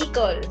 2C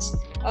curls.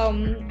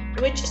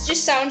 Which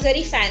just sounds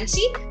very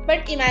fancy,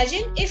 but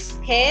imagine if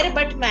hair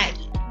but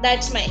Maggie.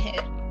 That's my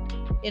hair,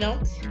 in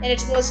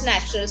its most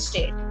natural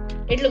state.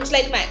 It looks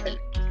like Maggie.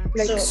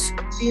 Like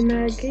soupy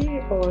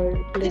Maggie or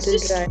little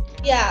dry?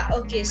 Yeah,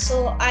 okay.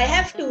 So I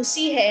have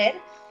 2C hair,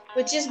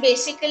 which is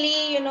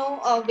basically,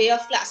 a way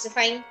of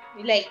classifying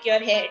like your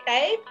hair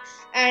type.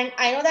 And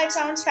I know that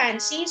sounds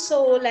fancy.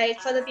 So like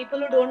for the people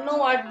who don't know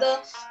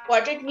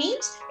what it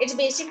means, it's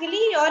basically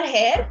your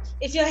hair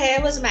if your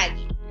hair was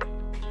Maggie.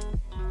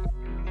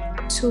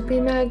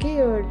 Soupy Maggie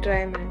or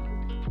dry Maggie?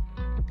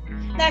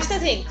 That's the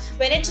thing.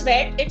 When it's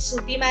wet, it's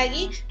soupy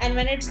Maggie, and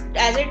when as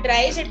it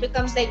dries, it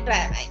becomes like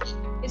dry Maggie.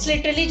 It's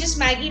literally just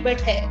Maggie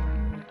but hair.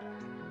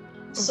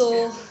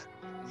 Okay.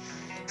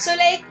 So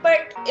like,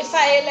 but if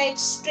I like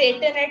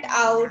straighten it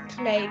out,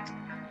 like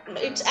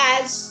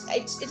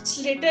it's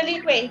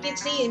literally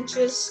 23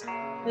 inches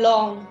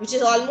long, which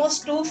is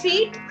almost 2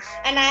 feet,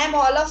 and I am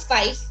all of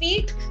 5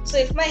 feet. So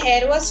if my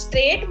hair was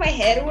straight, my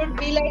hair would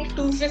be like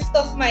 2/5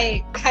 of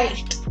my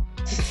height.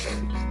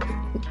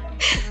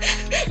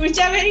 Which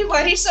are very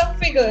worrisome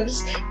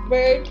figures.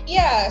 But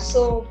yeah,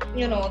 so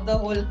the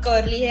whole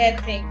curly hair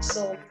thing.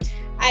 So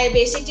I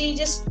basically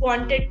just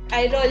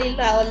I really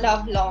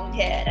love long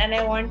hair, and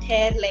I want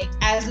hair like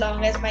as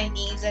long as my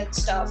knees and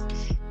stuff.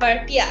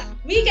 But yeah,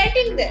 we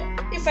getting there.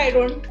 If I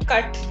don't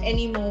cut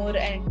anymore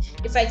and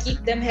if I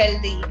keep them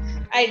healthy,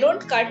 I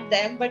don't cut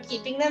them, but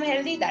keeping them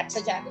healthy, that's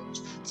a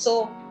challenge.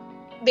 So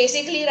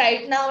basically,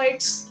 right now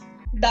it's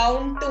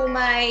down to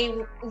my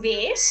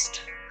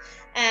waist,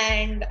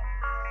 and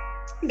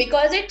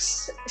because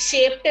it's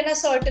shaped in a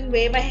certain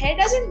way, my hair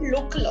doesn't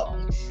look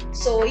long.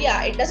 So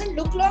yeah, it doesn't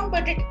look long,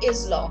 but it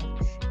is long.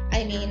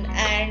 I mean,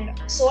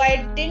 and so I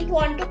didn't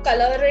want to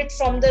color it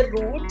from the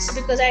roots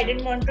because I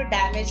didn't want to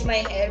damage my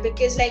hair,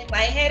 because like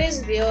my hair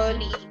is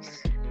really,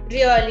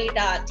 really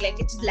dark. Like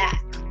it's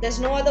black. There's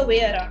no other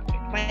way around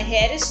it. My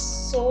hair is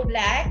so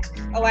black,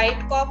 a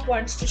white cop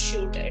wants to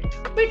shoot it.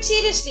 But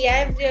seriously, I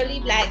have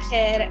really black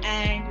hair,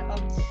 and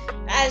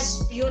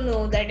as you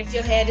know that if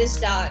your hair is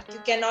dark, you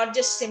cannot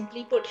just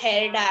simply put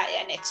hair dye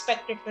and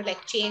expect it to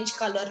like change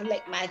color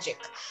like magic.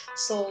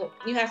 So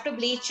you have to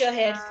bleach your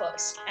hair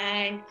first.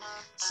 And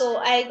so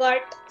I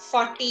got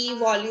 40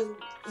 volume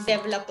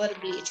developer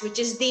bleach, which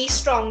is the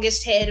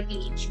strongest hair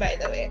bleach, by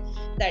the way,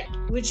 that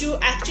which you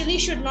actually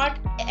should not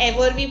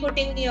ever be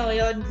putting near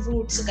your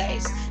roots,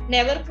 guys.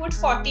 Never put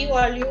 40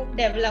 volume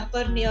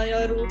developer near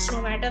your roots,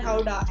 no matter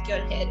how dark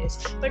your hair is.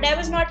 But I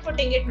was not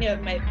putting it near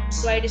my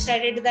roots, so I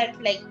decided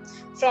that like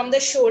from the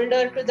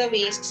shoulder to the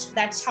waist,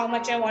 that's how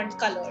much I want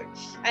colored.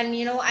 And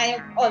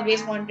I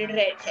always wanted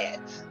red hair,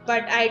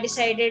 but I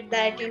decided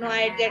that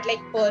I'd get like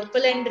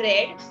purple and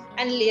red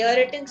and layer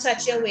it in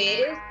such a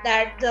way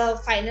that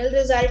the final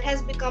result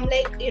has become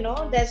like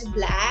there's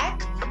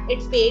black,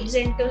 it fades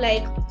into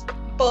like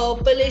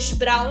purplish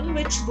brown,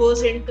 which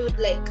goes into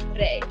like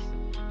red.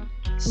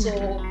 So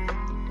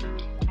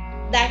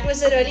that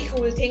was a really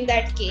cool thing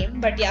that came.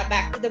 But yeah,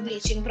 back to the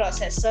bleaching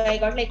process. So I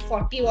got like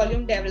 40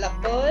 volume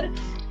developer,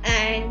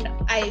 and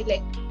I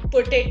like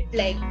put a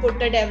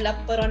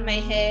developer on my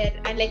hair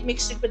and like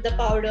mixed it with the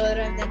powder,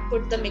 and then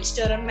put the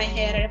mixture on my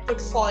hair, and I put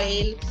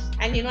foil,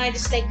 and I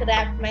just like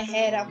wrapped my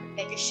hair up in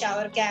like a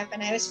shower cap,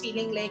 and I was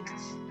feeling like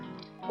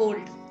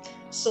old.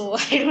 So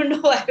I don't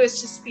know, I was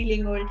just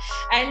feeling old.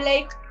 And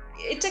like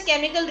it's a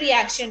chemical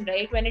reaction,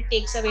 right, when it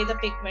takes away the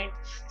pigment.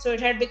 So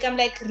it had become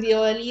like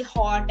really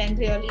hot and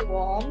really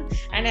warm,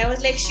 and I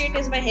was like, shit,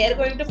 is my hair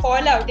going to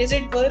fall out, is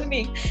it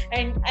burning?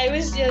 And I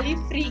was really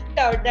freaked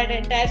out. That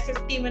entire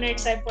 50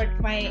 minutes I put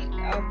my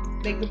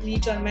like the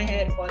bleach on my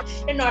hair fall.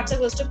 You're not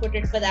supposed to put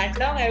it for that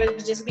long. I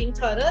was just being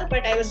thorough,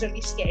 but I was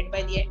really scared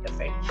by the end of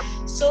it.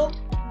 So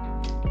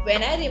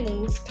when I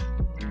removed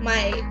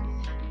my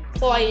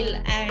foil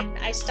and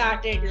I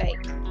started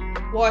like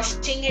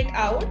washing it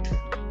out,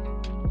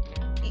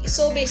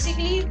 so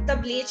basically the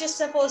bleach is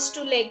supposed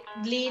to like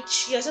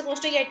bleach, you're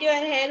supposed to get your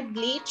hair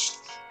bleached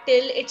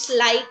till it's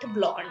light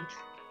blonde,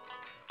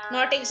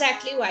 not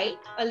exactly white,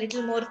 a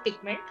little more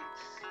pigment.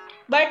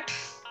 But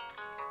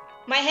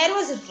my hair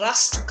was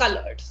rust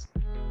colored,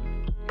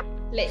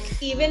 like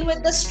even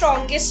with the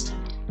strongest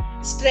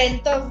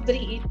strength of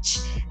bleach,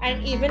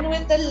 and even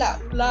with the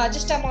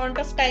largest amount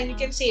of time you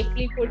can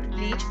safely put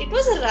bleach, it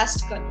was a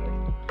rust color.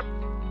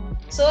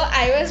 So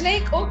I was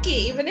like, okay,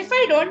 even if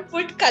I don't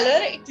put color,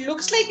 it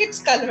looks like it's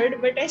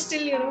colored, but I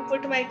still,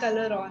 put my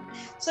color on.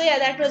 So yeah,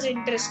 that was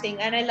interesting,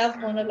 and I love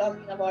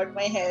monologuing about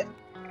my hair.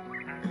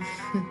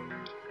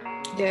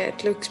 Yeah,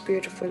 it looks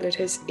beautiful. It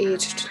has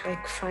aged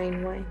like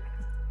fine wine.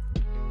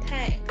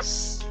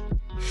 Thanks.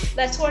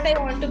 That's what I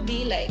want to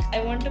be like.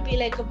 I want to be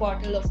like a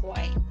bottle of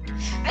wine.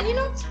 And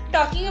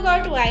talking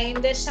about wine,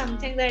 there's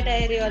something that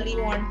I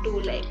really want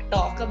to like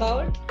talk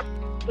about,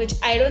 which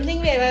I don't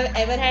think we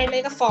ever had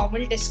like a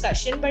formal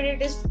discussion, but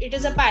it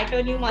is a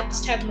pattern you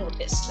must have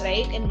noticed,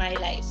 right, in my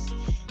life.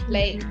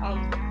 Like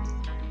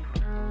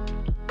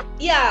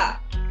yeah,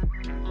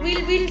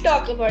 we'll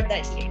talk about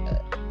that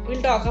later.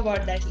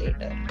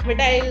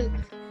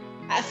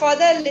 But for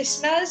the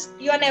listeners,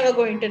 you are never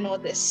going to know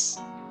this.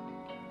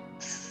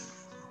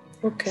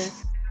 Okay.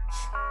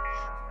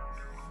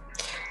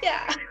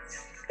 Yeah.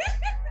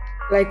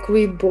 Like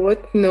we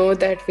both know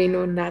that we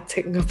know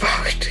nothing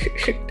about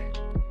it.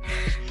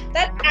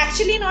 That's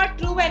actually not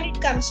true when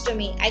it comes to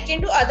me. I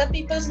can do other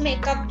people's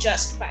makeup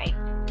just fine.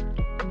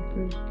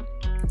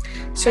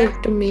 So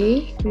to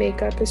me,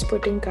 makeup is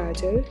putting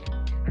kajal,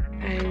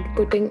 and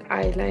putting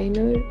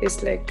eyeliner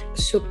is like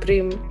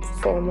supreme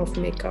form of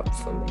makeup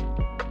for me.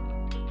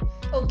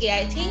 Okay,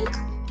 I think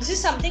this is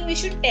something we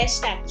should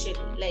test actually.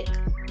 Like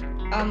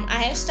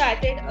I have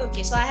started,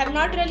 okay, so I have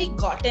not really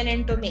gotten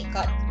into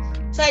makeup.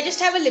 So I just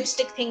have a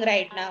lipstick thing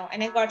right now,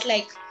 and I got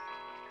like,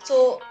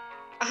 so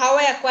how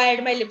I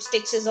acquired my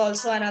lipsticks is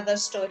also another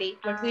story,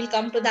 but we'll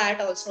come to that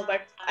also.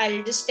 But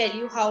I'll just tell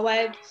you how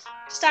I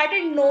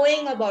started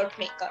knowing about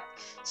makeup.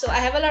 So I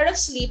have a lot of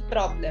sleep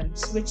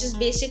problems, which is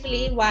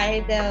basically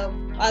why the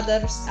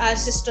our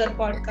sister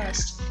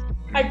podcast,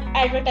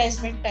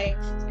 advertisement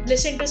time,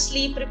 listen to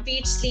sleep,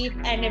 repeat sleep,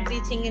 and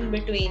everything in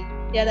between.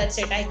 Yeah, that's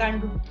it. I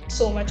can't do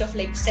so much of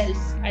like self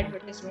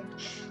advertisement.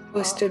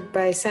 Hosted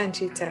by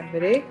Sanchi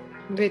Tavare,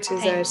 which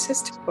is our Thank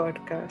sister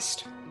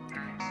podcast.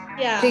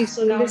 Yeah. Please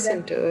So do now listen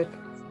that to it.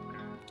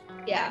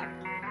 yeah,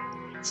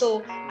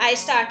 so I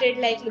started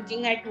like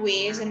looking at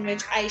ways in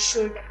which I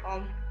should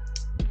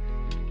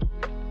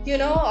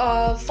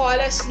fall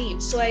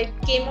asleep. So I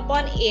came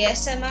upon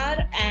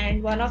ASMR,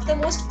 and one of the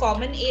most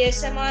common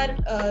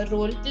ASMR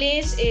role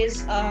plays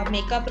is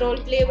makeup role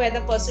play, where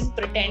the person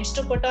pretends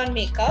to put on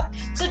makeup.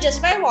 So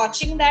just by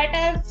watching that,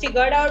 I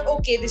figured out,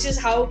 okay, this is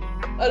how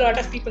a lot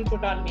of people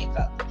put on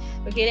makeup.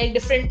 Okay, like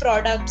different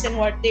products and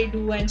what they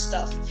do and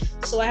stuff.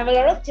 So I have a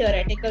lot of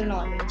theoretical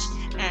knowledge.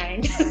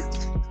 And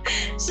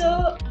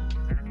so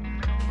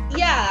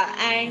yeah,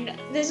 and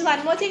there's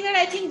one more thing that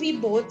I think we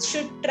both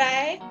should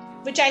try,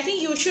 which I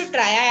think you should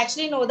try. I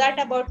actually know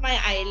that about my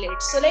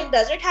eyelids. So, like,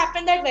 does it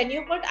happen that when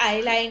you put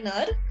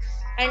eyeliner,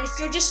 and if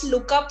you just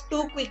look up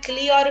too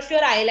quickly, or if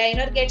your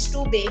eyeliner gets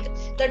too big,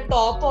 the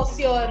top of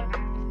your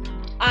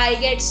eye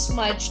gets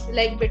smudged,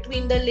 like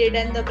between the lid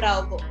and the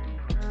brow bone?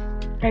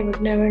 I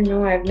would never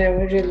know. I've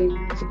never really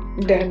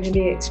done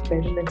any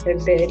experiments. I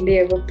barely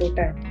ever put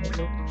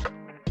eyeliner.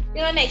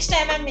 Next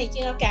time I'm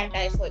making a cat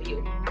eye for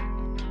you.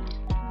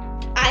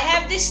 I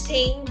have this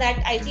thing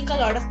that I think a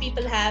lot of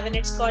people have, and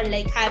it's called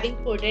like having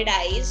hooded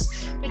eyes,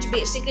 which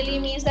basically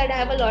means that I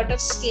have a lot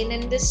of skin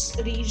in this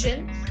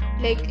region,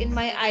 like in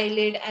my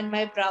eyelid and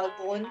my brow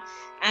bone,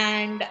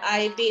 and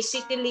I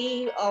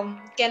basically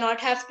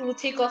cannot have too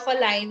thick of a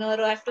liner,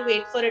 or have to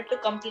wait for it to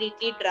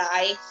completely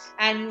dry.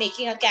 And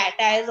making a cat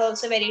eye is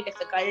also very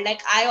difficult.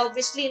 Like, I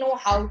obviously know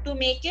how to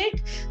make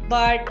it,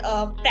 but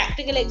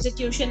practical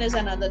execution is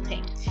another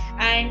thing.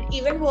 And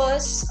even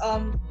worse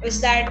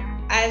is that,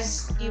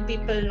 as you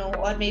people know,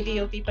 or maybe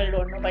you people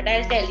don't know, but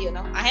I'll tell you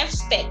now, I have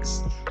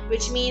specs,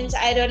 which means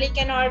I really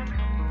cannot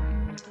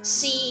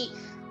see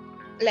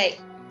like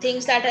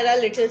things that are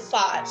a little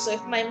far. So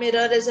if my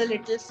mirror is a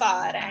little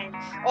far, and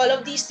all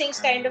of these things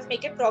kind of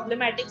make it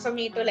problematic for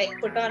me to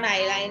like put on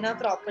eyeliner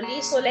properly.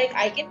 So like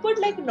I can put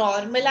like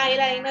normal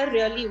eyeliner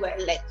really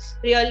well, like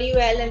really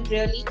well and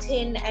really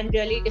thin and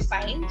really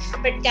defined,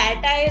 but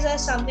cat eyes are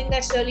something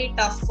that's really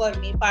tough for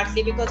me,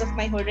 partly because of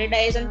my hooded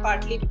eyes and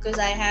partly because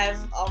I have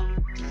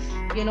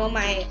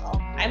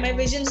my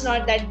vision's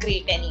not that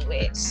great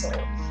anyway. So,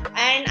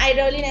 and I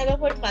really never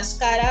put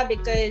mascara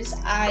because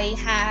I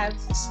have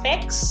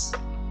specs.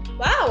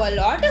 Wow, a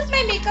lot of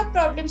my makeup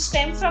problems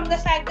stem from the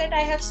fact that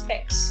I have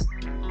specs.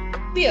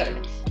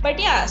 Weird. But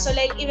yeah, so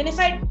like even if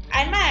and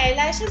my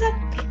eyelashes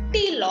are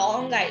pretty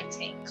long, I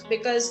think,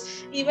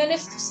 because even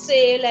if,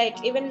 say,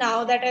 like even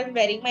now that I'm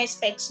wearing my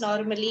specs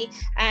normally,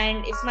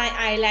 and if my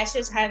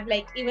eyelashes have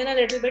like even a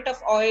little bit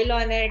of oil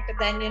on it,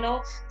 then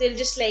they'll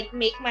just like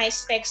make my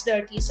specs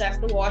dirty, so I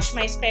have to wash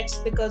my specs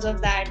because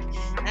of that.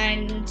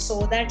 And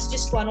so that's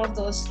just one of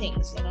those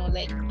things,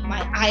 like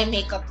my eye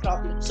makeup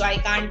problem. So I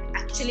can't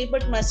actually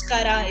put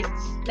mascara.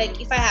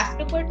 If I have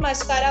to put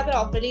mascara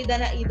properly,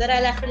 then either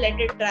I'll have to let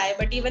it dry,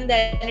 but even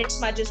then it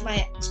smudges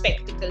my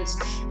spectacles.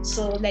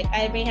 So like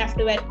I may have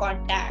to wear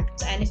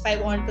contacts, and if I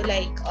want to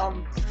like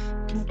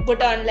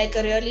put on like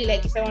a really,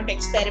 like if I want to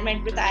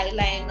experiment with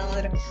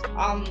eyeliner,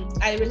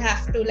 I will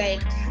have to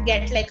like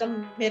get like a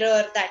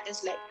mirror that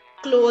is like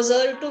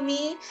closer to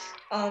me,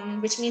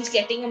 which means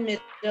getting a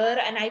mirror.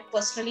 And I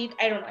personally,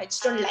 I don't know, I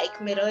just don't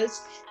like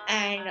mirrors.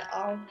 And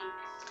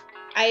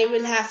I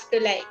will have to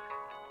like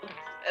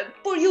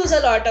use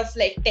a lot of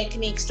like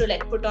techniques to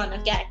like put on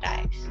a cat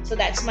eye. So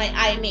that's my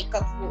eye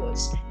makeup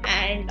goals.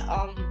 And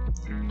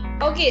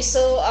okay,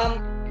 so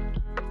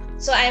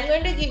I'm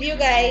going to give you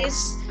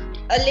guys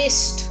a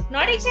list,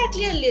 not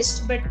exactly a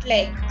list, but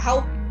like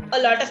how a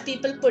lot of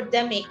people put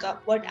their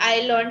makeup, what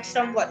I learned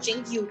from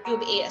watching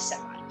YouTube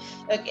ASMR.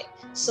 Okay,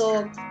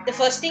 so the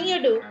first thing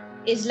you do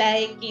is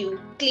like you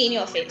clean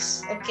your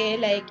face, okay,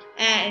 like,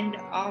 and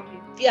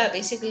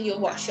basically you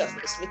wash your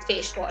face with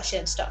face wash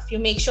and stuff. You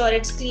make sure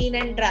it's clean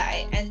and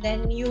dry, and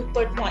then you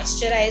put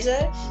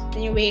moisturizer,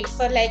 then you wait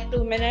for like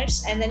 2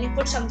 minutes, and then you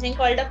put something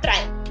called a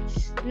primer.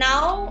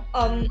 Now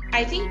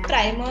I think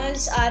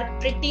primers are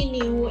pretty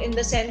new in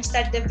the sense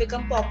that they've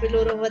become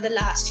popular over the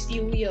last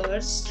few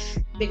years,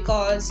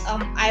 because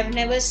I've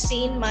never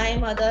seen my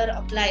mother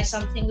apply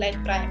something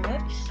like primer.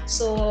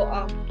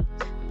 So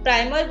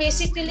primer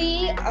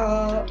basically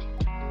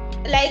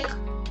like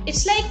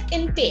it's like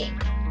in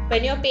paint.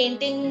 When you're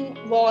painting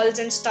walls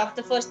and stuff,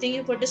 the first thing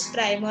you put is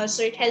primer,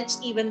 so it helps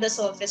even the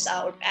surface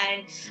out.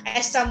 And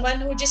as someone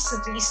who just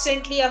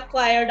recently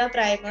acquired a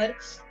primer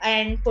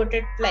and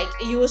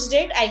used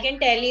it, I can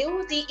tell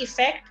you the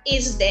effect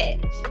is there.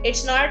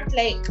 It's not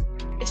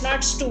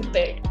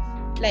stupid.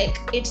 like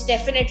it's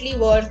definitely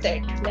worth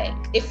it. Like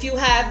if you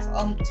have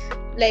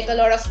like a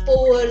lot of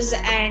pores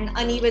and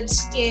uneven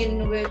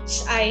skin,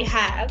 which I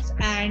have,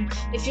 and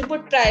if you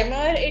put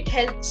primer, it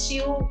helps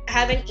you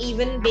have an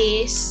even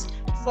base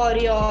for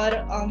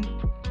your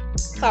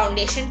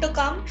foundation to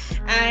come.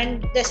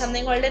 And there's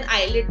something called an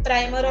eyelid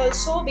primer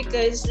also,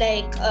 because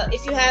like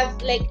if you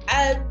have like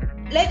I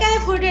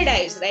have hooded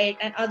eyes, right,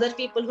 and other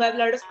people who have a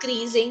lot of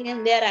creasing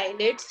in their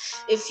eyelids,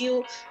 if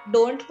you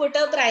don't put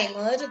a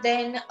primer,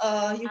 then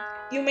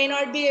you may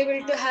not be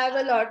able to have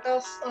a lot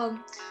of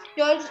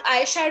your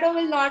eyeshadow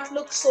will not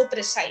look so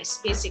precise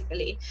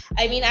basically.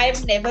 I mean,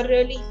 I've never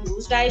really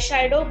used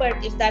eyeshadow,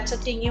 but if that's a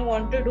thing you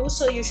want to do,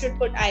 so you should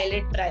put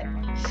eyelid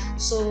primer.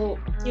 So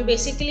you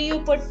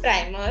put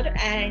primer,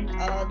 and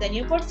then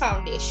you put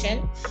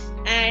foundation.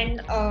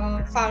 And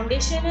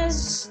foundation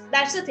is,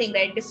 that's the thing,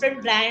 right,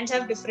 different brands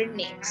have different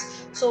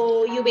names.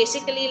 So you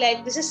basically,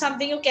 like, this is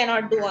something you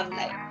cannot do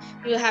online.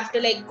 You have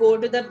to like go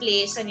to the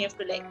place and you have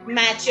to like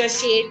match your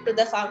shade to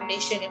the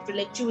foundation. You have to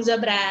like choose a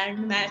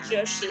brand, match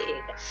your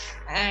shade.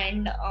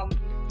 And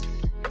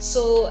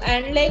so,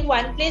 and like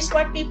one place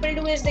what people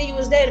do is they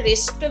use their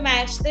wrist to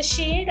match the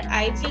shade.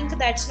 I think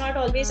that's not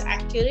always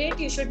accurate.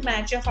 You should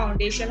match your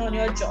foundation on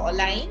your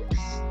jawline,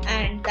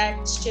 and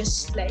that's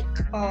just like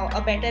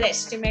a better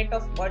estimate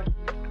of what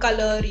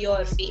color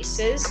your face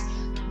is.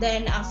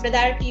 Then after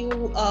that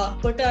you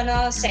put on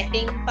a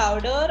setting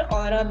powder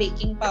or a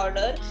baking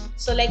powder.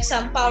 So like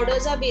some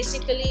powders are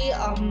basically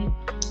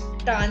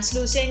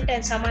translucent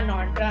and some are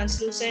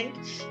non-translucent.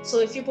 So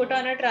if you put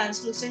on a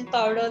translucent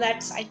powder,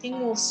 that's I think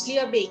mostly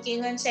a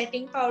baking and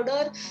setting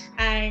powder.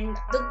 And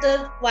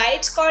the why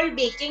it's called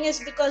baking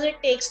is because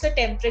it takes the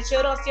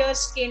temperature of your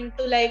skin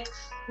to like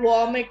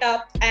warm it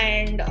up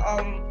and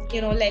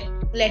like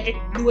let it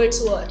do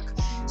its work.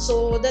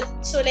 So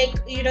like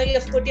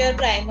you've put your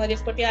primer,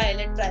 you've put your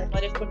eyelid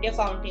primer, you've put your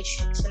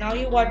foundation. So now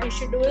what you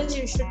should do is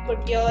you should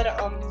put your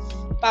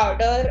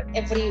powder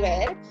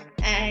everywhere,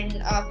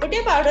 and put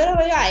your powder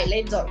over your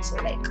eyelids also.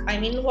 Like, I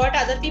mean, what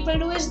other people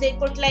do is they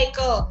put like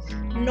a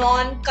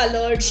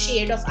non-colored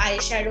shade of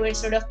eyeshadow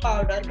instead of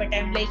powder, but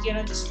I'm like,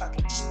 just fuck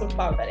it, just put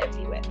powder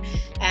everywhere.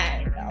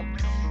 And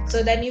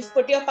so then you've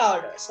put your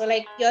powder, so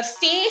like your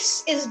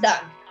face is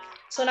done.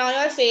 So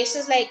now your face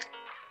is like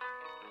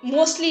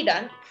mostly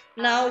done.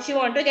 Now if you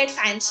want to get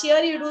fancier,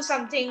 you do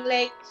something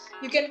like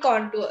you can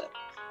contour.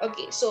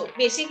 Okay, so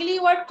basically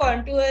what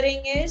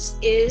contouring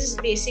is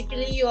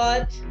basically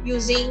you're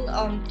using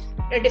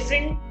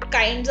different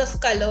kinds of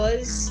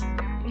colors,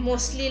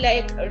 mostly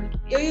like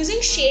you're using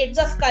shades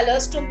of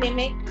colors to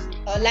mimic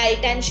light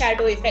and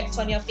shadow effects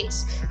on your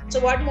face.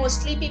 So what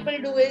mostly people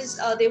do is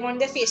they want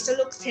their face to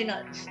look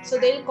thinner, so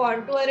they'll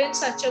contour in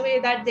such a way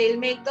that they'll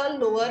make the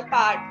lower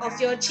part of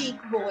your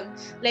cheekbone,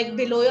 like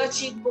below your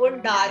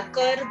cheekbone,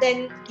 darker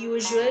than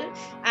usual,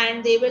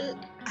 and they will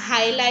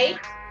highlight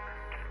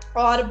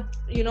or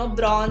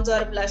bronze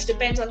or blush,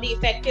 depends on the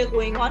effect you're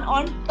going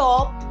on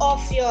top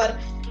of your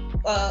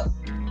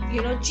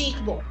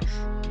cheekbone.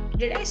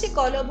 Did I say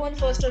collarbone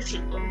first or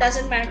cheekbone?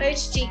 Doesn't matter,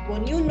 it's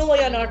cheekbone.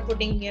 You're not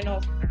putting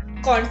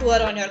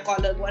contour on your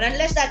collarbone,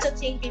 unless that's a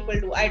thing people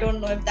do. I don't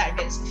know if that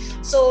is.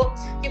 So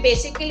you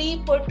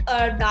basically put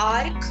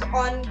dark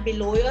on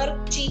below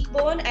your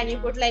cheekbone, and you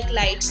put like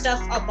light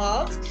stuff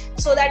above,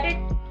 so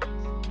that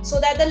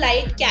the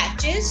light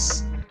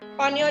catches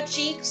on your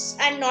cheeks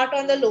and not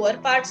on the lower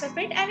parts of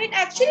it, and it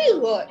actually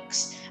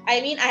works. I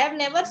mean, I have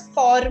never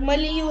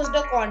formally used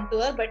a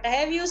contour, but I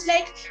have used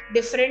like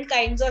different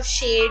kinds of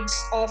shades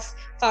of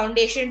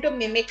foundation to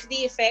mimic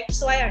the effect,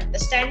 so I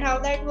understand how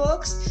that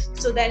works.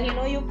 So then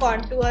you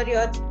contour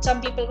some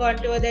people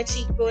contour their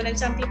cheekbone and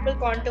some people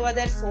contour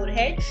their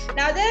forehead.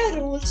 Now there are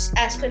rules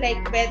as to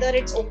like whether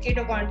it's okay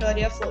to contour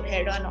your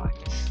forehead or not.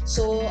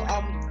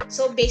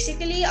 So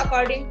basically,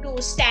 according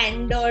to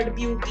standard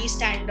beauty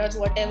standards,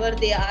 whatever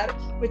they are,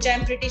 which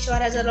I'm pretty sure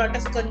has a lot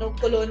of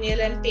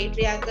colonial and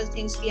patriarchal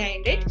things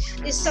behind it,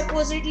 is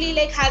supposedly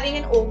like having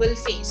an oval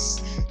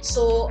face.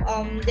 So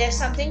there's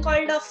something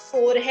called a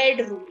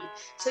forehead rule.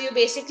 So you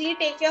basically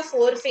take your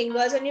 4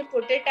 fingers and you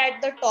put it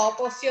at the top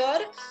of your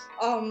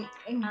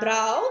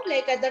brow,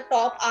 like at the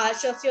top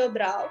arch of your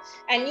brow,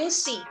 and you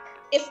see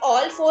if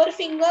all 4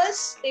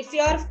 fingers, if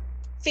your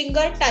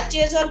finger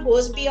touches or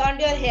goes beyond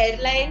your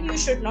hairline, you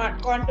should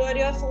not contour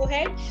your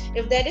forehead.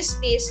 If there is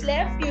space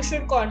left, you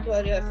should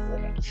contour your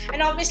forehead.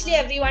 And obviously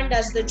everyone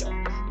does the job.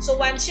 So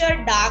once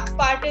your dark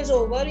part is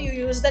over, you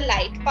use the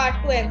light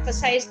part to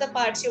emphasize the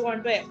parts you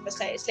want to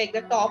emphasize, like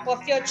the top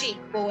of your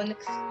cheekbone,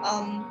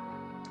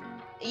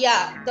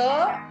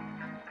 the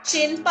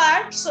chin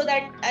part, so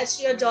that as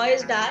your jaw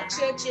is dark,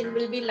 so your chin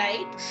will be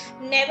light.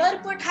 Never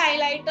put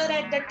highlighter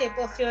at the tip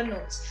of your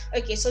nose.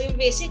 Okay, so you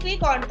basically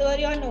contour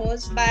your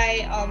nose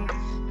by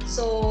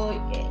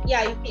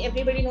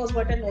everybody knows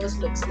what a nose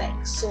looks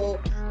like. So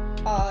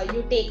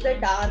you take the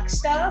dark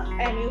stuff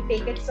and you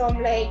take it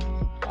from like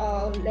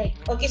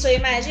okay, so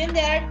imagine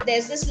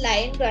there's this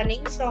line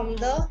running from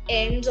the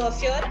ends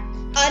of your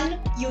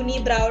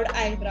ununibrowed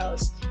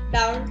eyebrows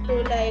down to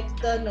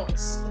like the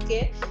nose,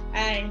 okay?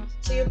 And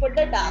so you put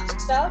the dark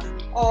stuff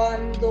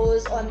on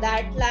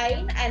that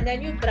line, and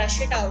then you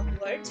brush it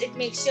outwards. It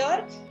makes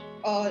your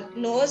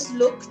nose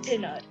look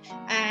thinner.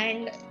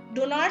 And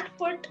do not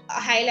put a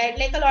highlight.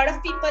 Like a lot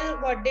of people,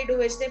 what they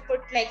do is they put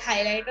like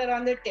highlighter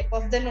on the tip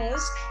of the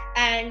nose,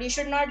 and you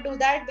should not do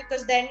that,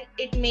 because then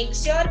it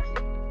makes your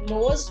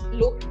nose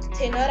look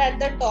thinner at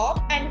the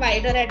top and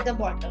wider at the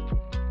bottom.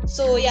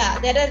 So yeah,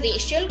 there are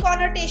racial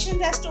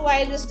connotations as to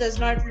why this does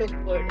not look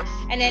good,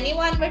 and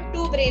anyone with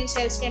two brain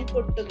cells can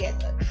put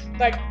together.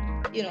 But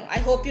I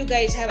hope you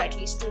guys have at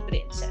least two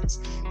brain cells.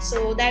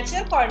 So that's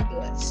your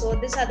contour. So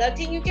this other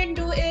thing you can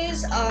do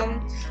is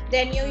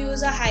then you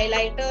use a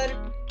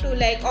highlighter to,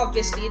 like,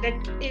 obviously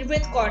that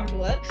with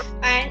contour,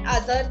 and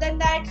other than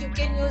that you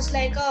can use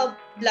like a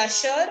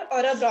blusher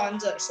or a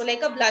bronzer. So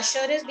like a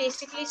blusher is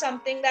basically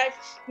something that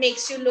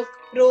makes you look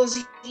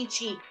rosy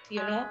cheek,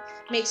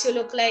 makes you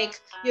look like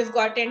you've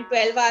gotten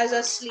 12 hours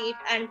of sleep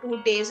and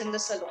 2 days in the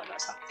salon or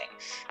something.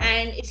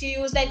 And if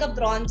you use like a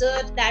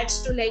bronzer,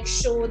 that's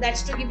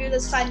to give you the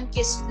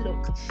sun-kissed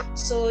look.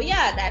 So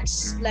yeah,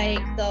 that's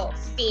like the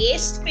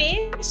face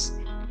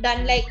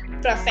done like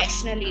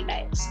professionally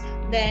types.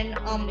 Then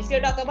if you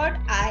talk about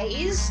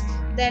eyes,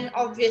 then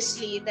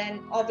obviously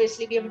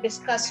we have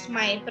discussed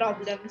my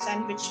problems,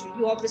 and which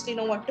you obviously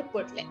know what to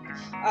put, like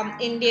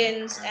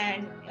Indians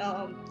and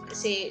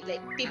say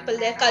like people,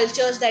 their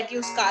cultures that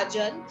use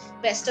kajal,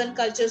 Western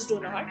cultures do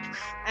not.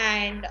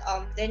 And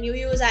then you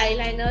use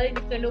eyeliner.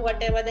 You can do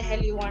whatever the hell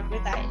you want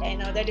with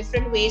eyeliner. There are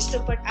different ways to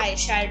put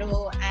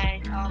eyeshadow,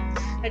 and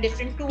there are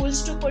different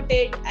tools to put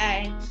it.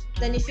 And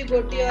then if you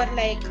go to your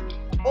like,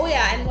 oh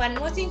yeah, and one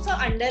more thing for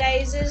under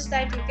eyes is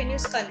that you can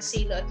use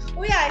concealer.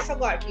 Oh yeah, I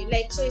forgot you.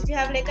 Like, so if you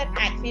have like an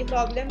acne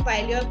problem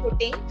while you're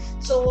putting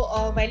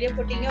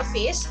your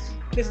face,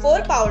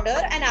 before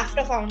powder and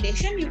after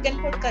foundation, you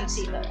can put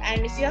concealer.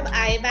 And if you have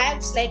eye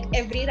bags, like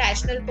every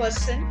rational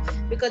person,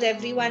 because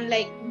everyone,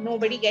 like,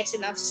 nobody gets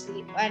enough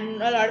sleep,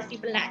 and a lot of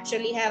people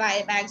naturally have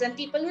eye bags, and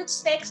people with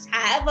specs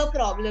have a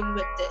problem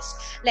with this.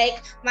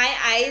 Like, my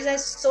eyes are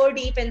so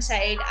deep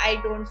inside, I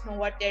don't know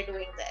what they're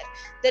doing there.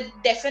 They're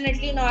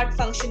definitely not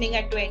functioning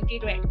at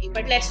 20/20,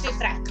 but let's be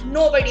frank,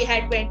 nobody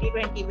had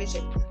 20/20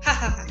 vision. Ha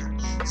ha ha.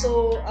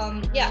 So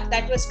yeah,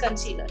 that was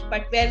concealer.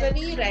 But where were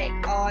we? Right,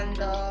 on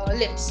the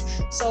lips.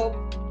 So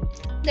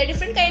the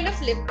different kind of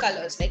lip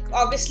colors, like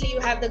obviously you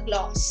have the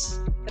gloss,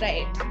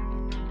 right?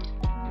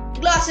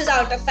 Gloss is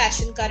out of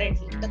fashion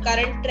currently. The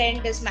current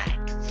trend is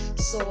matte.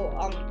 So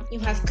you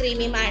have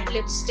creamy matte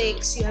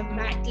lipsticks, you have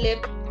matte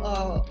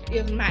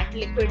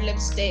liquid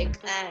lipstick,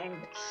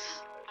 and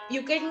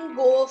you can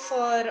go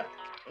for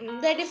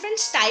the different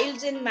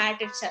styles in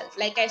matte itself.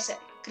 Like I said,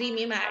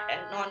 creamy matte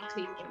and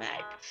non-creamy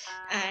matte.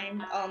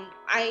 And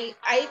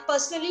I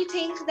personally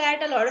think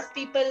that a lot of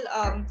people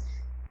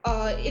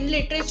in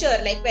literature,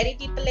 like very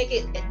people like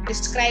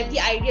describe the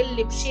ideal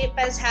lip shape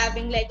as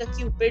having like a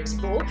cupid's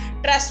bow.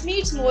 Trust me,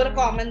 it's more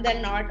common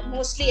than not.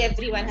 Mostly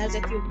everyone has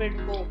a cupid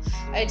bow.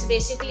 It's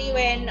basically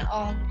when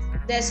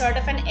there's sort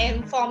of an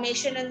M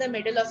formation in the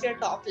middle of your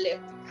top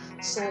lip.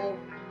 So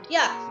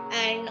yeah,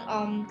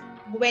 and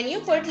when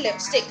you put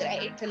lipstick,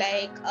 right,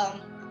 like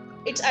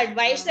it's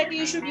advised that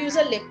you should use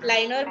a lip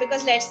liner,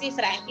 because let's be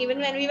frank, even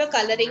when we were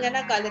coloring in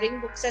our coloring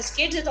books as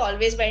kids, it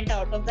always went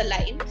out of the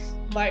line.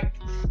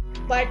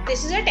 But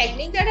this is a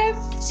technique that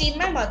I've seen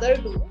my mother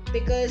do,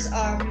 because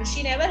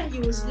she never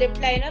used lip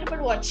liner, but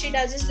what she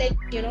does is, like,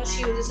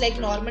 she uses like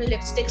normal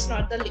lipsticks,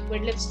 not the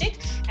liquid lipstick,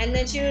 and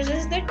then she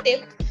uses the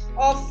tip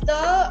of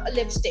the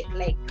lipstick,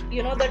 like,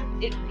 you know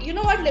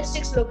what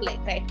lipsticks look like,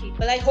 right,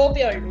 people? I hope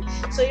you all do.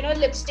 So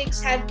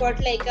lipsticks have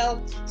got like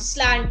a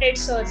slanted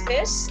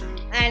surface,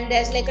 and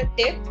there's like a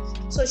tip.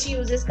 So she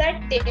uses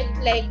that tip,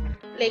 like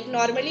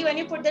normally when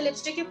you put the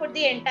lipstick, you put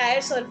the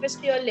entire surface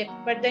to your lip,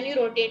 but then you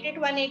rotate it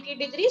 180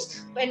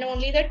 degrees. When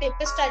only the tip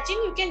is touching,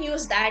 you can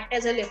use that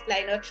as a lip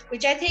liner,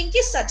 which I think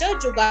is such a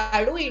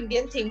jugadu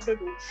Indian thing to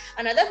do.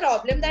 Another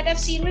problem that I've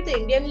seen with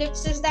Indian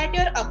lips is that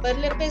your upper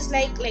lip is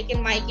like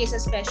in my case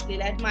especially,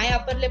 that my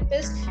upper lip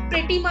is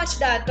pretty much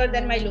darker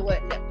than my lower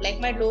lip.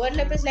 Like, my lower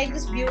lip is like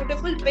this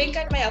beautiful pink,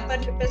 and my upper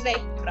lip is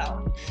like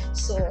brown.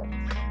 So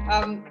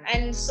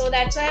and so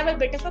that's why I have a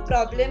bit of a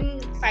problem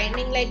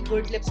finding like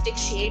good lipstick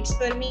shades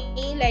for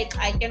me. Like,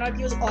 I cannot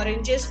use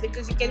oranges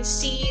because you can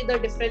see the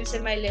difference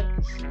in my lip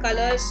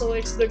color. So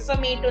it's good for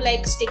me to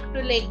like stick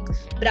to like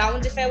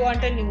browns if I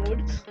want a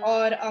nude,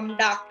 or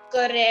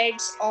darker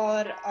reds,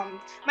 or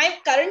my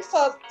current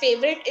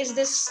favorite is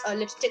this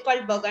lipstick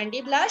called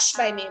Burgundy Blush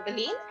by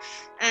Maybelline.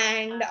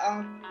 And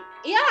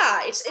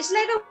yeah, it's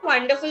like a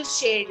wonderful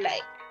shade.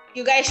 Like,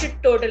 you guys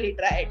should totally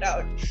try it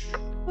out.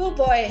 Oh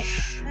boy,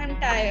 I'm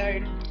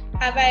tired.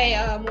 Have I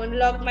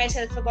monologued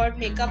myself about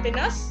makeup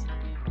enough?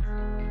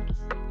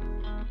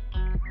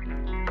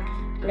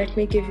 Let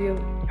me give you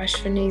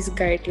Ashvini's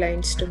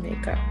guidelines to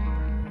makeup.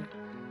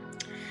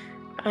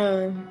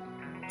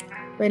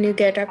 When you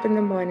get up in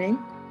the morning,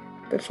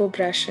 before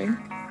brushing.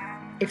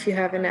 If you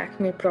have an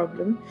acne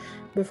problem,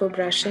 before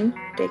brushing,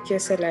 take your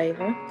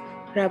saliva,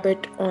 rub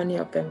it on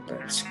your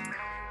pimples.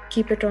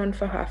 Keep it on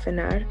for half an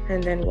hour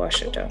and then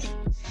wash it off.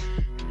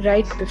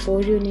 Right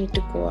before you need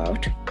to go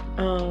out,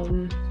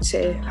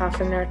 say half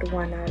an hour to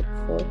 1 hour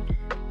before,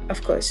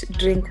 of course,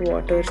 drink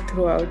water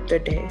throughout the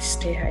day.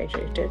 Stay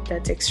hydrated.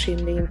 That's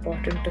extremely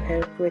important to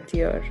help with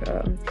your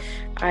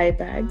eye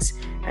bags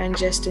and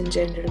just in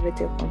general with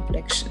your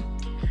complexion.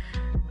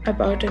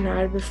 About an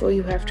hour before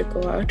you have to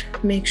go out,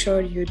 make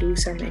sure you do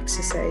some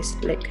exercise,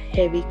 like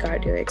heavy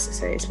cardio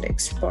exercise, like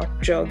spot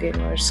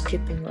jogging or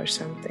skipping or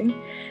something.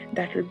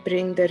 That will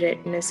bring the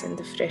redness and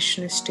the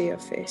freshness to your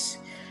face.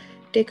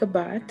 Take a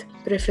bath,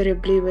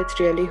 preferably with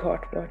really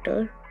hot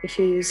water. If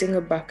you're using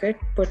a bucket,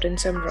 put in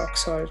some rock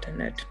salt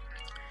in it.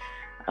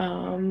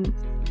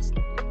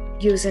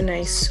 Use a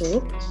nice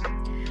soap.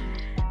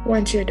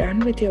 Once you're done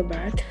with your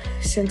bath,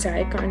 since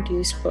I can't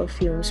use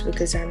perfumes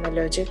because I'm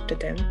allergic to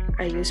them,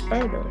 I use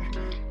powder.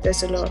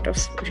 There's a lot of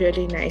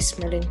really nice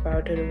smelling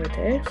powder over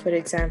there. For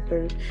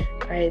example,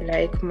 I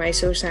like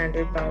Mysore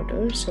sandal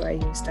powder, so I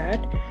use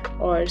that,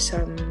 or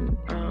some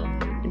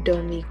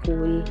Dermy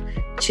Cool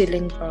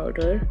chilling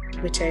powder,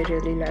 which I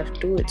really love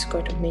too. It's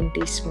got a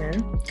minty smell.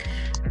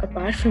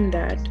 Apart from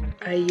that,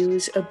 I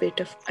use a bit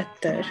of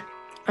attar.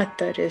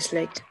 Attar is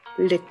like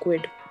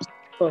liquid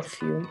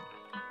perfume.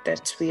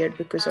 That's weird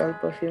because all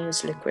perfume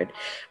is liquid,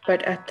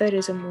 but attar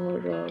is a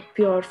more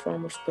pure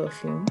form of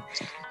perfume.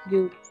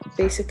 You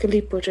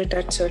basically put it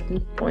at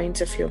certain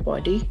points of your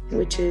body,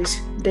 which is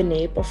the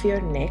nape of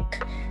your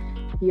neck,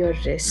 your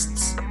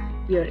wrists,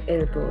 your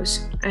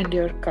elbows, and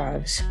your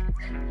calves.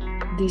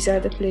 These are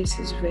the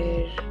places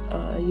where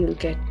you'll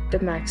get the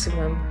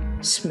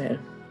maximum smell.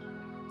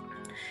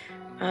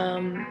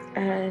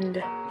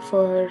 And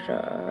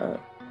for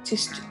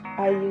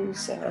I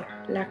use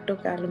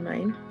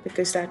lactocalamine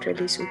because that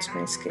really suits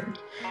my skin.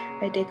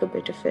 I take a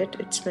bit of it.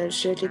 It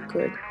smells really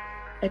good.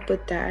 I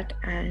put that,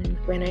 and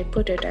when I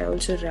put it, I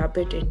also rub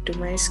it into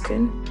my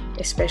skin,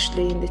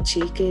 especially in the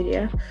cheek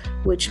area,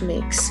 which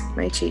makes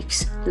my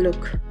cheeks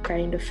look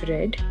kind of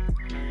red,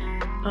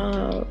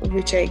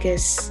 which I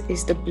guess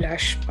is the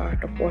blush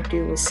part of what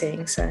you were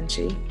saying,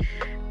 Sanchi.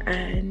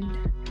 And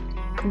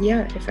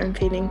yeah, if I'm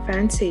feeling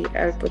fancy,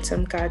 I'll put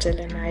some kajal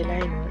and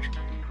eyeliner,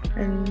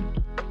 and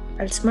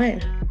I'll smile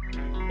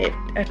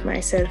at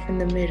myself in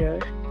the mirror.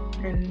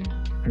 And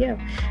yeah,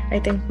 I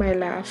think my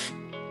laugh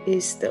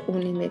is the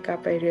only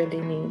makeup I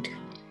really need.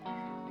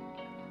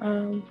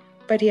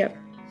 But yeah,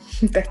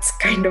 that's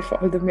kind of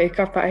all the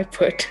makeup I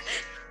put.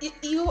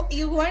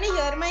 You want to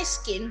hear my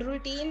skin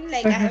routine?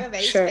 Like, I have a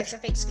very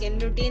specific skin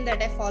routine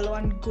that I follow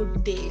on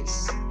good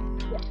days.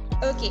 Yeah.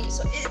 Okay,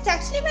 so it's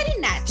actually a very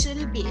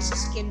natural based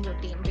skin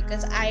routine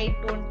because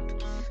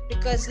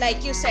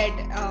like you said,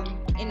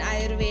 in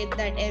Ayurveda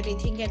that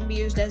everything can be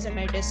used as a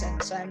medicine.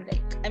 So I'm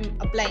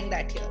applying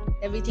that here.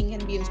 Everything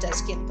can be used as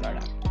skin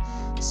product.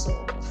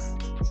 So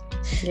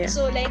yeah.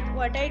 So like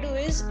what I do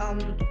is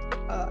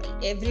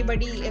every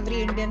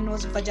Indian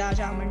knows Bajaj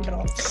almond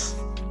drops.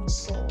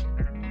 So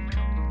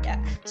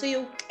yeah,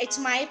 so it's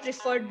my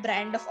preferred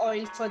brand of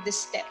oil for this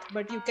step,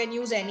 but you can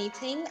use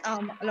anything. A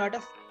lot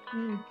of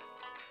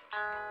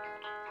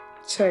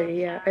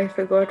Sorry, yeah, I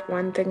forgot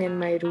one thing in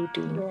my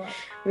routine,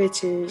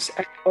 which is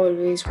I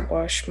always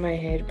wash my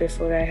hair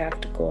before I have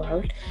to go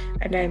out,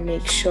 and I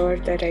make sure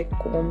that I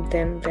comb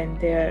them when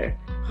they are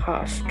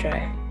half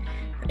dry.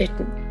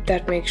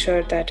 That makes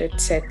sure that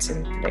it sets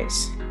in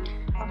place.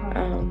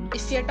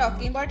 If you're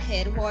talking about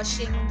hair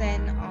washing,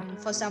 then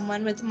for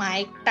someone with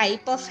my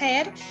type of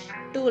hair,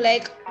 to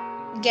like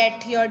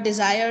get your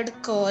desired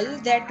curl,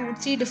 there are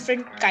 2-3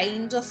 different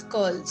kinds of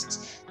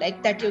curls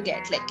like that you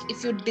get. Like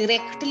if you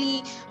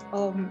directly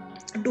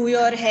do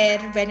your hair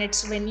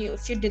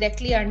if you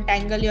directly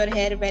untangle your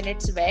hair when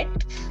it's wet,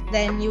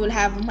 then you will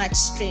have much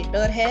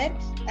straighter hair.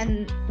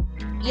 And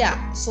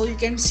yeah, so you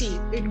can see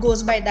it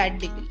goes by that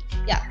degree.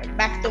 Yeah, but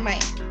back to my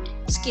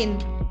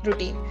skin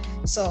routine.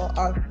 So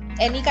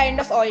any kind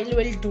of oil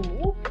will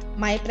do.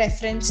 My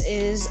preference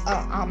is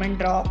almond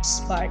drops,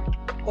 but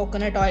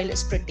coconut oil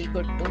is pretty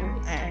good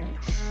too. And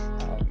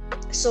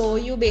so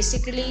you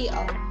basically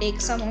take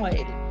some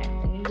oil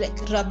and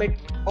like rub it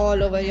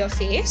all over your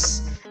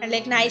face and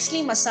like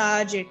nicely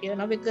massage it,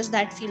 because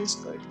that feels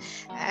good.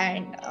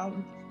 And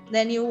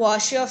then you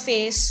wash your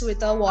face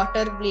with a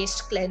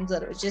water-based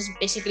cleanser, which is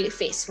basically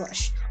face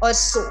wash or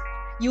soap.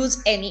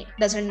 Use any,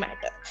 doesn't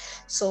matter.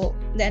 So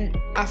then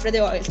after the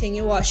oil thing,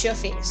 you wash your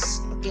face.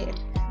 Okay,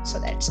 so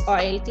that's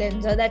oil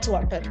cleanser, that's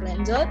water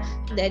cleanser.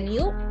 Then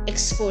you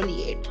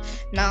exfoliate.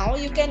 Now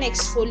you can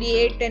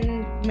exfoliate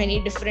in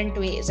many different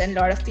ways, and a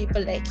lot of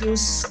people like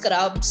use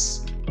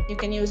scrubs. You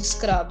can use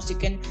scrubs. You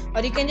can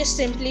just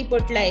simply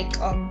put like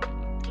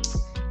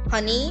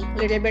honey,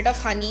 little bit of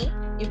honey.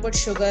 You put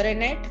sugar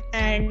in it,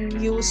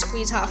 and you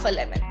squeeze half a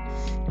lemon,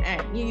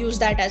 and you use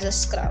that as a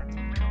scrub.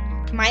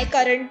 My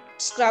current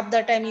scrub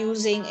that I'm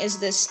using is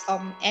this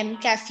M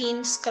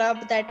caffeine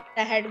scrub that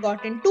I had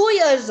gotten 2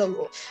 years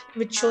ago,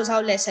 which shows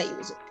how less I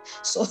use it.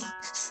 So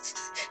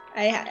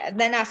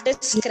Then after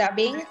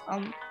scrubbing,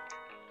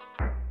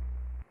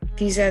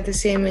 these are the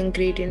same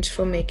ingredients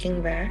for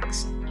making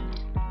wax.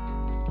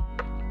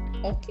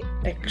 Okay.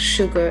 Like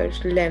sugar,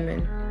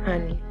 lemon,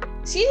 honey.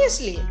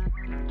 Seriously?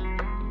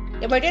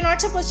 Yeah, but you're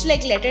not supposed to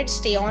like let it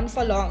stay on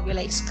for long. You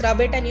like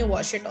scrub it and you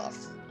wash it off.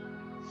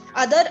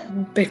 Other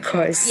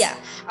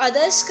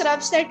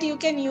scrubs that you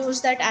can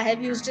use that I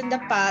have used in the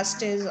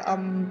past is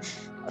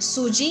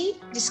suji,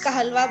 jiska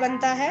halwa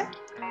banta hai.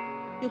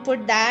 You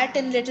put that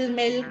in little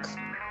milk.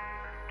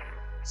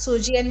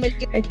 Suji and milk.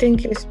 I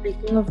think you're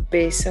speaking of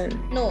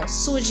besan. No,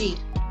 suji.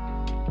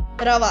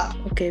 Rava.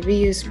 Okay, we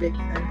use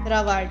besan.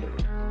 Rava do.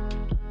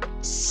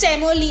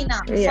 Semolina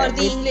for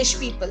the English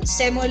people.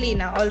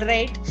 Semolina,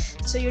 alright.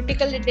 So you take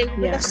a little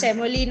bit of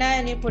semolina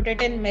and you put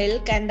it in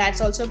milk, and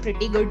that's also a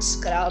pretty good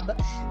scrub.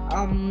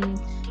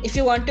 If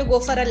you want to go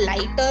for a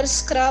lighter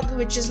scrub,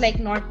 which is like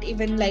not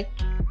even like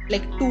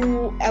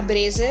too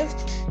abrasive,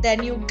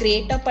 then you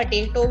grate a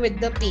potato with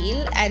the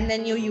peel and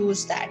then you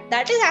use that.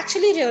 That is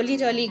actually really,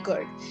 really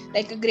good.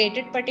 Like a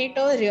grated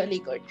potato, really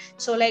good.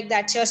 So like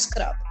that's your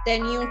scrub.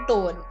 Then you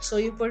tone. So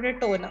you put a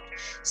toner.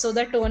 So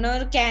the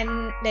toner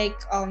can like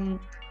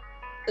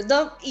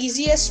the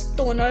easiest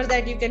toner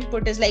that you can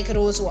put is like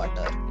rose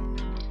water,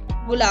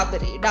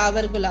 gulabari,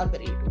 Dabur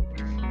gulabari.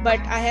 But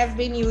I have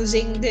been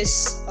using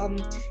this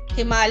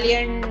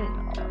Himalayan,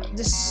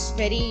 this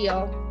very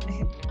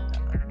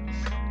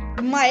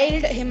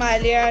mild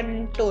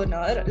Himalayan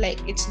toner, like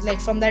it's like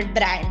from that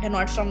brand,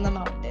 not from the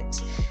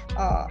mountains,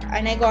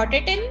 and I got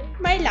it in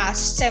my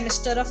last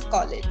semester of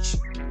college,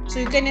 so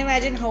you can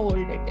imagine how old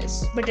it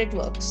is, but it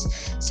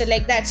works. So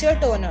like that's your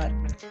toner.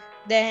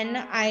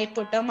 Then I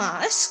put a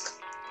mask.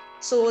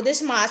 So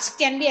this mask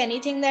can be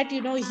anything that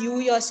you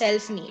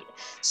yourself need.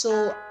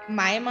 So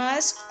my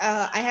mask,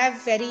 I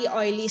have very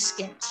oily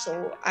skin,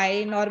 so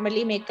I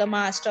normally make a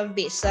mask of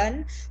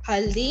besan,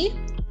 haldi,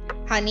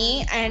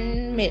 honey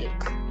and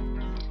milk.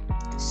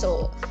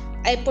 So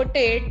I put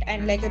it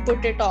and like I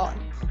put it on,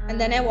 and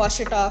then I wash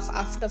it off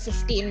after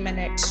 15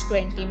 minutes,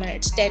 20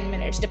 minutes, 10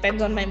 minutes,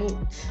 depends on my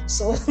mood.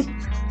 So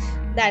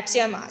that's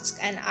your mask.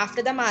 And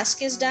after the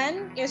mask is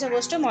done, you're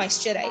supposed to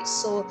moisturize.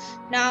 So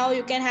now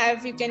you can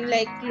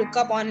like look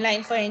up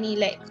online for any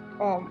like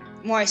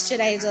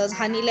moisturizers.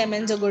 Honey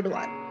lemon's a good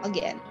one.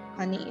 Again,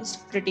 honey is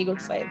pretty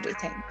good for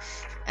everything.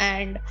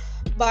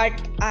 But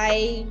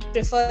I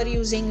prefer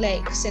using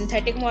like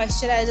synthetic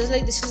moisturizers.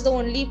 Like this is the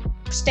only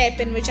step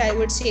in which I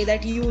would say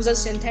that use a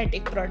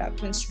synthetic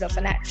product instead of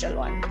a natural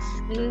one,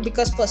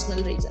 because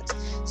personal reasons.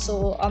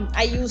 So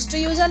I used to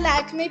use a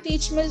Lakme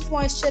peach milk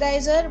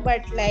moisturizer,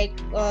 but like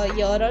a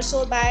year or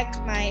so back,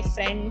 my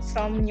friend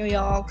from New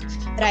York,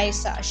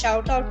 Raisa,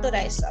 shout out to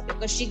Raisa,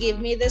 because she gave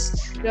me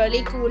this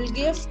really cool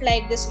gift,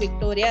 like this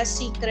Victoria's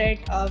Secret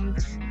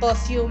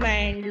perfume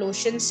and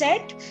lotion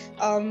set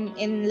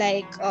in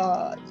like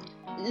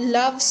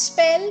Love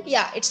Spell.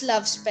 It's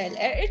Love Spell.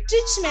 It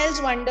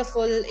smells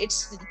wonderful.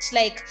 It's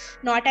like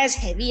not as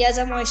heavy as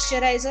a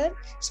moisturizer.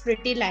 It's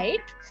pretty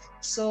light.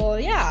 So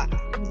yeah,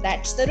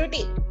 that's the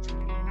routine.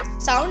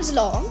 Sounds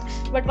long,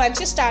 but once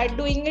you start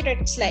doing it,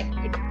 it's like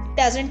it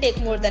doesn't take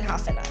more than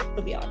half an hour,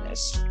 to be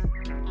honest.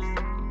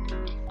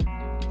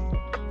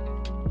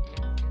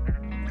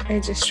 I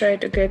just try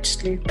to get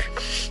sleep.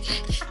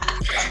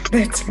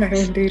 That's my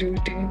only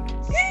routine.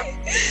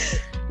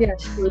 Yeah,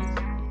 food.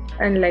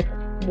 And like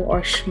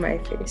wash my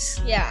face.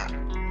 Yeah.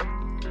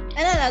 And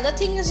another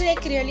thing is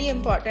like really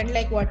important,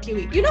 like what you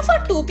eat.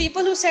 For two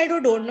people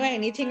who don't know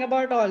anything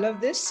about all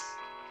of this,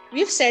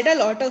 we've said a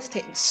lot of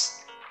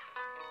things.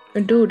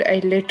 Dude,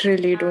 I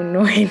literally don't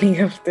know any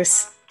of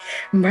this.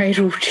 My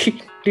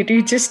routine. Did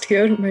you just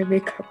hear my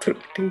makeup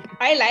routine?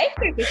 I like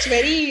it. It's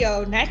very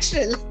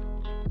natural.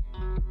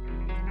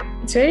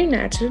 It's very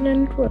natural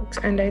and it works.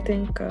 And I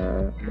think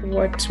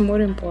what's more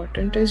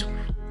important is,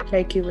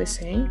 like you were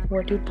saying,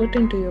 what you put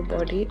into your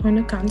body on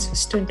a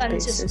consistent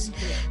basis.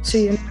 So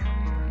you're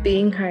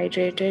being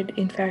hydrated.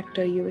 In fact,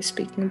 you were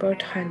speaking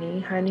about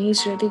honey. Honey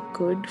is really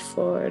good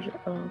for,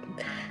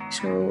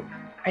 so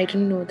I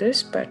didn't know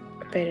this, but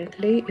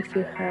apparently if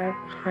you have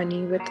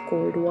honey with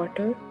cold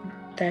water,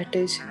 that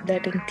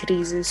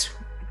increases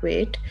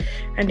weight.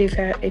 And if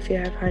you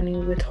have honey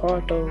with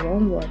hot or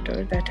warm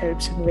water, that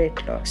helps in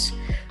weight loss,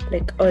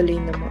 like early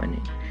in the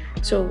morning.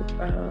 So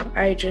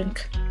I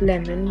drink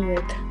lemon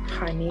with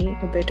honey,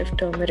 a bit of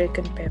turmeric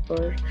and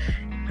pepper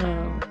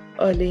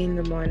early in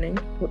the morning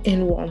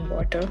in warm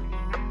water.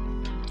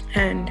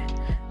 And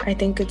I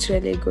think it's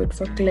really good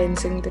for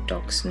cleansing the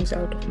toxins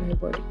out of my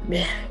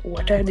body.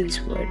 What are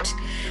these words?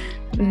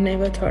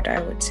 Never thought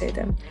I would say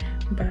them.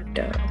 But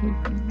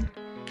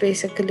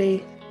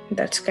basically,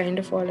 that's kind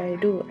of all I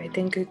do. I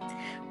think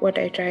what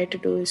I try to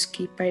do is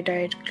keep my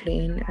diet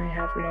clean. I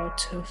have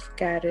lots of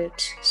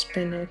carrots,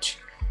 spinach,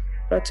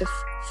 lots of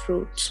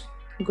fruits,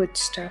 good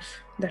stuff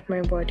that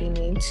my body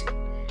needs.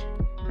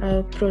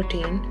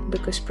 Protein,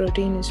 because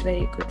protein is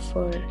very good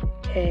for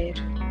hair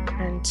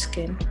and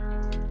skin.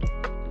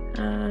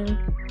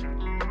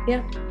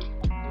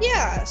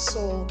 Yeah,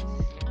 so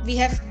we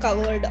have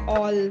covered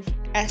all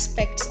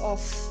aspects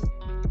of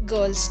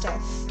girl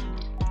stuff?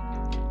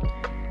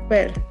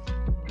 Well,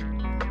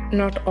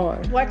 not all,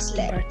 What's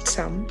left? but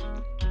some.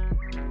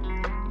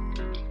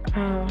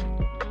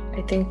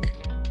 I think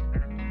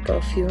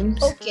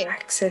perfumes, Okay.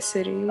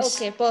 accessories.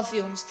 Okay,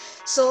 perfumes.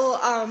 So,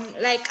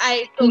 like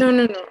I No,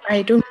 told,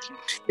 I don't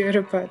want to hear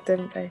about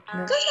them right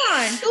now. come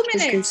on, 2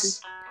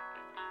 minutes.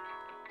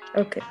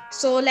 Okay.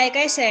 So, like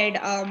I said,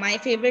 my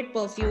favorite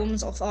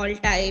perfumes of all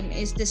time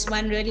is this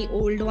one really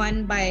old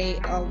one by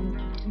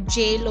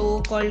J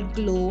Lo called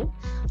Glow,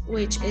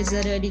 which is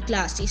a really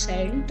classy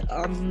scent.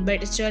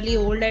 But it's really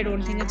old. I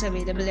don't think it's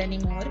available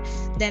anymore.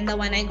 Then the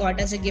one I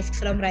got as a gift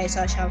from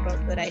Raisa, shout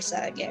out to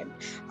Raisa again.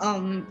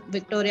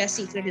 Victoria's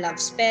Secret Love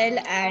Spell,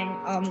 and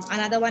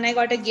another one I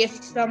got a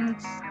gift from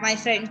my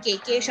friend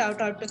KK. Shout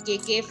out to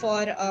KK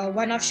for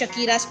one of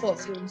Shakira's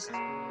perfumes.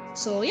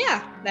 So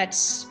yeah,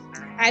 that's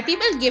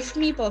people gift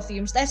me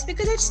perfumes. That's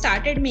because I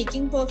started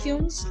making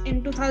perfumes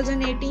in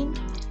 2018.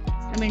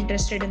 I'm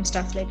interested in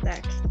stuff like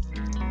that.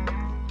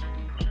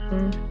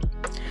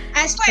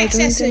 As for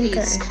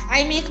accessories,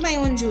 I make my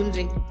own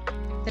jewelry,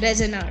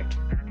 resin art.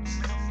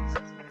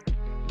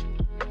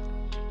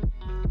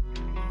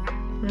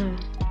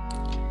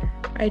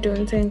 I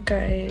don't think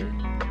I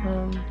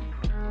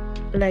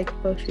like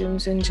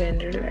perfumes in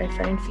general. I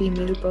find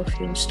female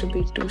perfumes to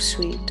be too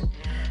sweet,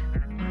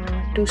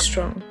 too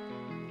strong.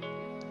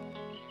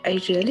 I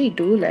really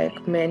do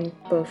like men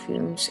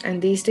perfumes,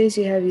 and these days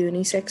you have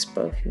unisex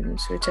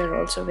perfumes, which are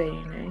also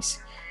very nice.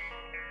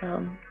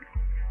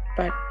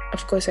 But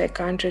of course, I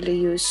can't really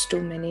use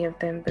too many of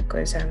them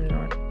because I'm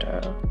not.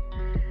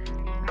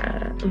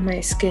 My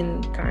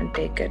skin can't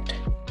take it.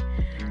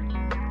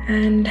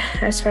 And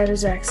as far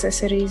as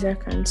accessories are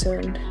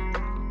concerned,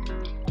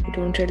 I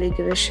don't really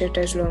give a shit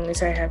as long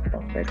as I have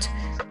pockets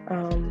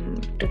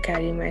to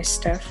carry my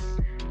stuff.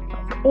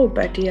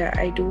 But yeah,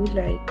 I do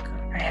like.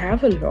 I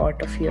have a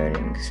lot of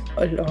earrings.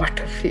 I'm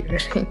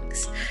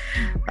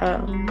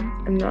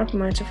not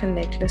much of a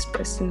necklace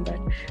person, but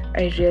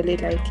I really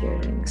like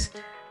earrings.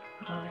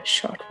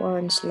 Short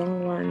ones,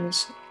 long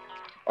ones,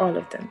 all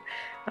of them.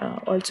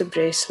 Also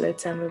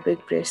bracelets. I'm a big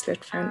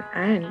bracelet fan,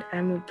 and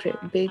I'm a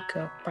big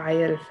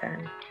pile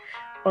fan.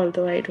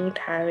 Although I don't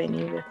have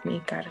any with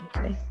me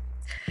currently,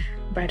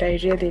 but I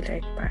really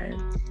like pile.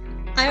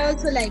 I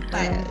also like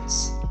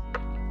piles.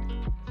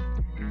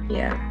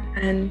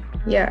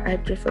 I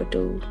prefer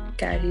to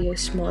carry a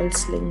small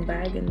sling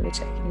bag in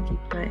which I can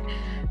keep my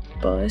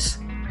purse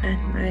and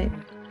my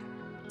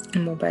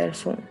mobile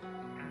phone.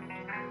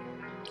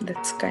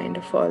 That's kind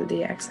of all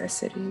the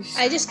accessories.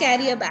 I just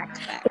carry a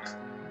backpack.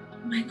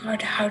 Oh my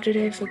god, how did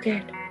I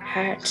forget?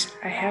 Hats.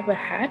 I have a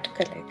hat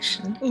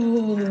collection.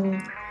 Ooh.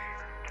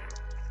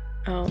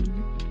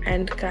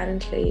 And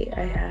currently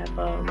I have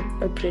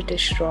a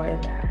British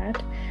royal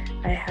hat.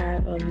 I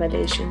have a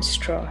Malaysian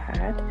straw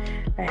hat.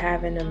 I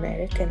have an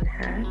American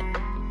hat.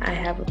 I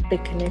have a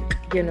picnic,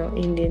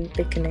 Indian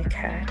picnic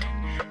hat.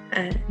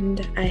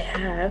 And I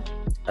have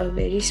a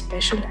very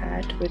special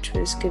hat which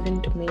was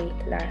given to me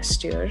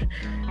last year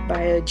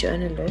by a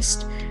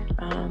journalist.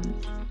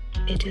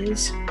 It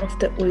is of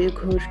the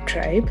Uyghur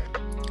tribe,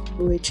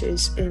 which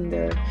is in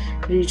the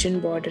region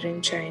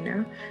bordering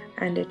China.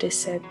 And it is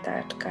said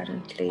that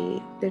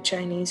currently the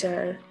Chinese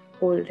are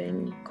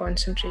holding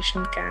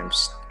concentration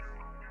camps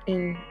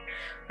in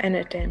an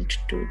attempt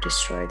to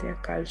destroy their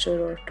culture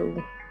or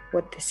to,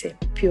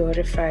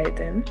 purify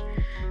them.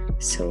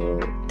 So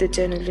the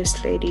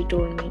journalist lady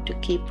told me to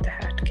keep the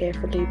hat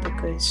carefully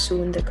because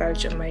soon the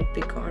culture might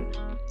be gone.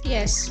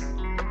 Yes.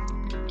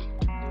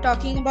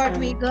 Talking about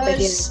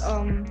Uyghurs,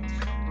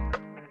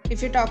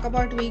 if you talk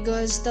about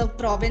Uyghurs, the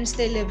province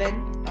they live in,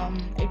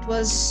 it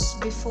was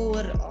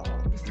before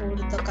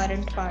the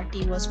current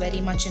party was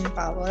very much in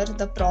power.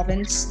 The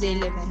province they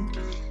live in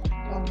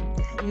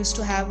used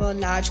to have a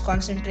large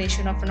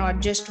concentration of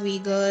not just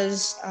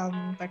Uyghurs,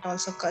 but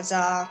also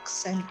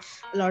Kazakhs and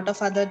a lot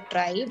of other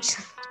tribes.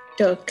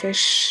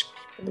 Turkish,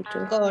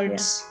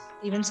 Kurds,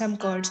 even some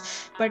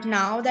Kurds. But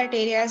now that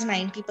area is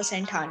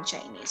 90% Han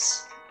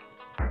Chinese.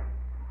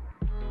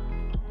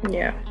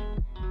 Yeah,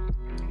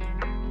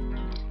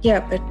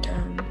 but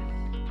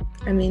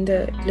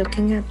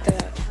looking at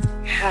the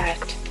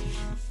hat,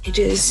 it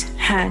is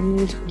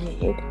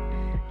handmade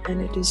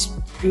and it is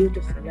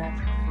beautiful.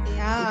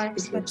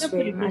 It looks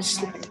very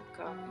much like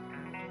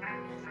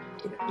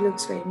it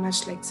looks very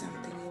much like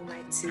something you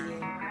might see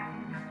in.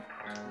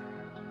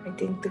 I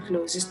think the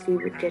closest we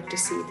would get to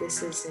see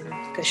this is in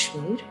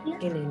Kashmir,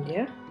 in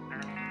India.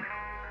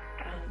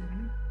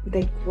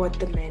 Like what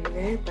the men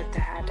wear, but the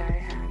hat I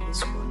have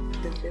is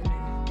what the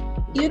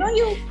women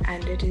wear.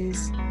 And it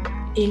is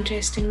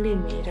interestingly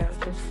made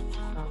out of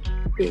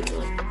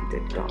paper. The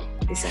top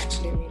is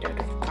actually made out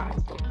of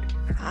cardboard.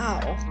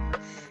 Wow.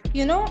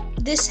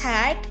 This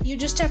hat, you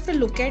just have to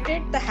look at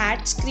it. The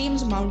hat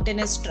screams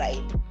mountainous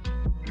tribe.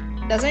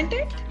 Doesn't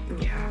it?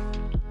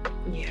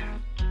 Yeah.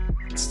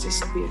 It's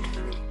just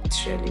beautiful.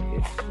 It's really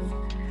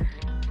beautiful.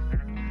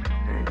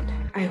 And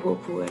I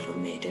hope whoever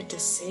made it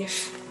is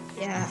safe.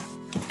 Yeah.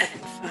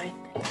 And fine.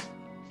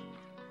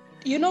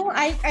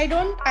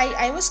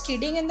 I was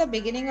kidding in the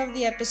beginning of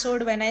the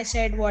episode when I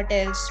said what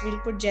else we'll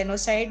put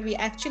genocide. We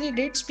actually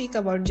did speak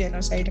about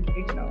genocide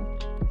right now.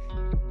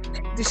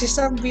 This is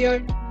some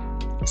weird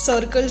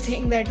circle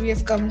thing that we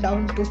have come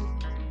down to.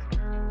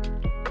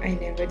 I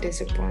never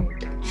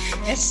disappoint.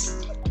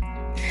 Yes.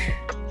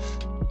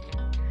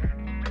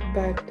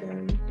 But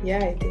yeah,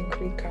 I think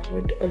we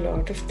covered a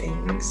lot of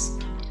things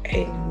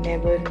I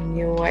never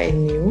knew I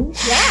knew.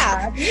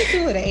 Yeah, me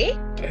too, right?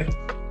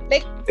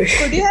 Like,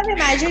 could you have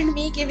imagined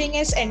me giving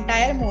his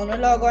entire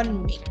monologue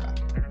on makeup?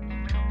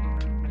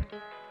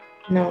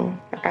 No,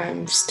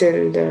 I'm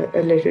still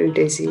a little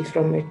dizzy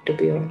from it, to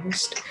be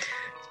honest.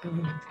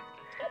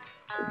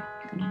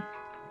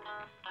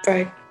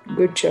 But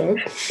good job.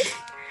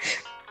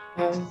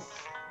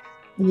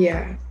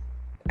 Yeah.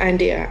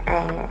 And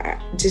yeah,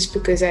 just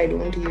because I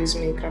don't use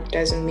makeup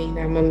doesn't mean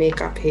I'm a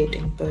makeup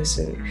hating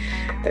person.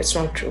 That's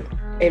not true.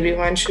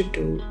 Everyone should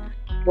do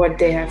what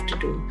they have to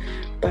do.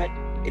 But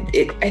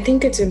I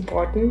think it's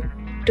important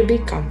to be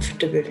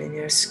comfortable in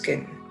your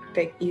skin.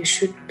 Like, you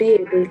should be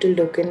able to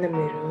look in the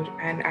mirror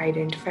and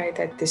identify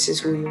that this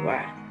is who you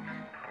are.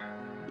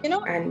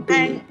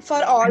 And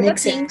for all the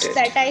things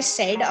that I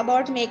said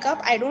about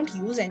makeup, I don't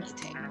use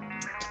anything.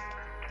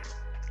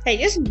 I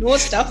just know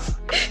stuff.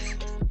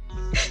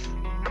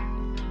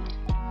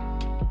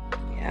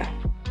 Yeah.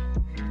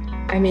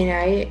 I mean,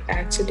 I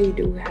actually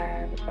do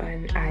have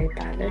an eye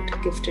palette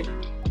gifted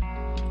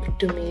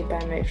to me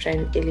by my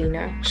friend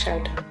Elena.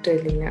 Shout out to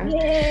Elena.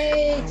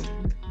 Yay!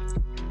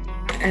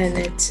 And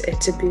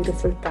it's a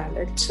beautiful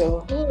palette.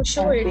 So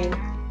show it.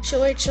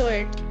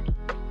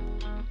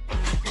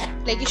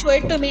 Like, you show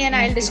it to me and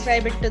I'll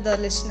describe it to the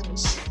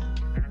listeners.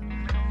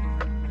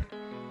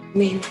 I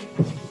mean,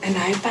 an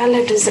eye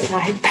palette is an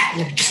eye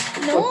palette.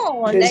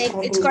 No, like,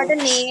 it's got a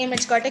name,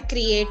 it's got a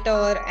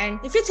creator, and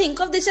if you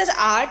think of this as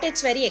art,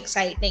 it's very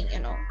exciting,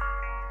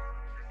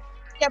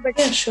 Yeah, but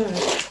yeah, sure.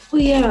 Oh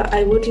yeah,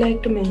 I would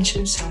like to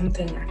mention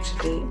something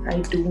actually.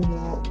 I do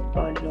know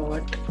a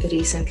lot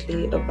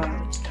recently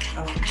about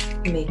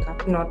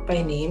makeup, not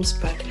by names,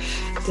 but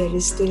there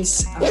is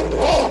this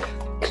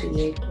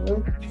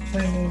creator.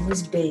 Her name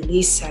is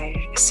Bailey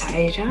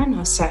Sarian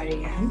or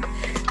Sarian,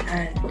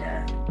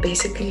 and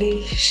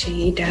basically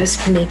she does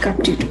makeup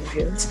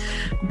tutorials.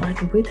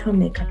 But with her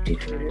makeup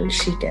tutorials,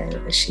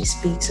 she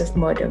speaks of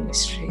murder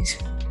mysteries,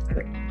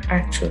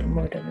 actual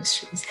murder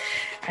mysteries,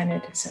 and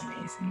it is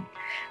amazing.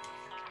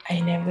 I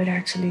never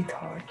actually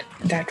thought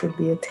that would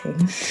be a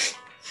thing.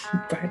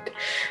 But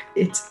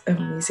it's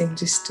amazing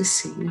just to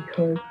see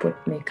her put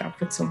makeup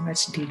with so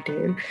much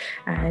detail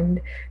and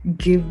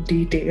give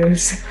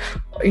details,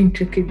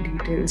 intricate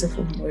details of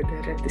a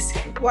murder at the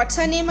same time. What's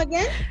her name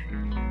again?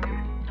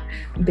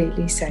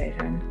 Bailey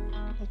Sarian.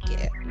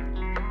 Okay.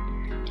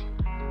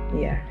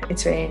 Yeah,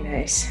 it's very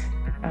nice.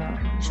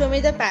 Show me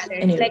the palette.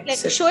 Anyway,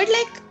 show it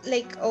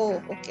like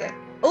oh, okay.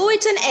 Oh,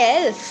 it's an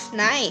elf.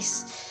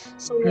 Nice.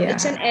 So yeah,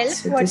 it's an elf.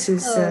 So what's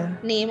the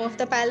name of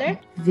the palette?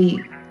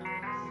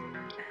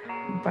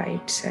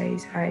 Bite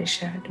size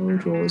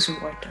eyeshadow rose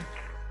water.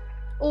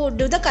 Oh,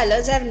 do the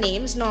colors have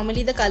names?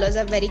 Normally the colors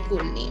have very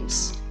cool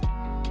names.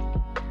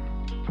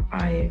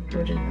 I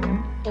wouldn't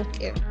know.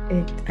 Okay.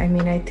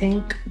 I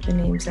think the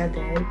names are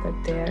there,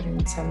 but they are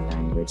in some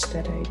language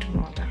that I do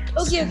not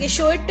understand. Okay.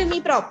 Show it to me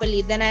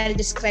properly. Then I'll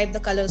describe the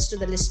colors to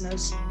the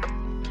listeners.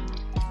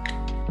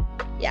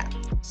 Yeah.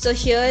 So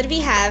here we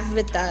have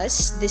with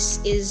us, this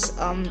is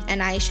an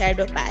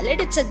eyeshadow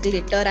palette. It's a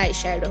glitter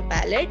eyeshadow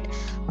palette.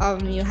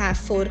 You have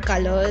 4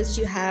 colors.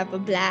 You have a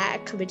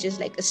black, which is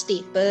like a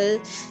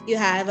staple. You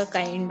have a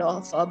kind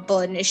of a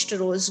burnished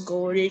rose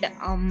gold.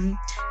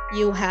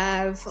 You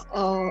have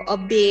a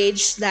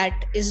beige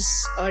that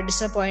is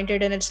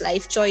disappointed in its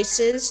life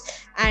choices.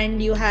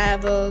 And you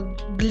have a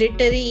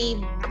glittery,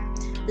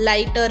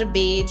 lighter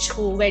beige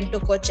who went to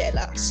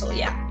Coachella. So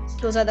yeah,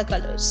 those are the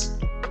colors.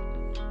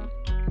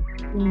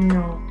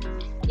 No.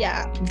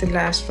 Yeah. The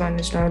last one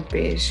is not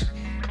beige.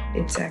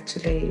 It's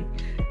actually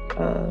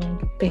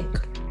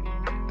pink.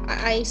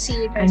 I see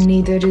it. And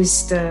neither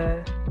is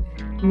the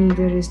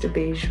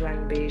beige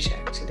one beige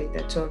actually.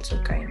 That's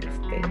also kind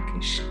of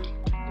pinkish.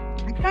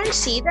 I can't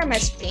see them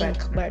as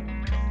pink, but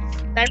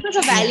that was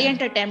a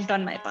valiant attempt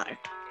on my part.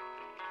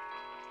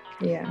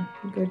 Yeah,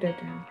 good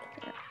attempt.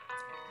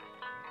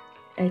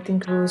 I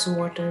think rose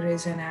water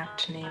is an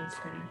apt name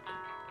for it.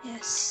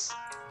 Yes.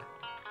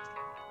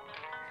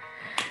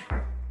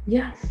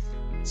 Yeah.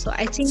 So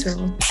I think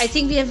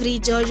we have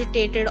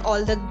regurgitated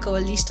all the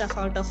girly stuff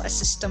out of our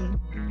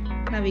system.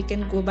 Now we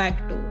can go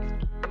back to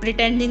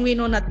pretending we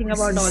know nothing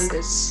about all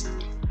this.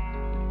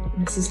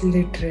 This is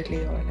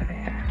literally all I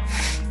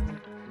have.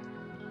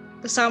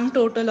 The sum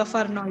total of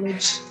our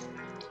knowledge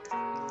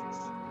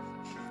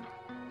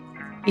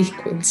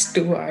equals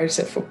 2 hours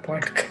of a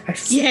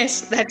podcast.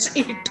 Yes, that's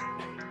it.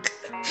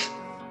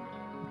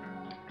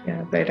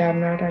 Yeah, but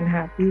I'm not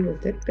unhappy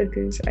with it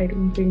because I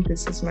don't think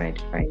this is my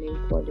defining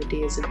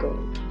quality as a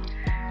girl.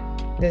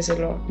 There's a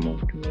lot more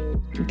to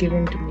me,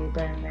 given to me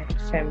by my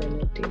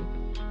femininity.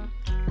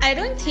 I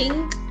don't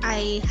think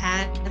I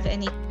have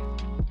any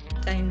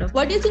kind of.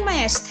 What do you think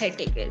my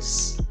aesthetic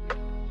is?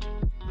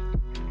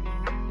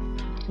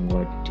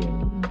 What do you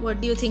mean?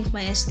 What do you think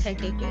my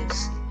aesthetic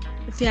is?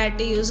 If you had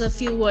to use a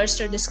few words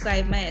to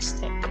describe my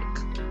aesthetic.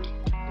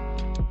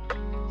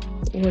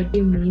 What do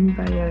you mean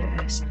by your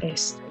aesthetic?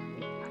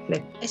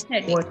 Like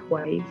Aesthetic. what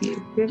vibe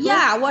you give off?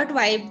 Yeah, what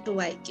vibe do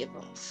I give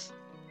off?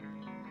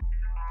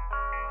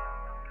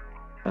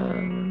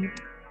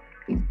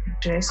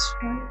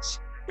 Dress-wise,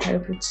 I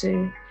would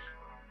say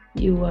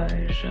you are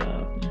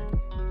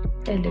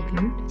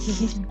elegant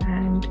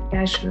and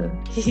casual.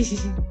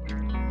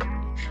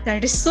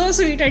 That is so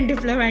sweet and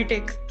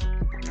diplomatic.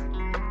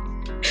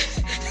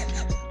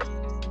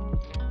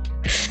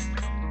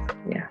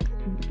 Yeah,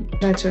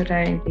 that's what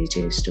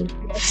INTJs do.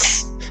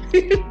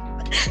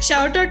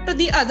 Shout out to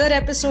the other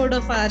episode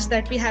of ours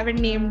that we haven't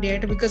named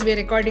yet because we're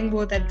recording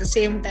both at the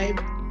same time.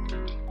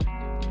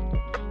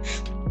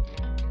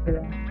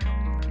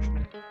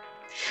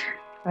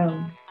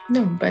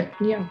 No, but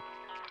yeah.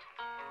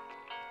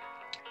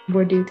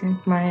 What do you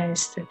think my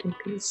aesthetic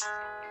is?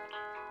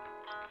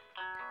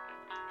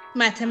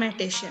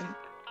 Mathematician.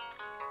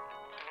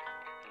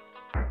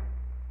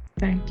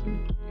 Thank you.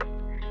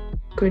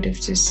 Could have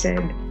just said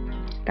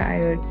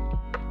tired,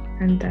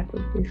 and that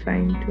would be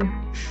fine too.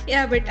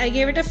 Yeah, but I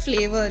gave it a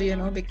flavor,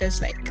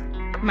 because like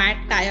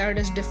math tired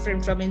is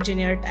different from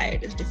engineer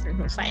tired is different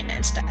from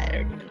finance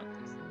tired,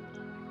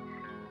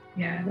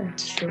 Yeah,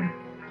 that's true.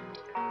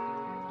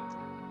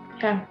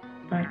 Yeah,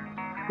 but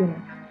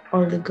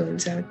all the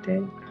girls out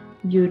there,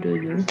 you do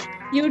you.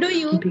 You do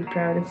you. Be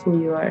proud of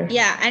who you are.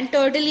 Yeah, and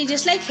totally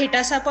just like hit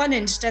us up on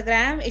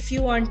Instagram if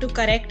you want to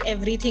correct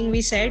everything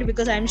we said,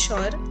 because I'm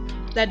sure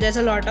that there's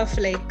a lot of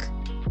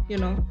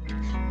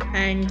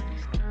and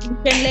you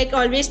can like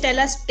always tell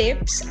us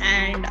tips,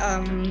 and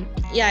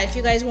if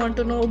you guys want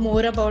to know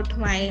more about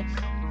my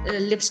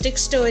lipstick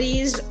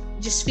stories,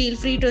 just feel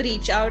free to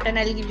reach out and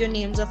I'll give you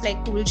names of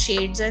like cool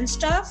shades and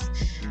stuff.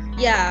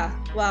 Yeah,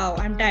 wow,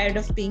 I'm tired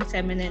of being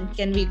feminine.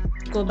 Can we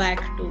go back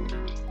to...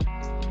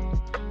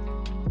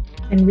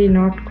 Can we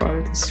not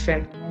call this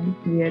feminine?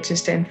 We are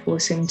just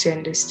enforcing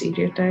gender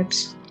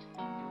stereotypes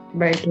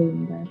by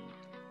doing that.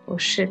 Oh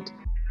shit.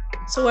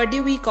 So what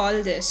do we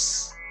call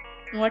this?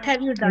 What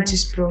have you done? I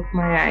just broke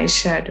my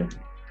eyeshadow.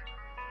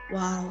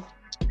 Wow.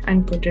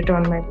 And put it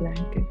on my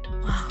blanket.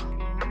 Wow.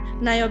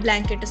 Now your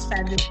blanket is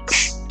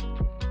fabulous.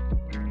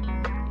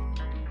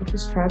 It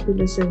was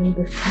fabulous even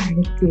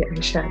before the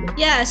eyeshadow.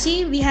 Yeah,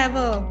 see, we have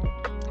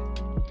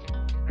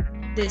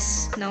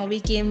this. Now we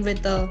came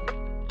with a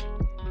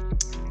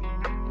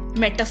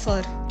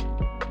metaphor.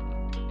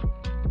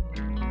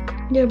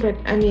 Yeah, but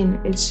I mean,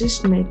 it's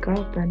just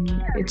makeup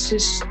and it's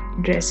just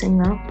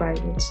dressing up, I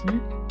would say.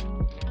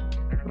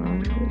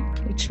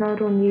 It's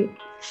not only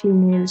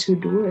females who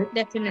do it.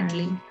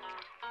 Definitely.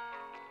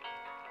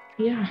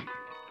 Yeah.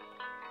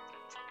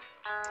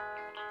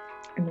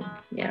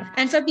 Yeah.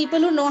 And for people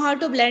who know how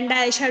to blend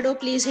eyeshadow,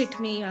 please hit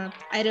me up.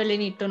 I really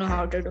need to know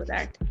how to do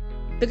that.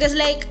 Because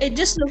like it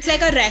just looks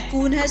like a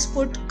raccoon has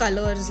put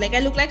colors. Like I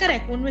look like a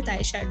raccoon with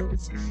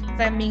eyeshadows, if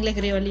I'm being like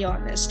really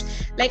honest.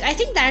 Like I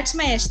think that's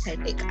my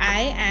aesthetic.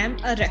 I am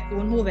a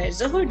raccoon who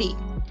wears a hoodie.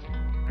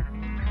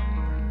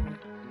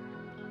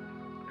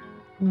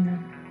 No.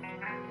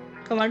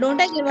 Come on,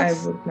 don't I give I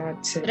off would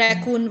not say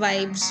raccoon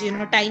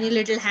vibes, tiny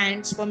little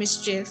hands for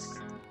mischief?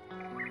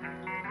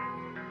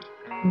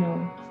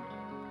 No.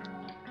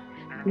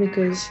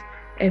 Because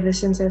ever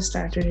since I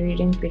started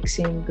reading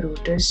Pixie and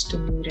Brutus, to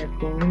me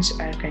raccoons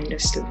are kind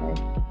of sly.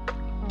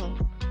 Oh.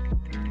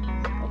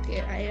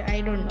 Okay,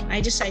 I don't know.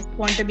 I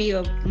want to be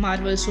a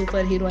Marvel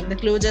superhero, and the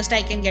closest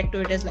I can get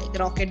to it is like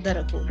Rocket the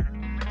Raccoon.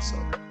 So.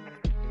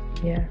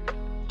 Yeah.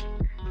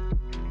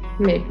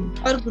 Maybe.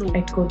 Or Groot.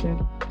 I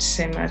couldn't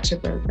say much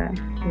about that.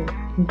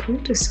 Oh,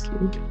 Groot is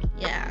cute.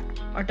 Yeah,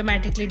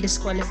 automatically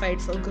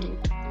disqualified for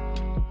Groot.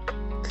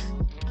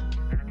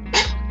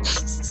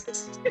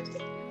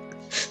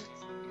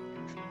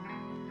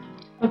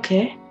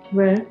 Okay,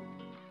 well,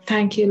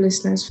 thank you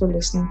listeners for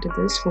listening to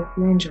this. Hope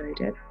you enjoyed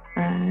it.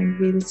 And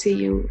we'll see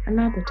you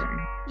another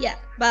time. Yeah,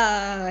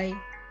 bye.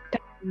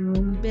 Thank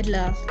you. With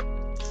love.